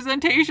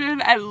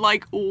representation and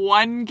like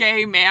one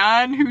gay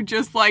man who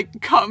just like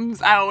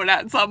comes out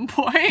at some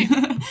point.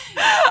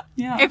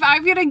 Yeah. If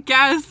I'm gonna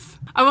guess,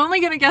 I'm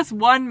only gonna guess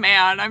one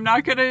man. I'm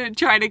not gonna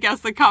try to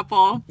guess a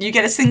couple. You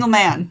get a single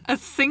man. A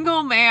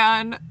single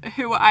man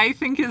who I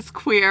think is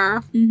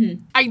queer.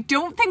 I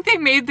don't think they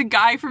made the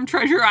guy from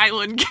Treasure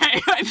Island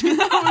gay. I think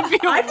that would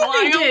be a I think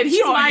they wild did.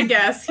 He's my choice.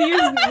 guess. He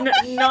is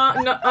not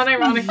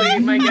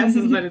unironically, my guess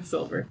is that it's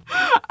Silver.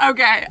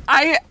 Okay,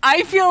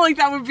 I feel like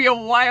that would be a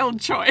wild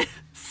choice.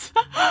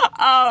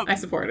 I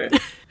support it.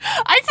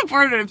 I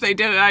support it if they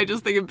did it. I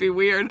just think it'd be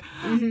weird.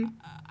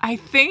 I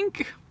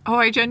think. Oh,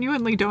 I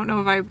genuinely don't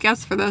know if I have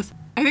guessed for this.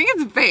 I think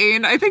it's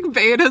Vane. I think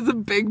Vane has a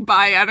big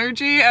bi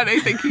energy, and I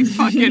think he'd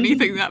fuck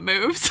anything that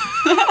moves.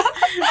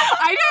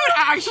 I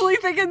don't actually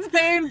think it's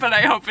Vane, but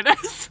I hope it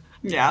is.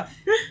 Yeah.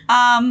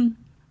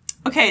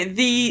 Okay,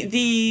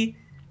 the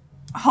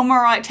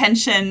homoerotic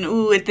tension,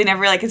 they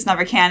never like, it's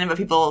never canon, but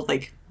people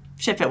like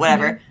ship it,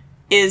 whatever,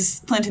 is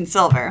Flint and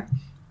Silver,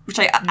 which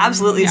I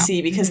absolutely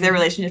see because their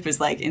relationship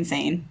is like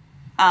insane.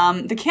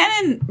 The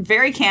canon,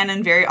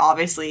 very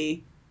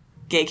obviously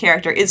gay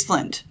character is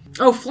Flint.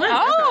 Oh, Flint.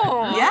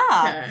 Oh. Okay.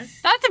 Yeah. Okay.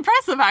 That's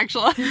impressive,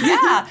 actually.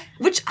 Yeah,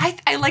 which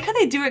I like how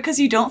they do it because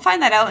you don't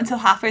find that out until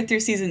halfway through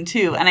season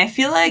 2, and I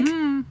feel like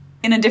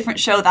in a different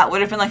show that would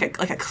have been like a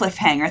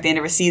cliffhanger at the end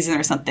of a season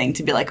or something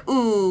to be like,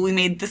 ooh, we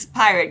made this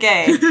pirate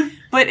gay.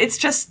 But it's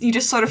just, you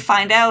just sort of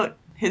find out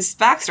his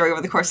backstory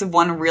over the course of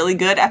one really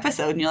good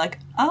episode, and you're like,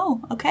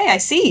 oh, okay, I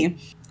see.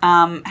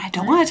 I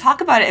don't want to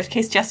talk about it in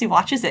case Jesse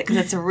watches it because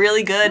it's a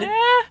really good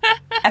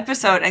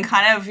episode, and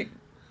kind of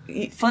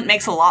Flint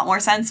makes a lot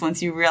more sense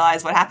once you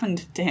realize what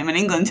happened to him in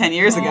England 10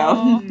 years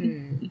ago.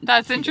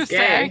 That's interesting.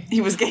 gay. He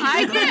was gay.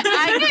 I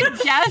can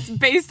guess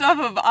based off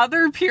of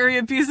other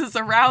period pieces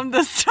around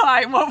this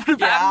time what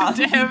would have happened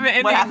to him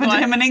in what happened to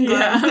him in England.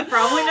 Yeah,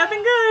 probably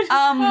nothing good.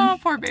 Oh,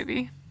 poor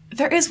baby.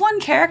 there is one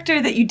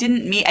character that you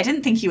didn't meet. I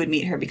didn't think you would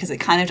meet her because it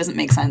kind of doesn't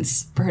make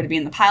sense for her to be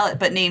in the pilot,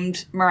 but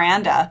named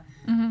Miranda,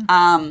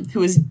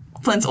 who is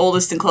Flint's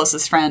oldest and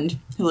closest friend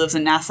who lives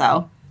in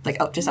Nassau, like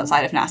just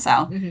outside of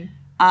Nassau,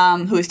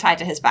 who is tied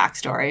to his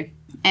backstory.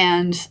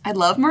 And I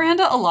love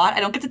Miranda a lot. I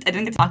didn't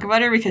get to talk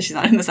about her because she's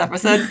not in this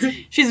episode.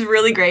 She's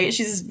really great.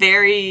 She's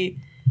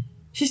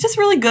just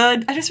really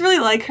good. I just really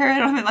like her. I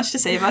don't have much to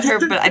say about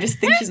her, but I just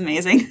think she's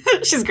amazing.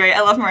 She's great.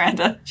 I love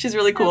Miranda. She's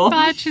really cool. I'm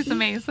glad she's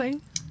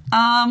amazing.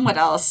 What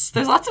else?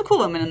 There's lots of cool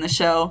women in the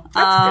show.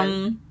 That's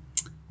good.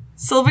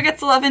 Silver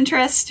gets a love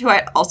interest, who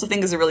I also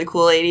think is a really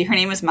cool lady. Her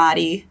name is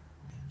Maddie.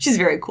 She's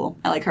very cool.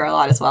 I like her a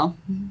lot as well.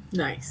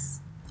 Nice.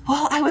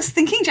 Well, I was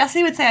thinking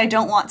Jesse would say I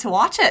don't want to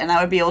watch it, and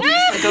I would be able to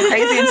just like, go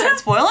crazy and start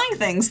spoiling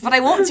things, but I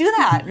won't do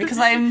that because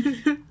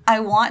I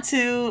want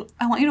you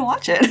to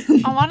watch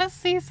it. I want to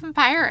see some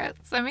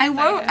pirates.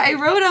 I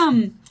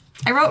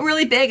wrote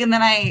really big, and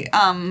then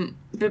I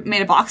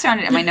made a box around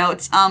it in my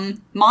notes.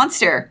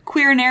 Monster,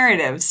 queer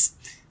narratives.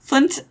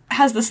 Flint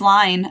has this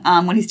line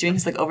when he's doing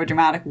his like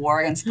overdramatic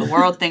war against the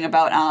world thing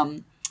about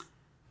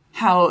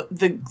how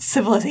the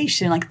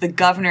civilization, like the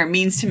governor,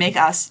 means to make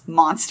us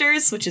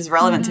monsters, which is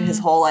relevant to his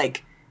whole,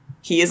 like,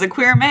 he is a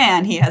queer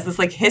man. He has this,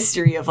 like,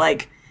 history of,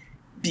 like,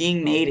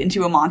 being made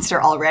into a monster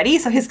already.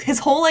 So his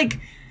whole, like,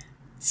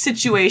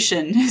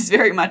 situation is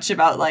very much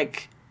about,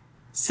 like,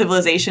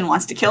 civilization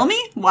wants to kill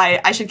me,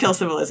 why I should kill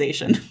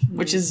civilization,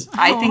 which is,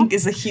 I think,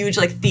 is a huge,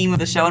 like, theme of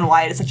the show and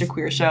why it is such a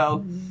queer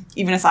show,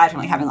 even aside from,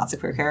 like, having lots of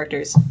queer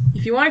characters.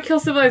 If you want to kill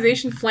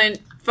civilization, Flint,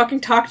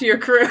 fucking talk to your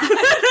crew.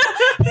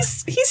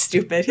 He's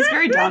stupid. He's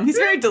very dumb. He's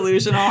very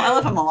delusional. I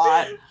love him a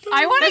lot.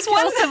 I want to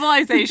kill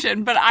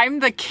civilization, but I'm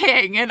the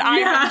king, and I'm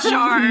in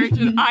charge,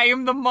 and I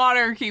am the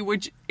monarchy,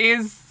 which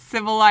is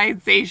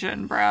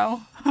civilization,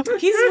 bro. He's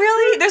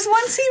really... There's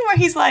one scene where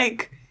he's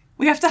like,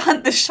 we have to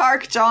hunt the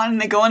shark, John,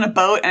 and they go on a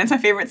boat, and it's my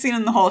favorite scene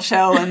in the whole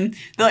show, and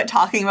they're, like,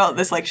 talking about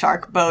this, like,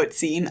 shark boat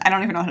scene. I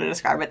don't even know how to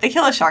describe it. They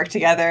kill a shark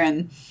together,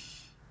 and...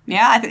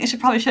 Yeah, I think they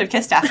probably should have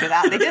kissed after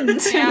that. They didn't,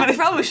 but they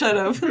probably should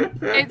have.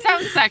 It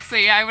sounds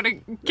sexy. I would have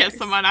kissed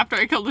someone after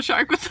I killed a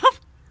shark with them.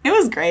 It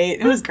was great.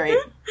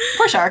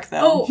 Poor shark,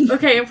 though. Oh,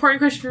 okay,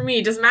 important question for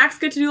me. Does Max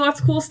get to do lots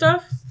of cool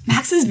stuff?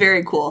 Max is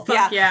very cool.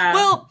 Yeah.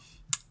 Well,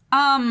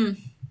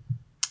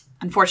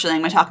 unfortunately,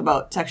 I'm going to talk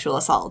about sexual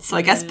assault. So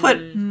I guess put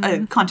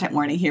a content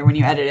warning here when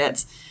you edit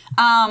it.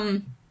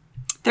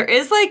 There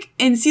is, like,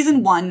 in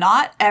season 1,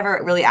 not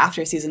ever really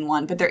after season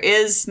 1, but there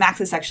is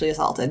Max is sexually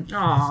assaulted.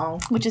 Aww.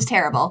 Which is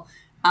terrible.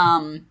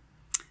 And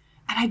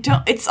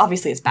it's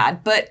obviously it's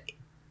bad, but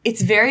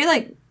it's very,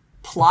 like,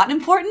 plot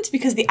important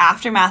because the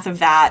aftermath of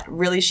that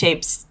really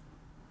shapes,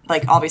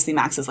 like, obviously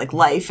Max's, like,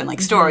 life and, like,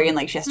 story and,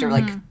 like, she has to,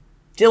 like,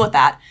 deal with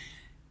that.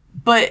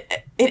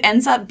 But it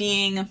ends up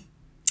being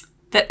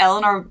that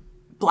Eleanor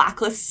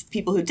blacklists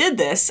people who did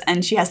this,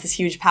 and she has this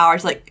huge power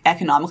to, like,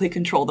 economically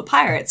control the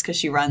pirates because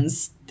she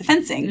runs the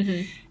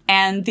fencing.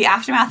 And the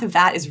aftermath of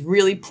that is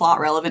really plot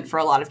relevant for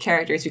a lot of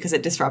characters because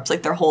it disrupts,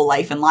 like, their whole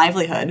life and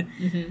livelihood.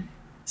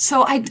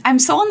 So I'm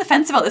so on the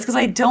fence about this because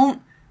I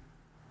don't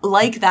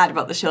like that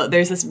about the show.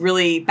 There's this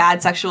really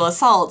bad sexual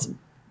assault,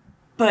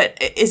 but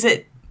is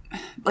it,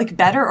 like,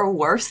 better or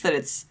worse that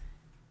it's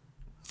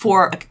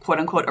for, like,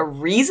 quote-unquote, a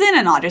reason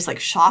and not just,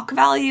 like, shock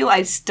value?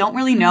 I just don't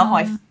really know how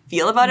I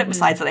feel about it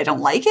besides that I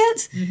don't like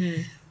it.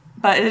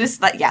 But it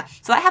is, like, yeah.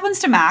 So that happens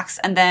to Max,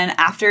 and then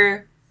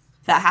after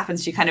that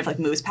happens, she kind of, like,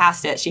 moves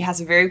past it. She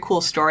has a very cool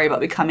story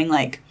about becoming,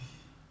 like,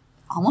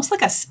 almost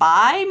like a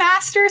spy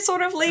master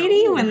sort of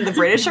lady. When the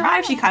British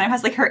arrive, she kind of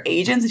has, like, her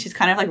agents, and she's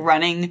kind of, like,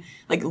 running,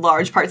 like,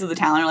 large parts of the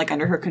town are, like,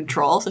 under her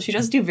control. So she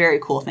does do very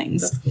cool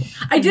things. That's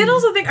cool. I did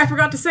also think, I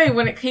forgot to say,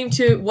 when it came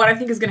to what I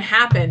think is going to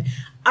happen,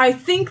 I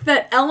think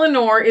that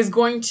Eleanor is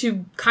going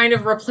to kind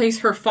of replace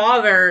her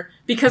father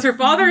because her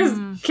father is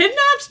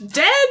kidnapped,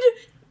 dead,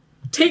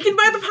 taken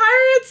by the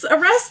pirates,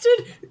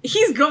 arrested.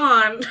 He's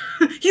gone.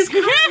 He's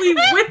currently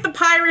with the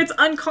pirates,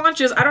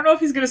 unconscious. I don't know if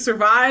he's going to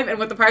survive and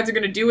what the pirates are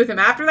going to do with him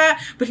after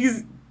that, but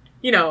he's,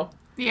 you know.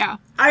 Yeah.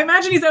 I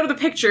imagine he's out of the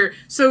picture,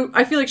 so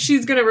I feel like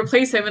she's going to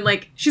replace him, and,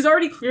 like, she's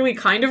already clearly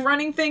kind of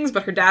running things,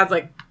 but her dad's,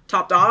 like,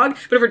 top dog.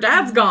 But if her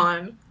dad's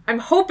gone, I'm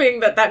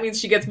hoping that that means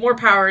she gets more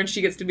power and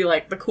she gets to be,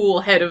 like, the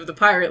cool head of the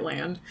pirate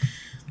land.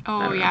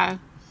 Oh, yeah.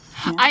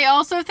 I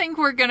also think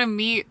we're going to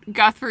meet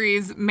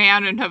Guthrie's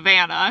man in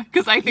Havana,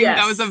 because I think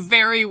that was a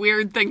very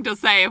weird thing to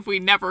say if we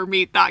never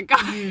meet that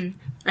guy.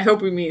 I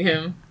hope we meet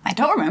him. I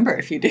don't remember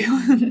if you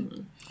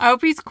do. I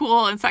hope he's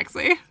cool and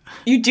sexy.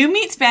 You do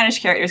meet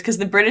Spanish characters, because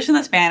the British and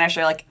the Spanish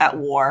are, like, at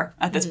war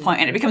at this point,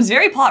 and it becomes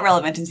very plot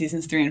relevant in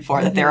seasons 3 and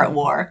 4 that they're at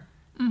war.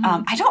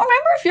 I don't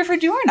remember if you ever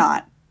do or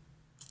not.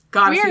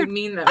 God, if you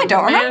mean that. I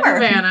don't remember.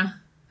 Havana man.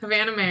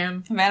 Havana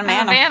man.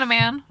 Havana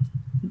man.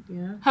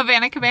 Yeah.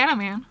 Havana Cabana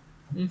man.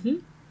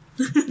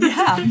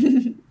 Yeah.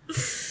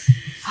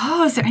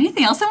 Oh, is there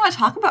anything else I want to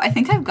talk about? I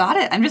think I've got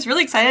it. I'm just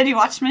really excited you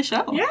watched my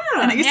show. Yeah.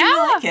 And I guess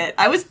you like it.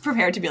 I was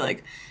prepared to be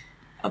like,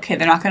 okay,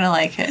 they're not going to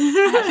like it.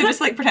 I have to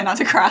just, like, pretend not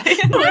to cry.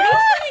 It was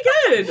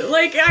pretty good.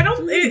 Like, I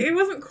don't, it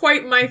wasn't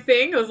quite my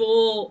thing. It was a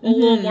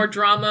little more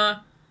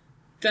drama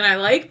than I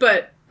like,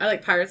 but I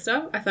like pirate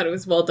stuff. I thought it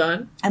was well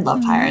done. I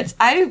love pirates.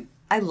 I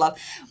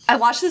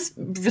watched this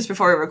just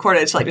before we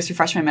recorded to like just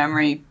refresh my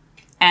memory.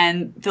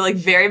 And the like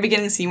very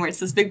beginning scene where it's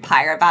this big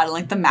pirate battle,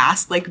 like the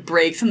mast like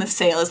breaks and the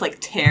sail is like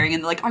tearing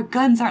and like our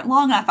guns aren't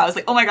long enough. I was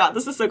like, oh my god,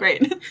 this is so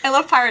great. I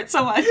love pirates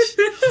so much.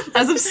 I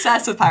was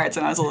obsessed with pirates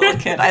when I was a little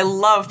kid. I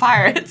love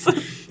pirates.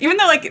 Even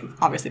though like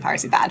obviously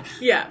piracy bad.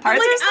 Yeah.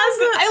 Pirates like, are so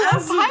good. I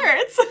love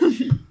pirates.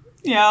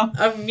 Yeah.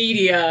 Of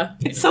media.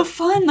 It's so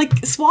fun.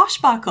 Like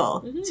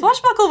swashbuckle. Mm-hmm.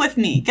 Swashbuckle with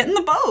me. Get in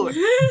the boat.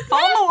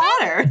 Fall in the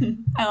water.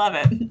 I love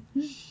it.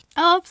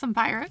 I love some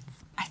pirates.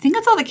 I think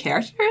that's all the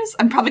characters.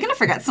 I'm probably going to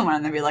forget someone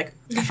and then be like,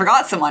 I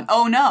forgot someone.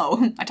 Oh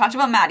no. I talked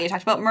about Maddie. I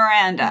talked about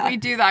Miranda. We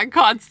do that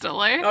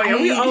constantly. Oh yeah,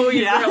 we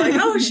always are like,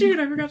 oh shoot,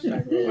 I forgot to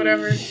talk about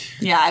whatever.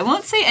 Yeah, I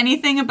won't say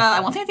anything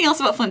else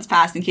about Flint's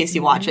Past in case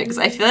you watch it, because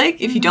I feel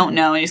like if you don't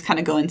know and you just kind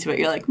of go into it,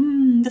 you're like,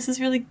 this is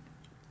really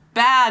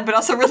bad, but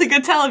also really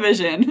good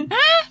television.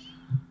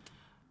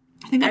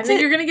 I think that's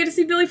it. You're going to get to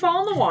see Billy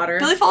fall in the water.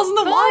 Billy falls in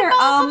the water.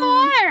 Falls in the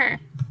water.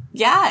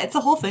 Yeah, it's a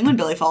whole thing when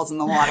Billy falls in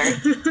the water.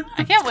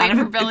 I can't wait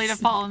for Billy to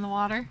fall in the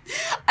water.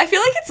 I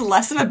feel like it's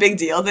less of a big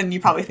deal than you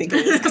probably think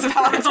it is because of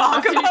how I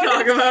talk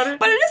about it.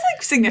 But it is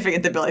like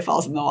significant that Billy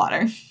falls in the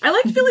water. I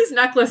liked Billy's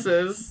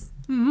necklaces.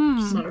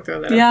 Just want to throw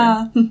that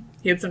out there.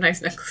 He had some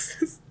nice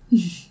necklaces.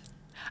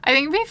 I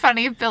think it'd be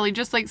funny if Billy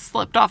just like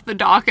slipped off the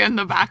dock in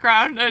the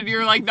background and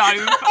you're like not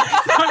even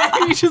focused on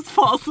it. He just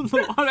falls in the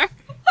water.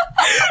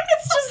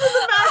 It's just in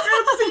the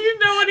background so you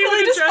know when he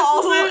just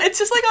falls. It's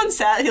just like on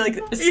set. He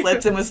like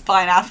slipped and was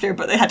fine after,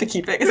 but they had to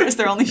keep it because it was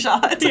their only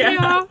shot.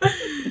 Yeah.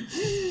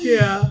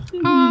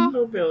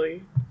 Oh,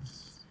 Billy.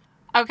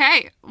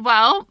 Okay,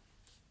 well,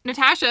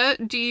 Natasha,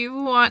 do you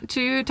want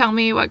to tell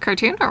me what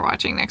cartoon we're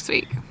watching next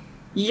week?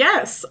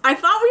 Yes, I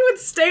thought we would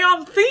stay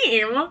on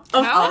theme of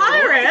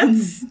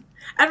pirates,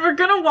 and we're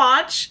gonna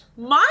watch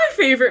my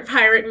favorite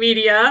pirate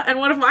media and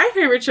one of my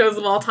favorite shows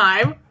of all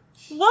time,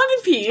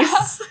 One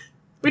Piece.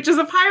 Which is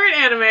a pirate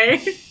anime.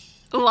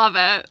 Love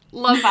it.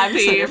 Love the Vibes so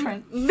theme.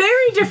 different.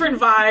 Very different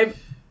vibe.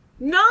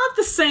 Not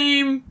the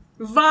same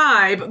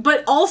vibe,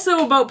 but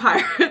also about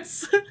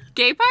pirates.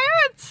 Gay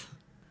pirates?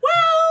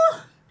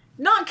 Well,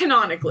 not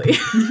canonically.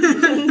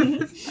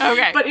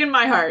 Okay. But in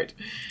my heart.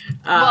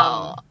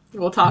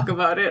 We'll talk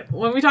about it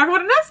when we talk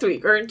about it next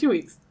week, or in 2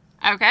 weeks.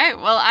 Okay,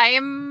 well, I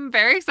am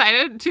very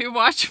excited to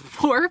watch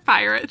more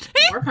pirates.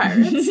 More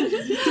pirates.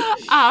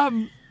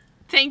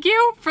 Thank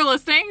you for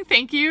listening.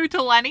 Thank you to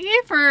Lenni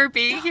for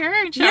being here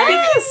and showing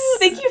Yes,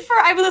 thank you for.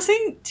 I've been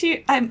listening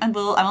to. I'm a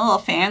little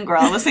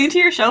fangirl. Listening to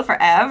your show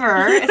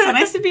forever. It's so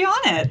nice to be on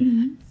it.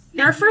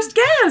 You're our first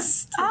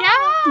guest.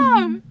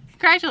 Yeah.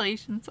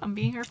 Congratulations on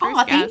being our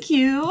first guest. Thank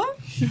you.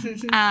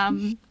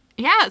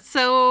 Yeah,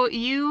 so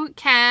you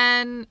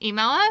can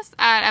email us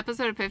at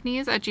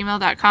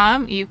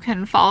episodeepiphanies@gmail.com. You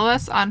can follow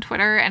us on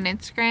Twitter and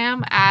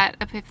Instagram at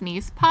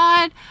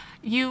epiphaniespod.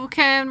 You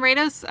can rate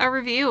us a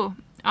review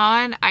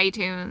on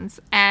iTunes,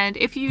 and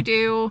if you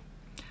do,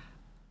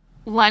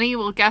 Lenni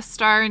will guest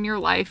star in your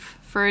life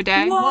for a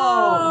day. Whoa!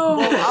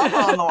 I'll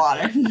fall in the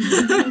water.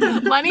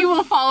 Lenni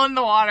will fall in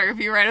the water if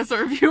you write us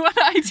a review on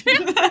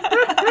iTunes.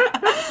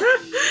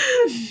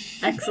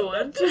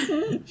 Excellent.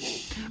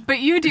 But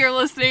you, dear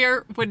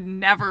listener, would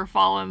never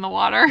fall in the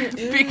water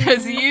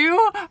because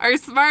you are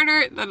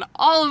smarter than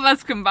all of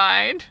us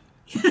combined.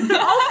 All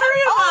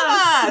three of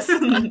us.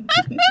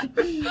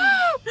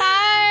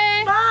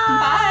 Bye. Bye.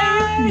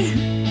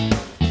 Bye.